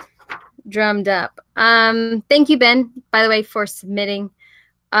scratch drummed up. Thank you, Ben, by the way, for submitting.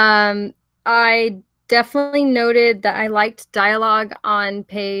 I definitely noted that I liked dialogue on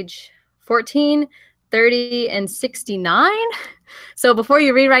page 14, 30, and 69. So before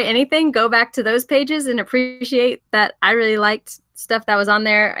you rewrite anything, go back to those pages and appreciate that I really liked stuff that was on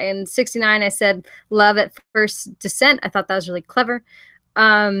there. In 69, I said love at first descent. I thought that was really clever.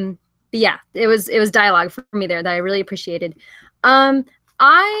 But yeah, it was dialogue for me there that I really appreciated.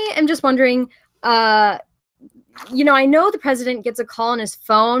 I am just wondering, you know, I know the president gets a call on his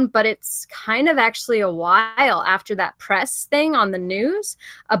phone, but it's kind of actually a while after that press thing on the news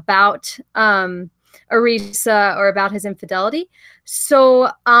about Arisa or about his infidelity. So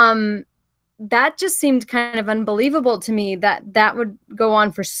that just seemed kind of unbelievable to me that that would go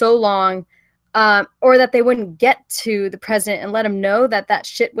on for so long, or that they wouldn't get to the president and let him know that that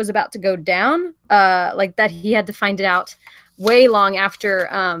shit was about to go down, like that he had to find it out way long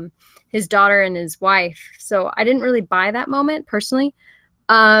after his daughter and his wife. So I didn't really buy that moment personally.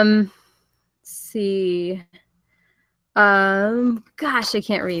 Let's see. Gosh, I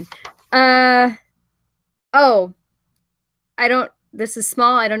can't read. Oh, I don't, this is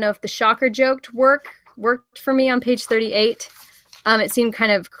small. I don't know if the shocker joke worked for me on page 38. It seemed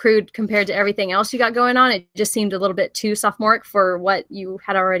kind of crude compared to everything else you got going on. It just seemed a little bit too sophomoric for what you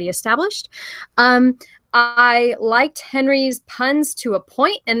had already established. I liked Henry's puns to a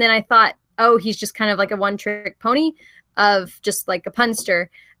point, and then I thought, oh, he's just kind of like a one-trick pony of just like a punster,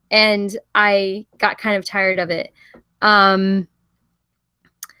 and I got kind of tired of it.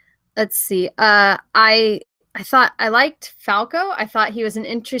 Let's see. I thought I liked Falco. I thought he was an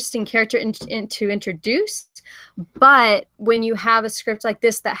interesting character to introduce. cast. But when you have a script like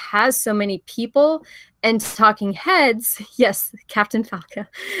this that has so many people and talking heads, yes, Captain Falca,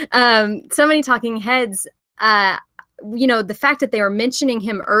 so many talking heads, you know, the fact that they are mentioning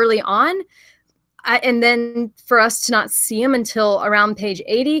him early on, and then for us to not see him until around page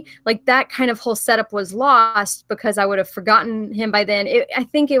 80, like that kind of whole setup was lost because I would have forgotten him by then. I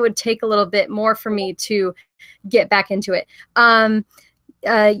think it would take a little bit more for me to get back into it. I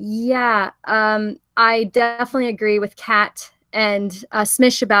definitely agree with Kat and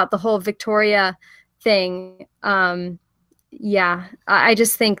Smish about the whole Victoria thing. I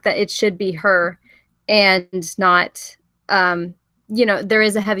just think that it should be her and not, you know, there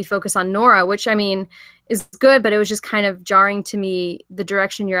is a heavy focus on Nora, which I mean is good, but it was just kind of jarring to me, the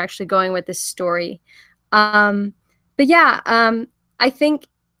direction you're actually going with this story. I think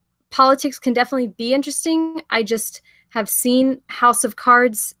politics can definitely be interesting. I just have seen House of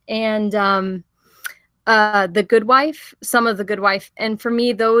Cards and The Good Wife, some of The Good Wife. And for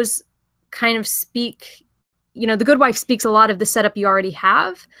me, those kind of speak, you know, The Good Wife speaks a lot of the setup you already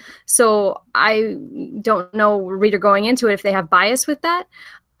have. So I don't know, reader going into it, if they have bias with that.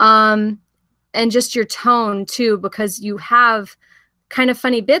 And just your tone too, because you have kind of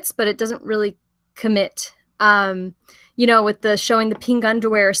funny bits, but it doesn't really commit. You know, with the showing the pink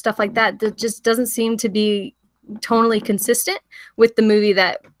underwear, stuff like that, that just doesn't seem to be tonally consistent with the movie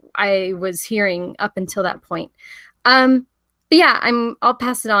that I was hearing up until that point. But yeah, I'll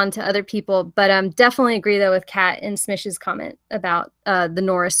pass it on to other people, but definitely agree though with Kat and Smish's comment about the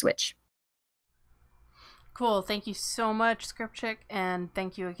Nora switch. Cool. Thank you so much, Script Chick, and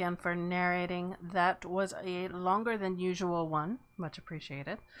thank you again for narrating. That was a longer than usual one. Much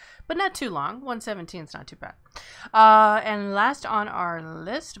appreciated. But not too long. 117 is not too bad. And last on our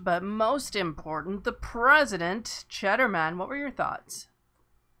list, but most important, the President, Cheddarman. What were your thoughts?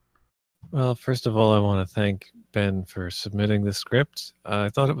 Well, first of all, I want to thank Ben for submitting the script. I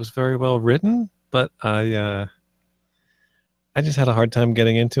thought it was very well written, but I just had a hard time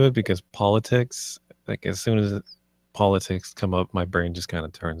getting into it because politics, like as soon as politics come up, my brain just kind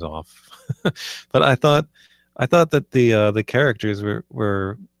of turns off. But I thought that the characters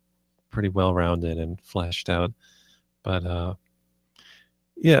were pretty well rounded and fleshed out. But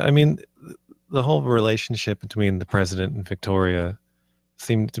yeah, I mean, the whole relationship between the president and Victoria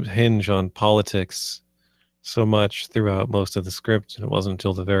seemed to hinge on politics so much throughout most of the script, and it wasn't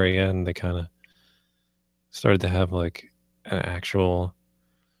until the very end they kind of started to have like an actual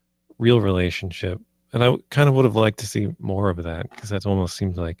real relationship. And I kind of would have liked to see more of that, because that almost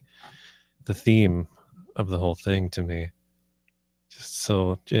seems like the theme of the whole thing to me. Just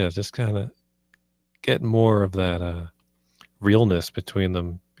kind of get more of that realness between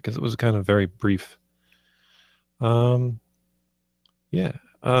them, because it was kind of very brief.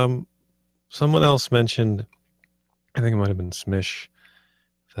 Someone else mentioned, I think it might have been Smish,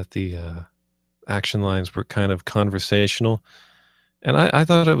 that the action lines were kind of conversational. And I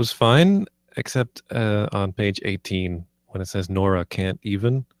thought it was fine, except on page 18, when it says Nora can't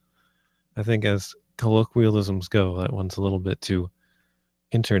even. I think as colloquialisms go, that one's a little bit too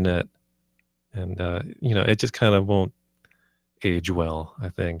internet. And, it just kind of won't age well, I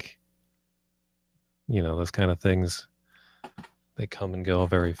think. Those kind of things, they come and go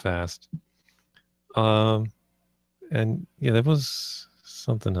very fast. And yeah, there was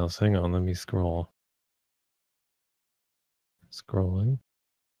something else. Hang on, let me scroll. Scrolling.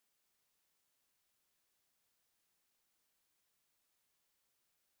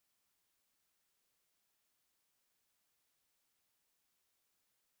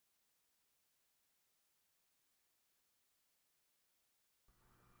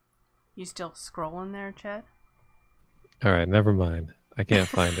 You still scrolling there, Chad? All right, never mind. I can't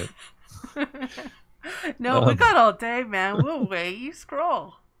find it. No, we got all day, man. We'll wait. You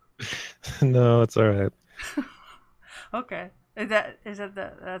scroll. No, it's all right. Okay.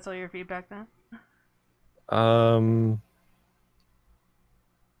 That's all your feedback then?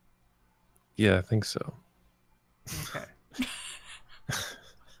 Yeah, I think so. Okay.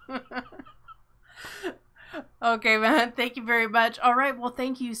 Okay, man. Thank you very much. All right. Well,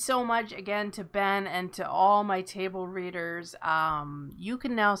 thank you so much again to Ben and to all my table readers. You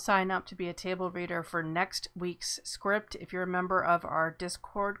can now sign up to be a table reader for next week's script. If you're a member of our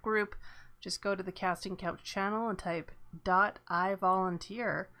Discord group, just go to the Casting Couch channel and type .I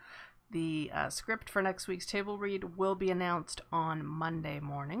volunteer. The script for next week's table read will be announced on Monday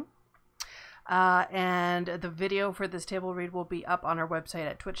morning. And the video for this table read will be up on our website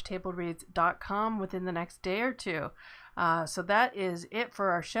at twitchtablereads.com within the next day or two. So that is it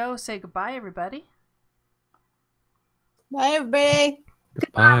for our show. Say goodbye, everybody. Bye, everybody.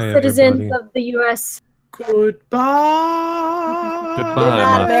 Goodbye, citizens of the U.S. Goodbye.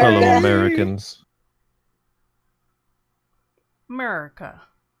 Goodbye, my fellow America. Americans. America.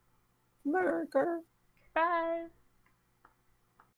 America. Bye.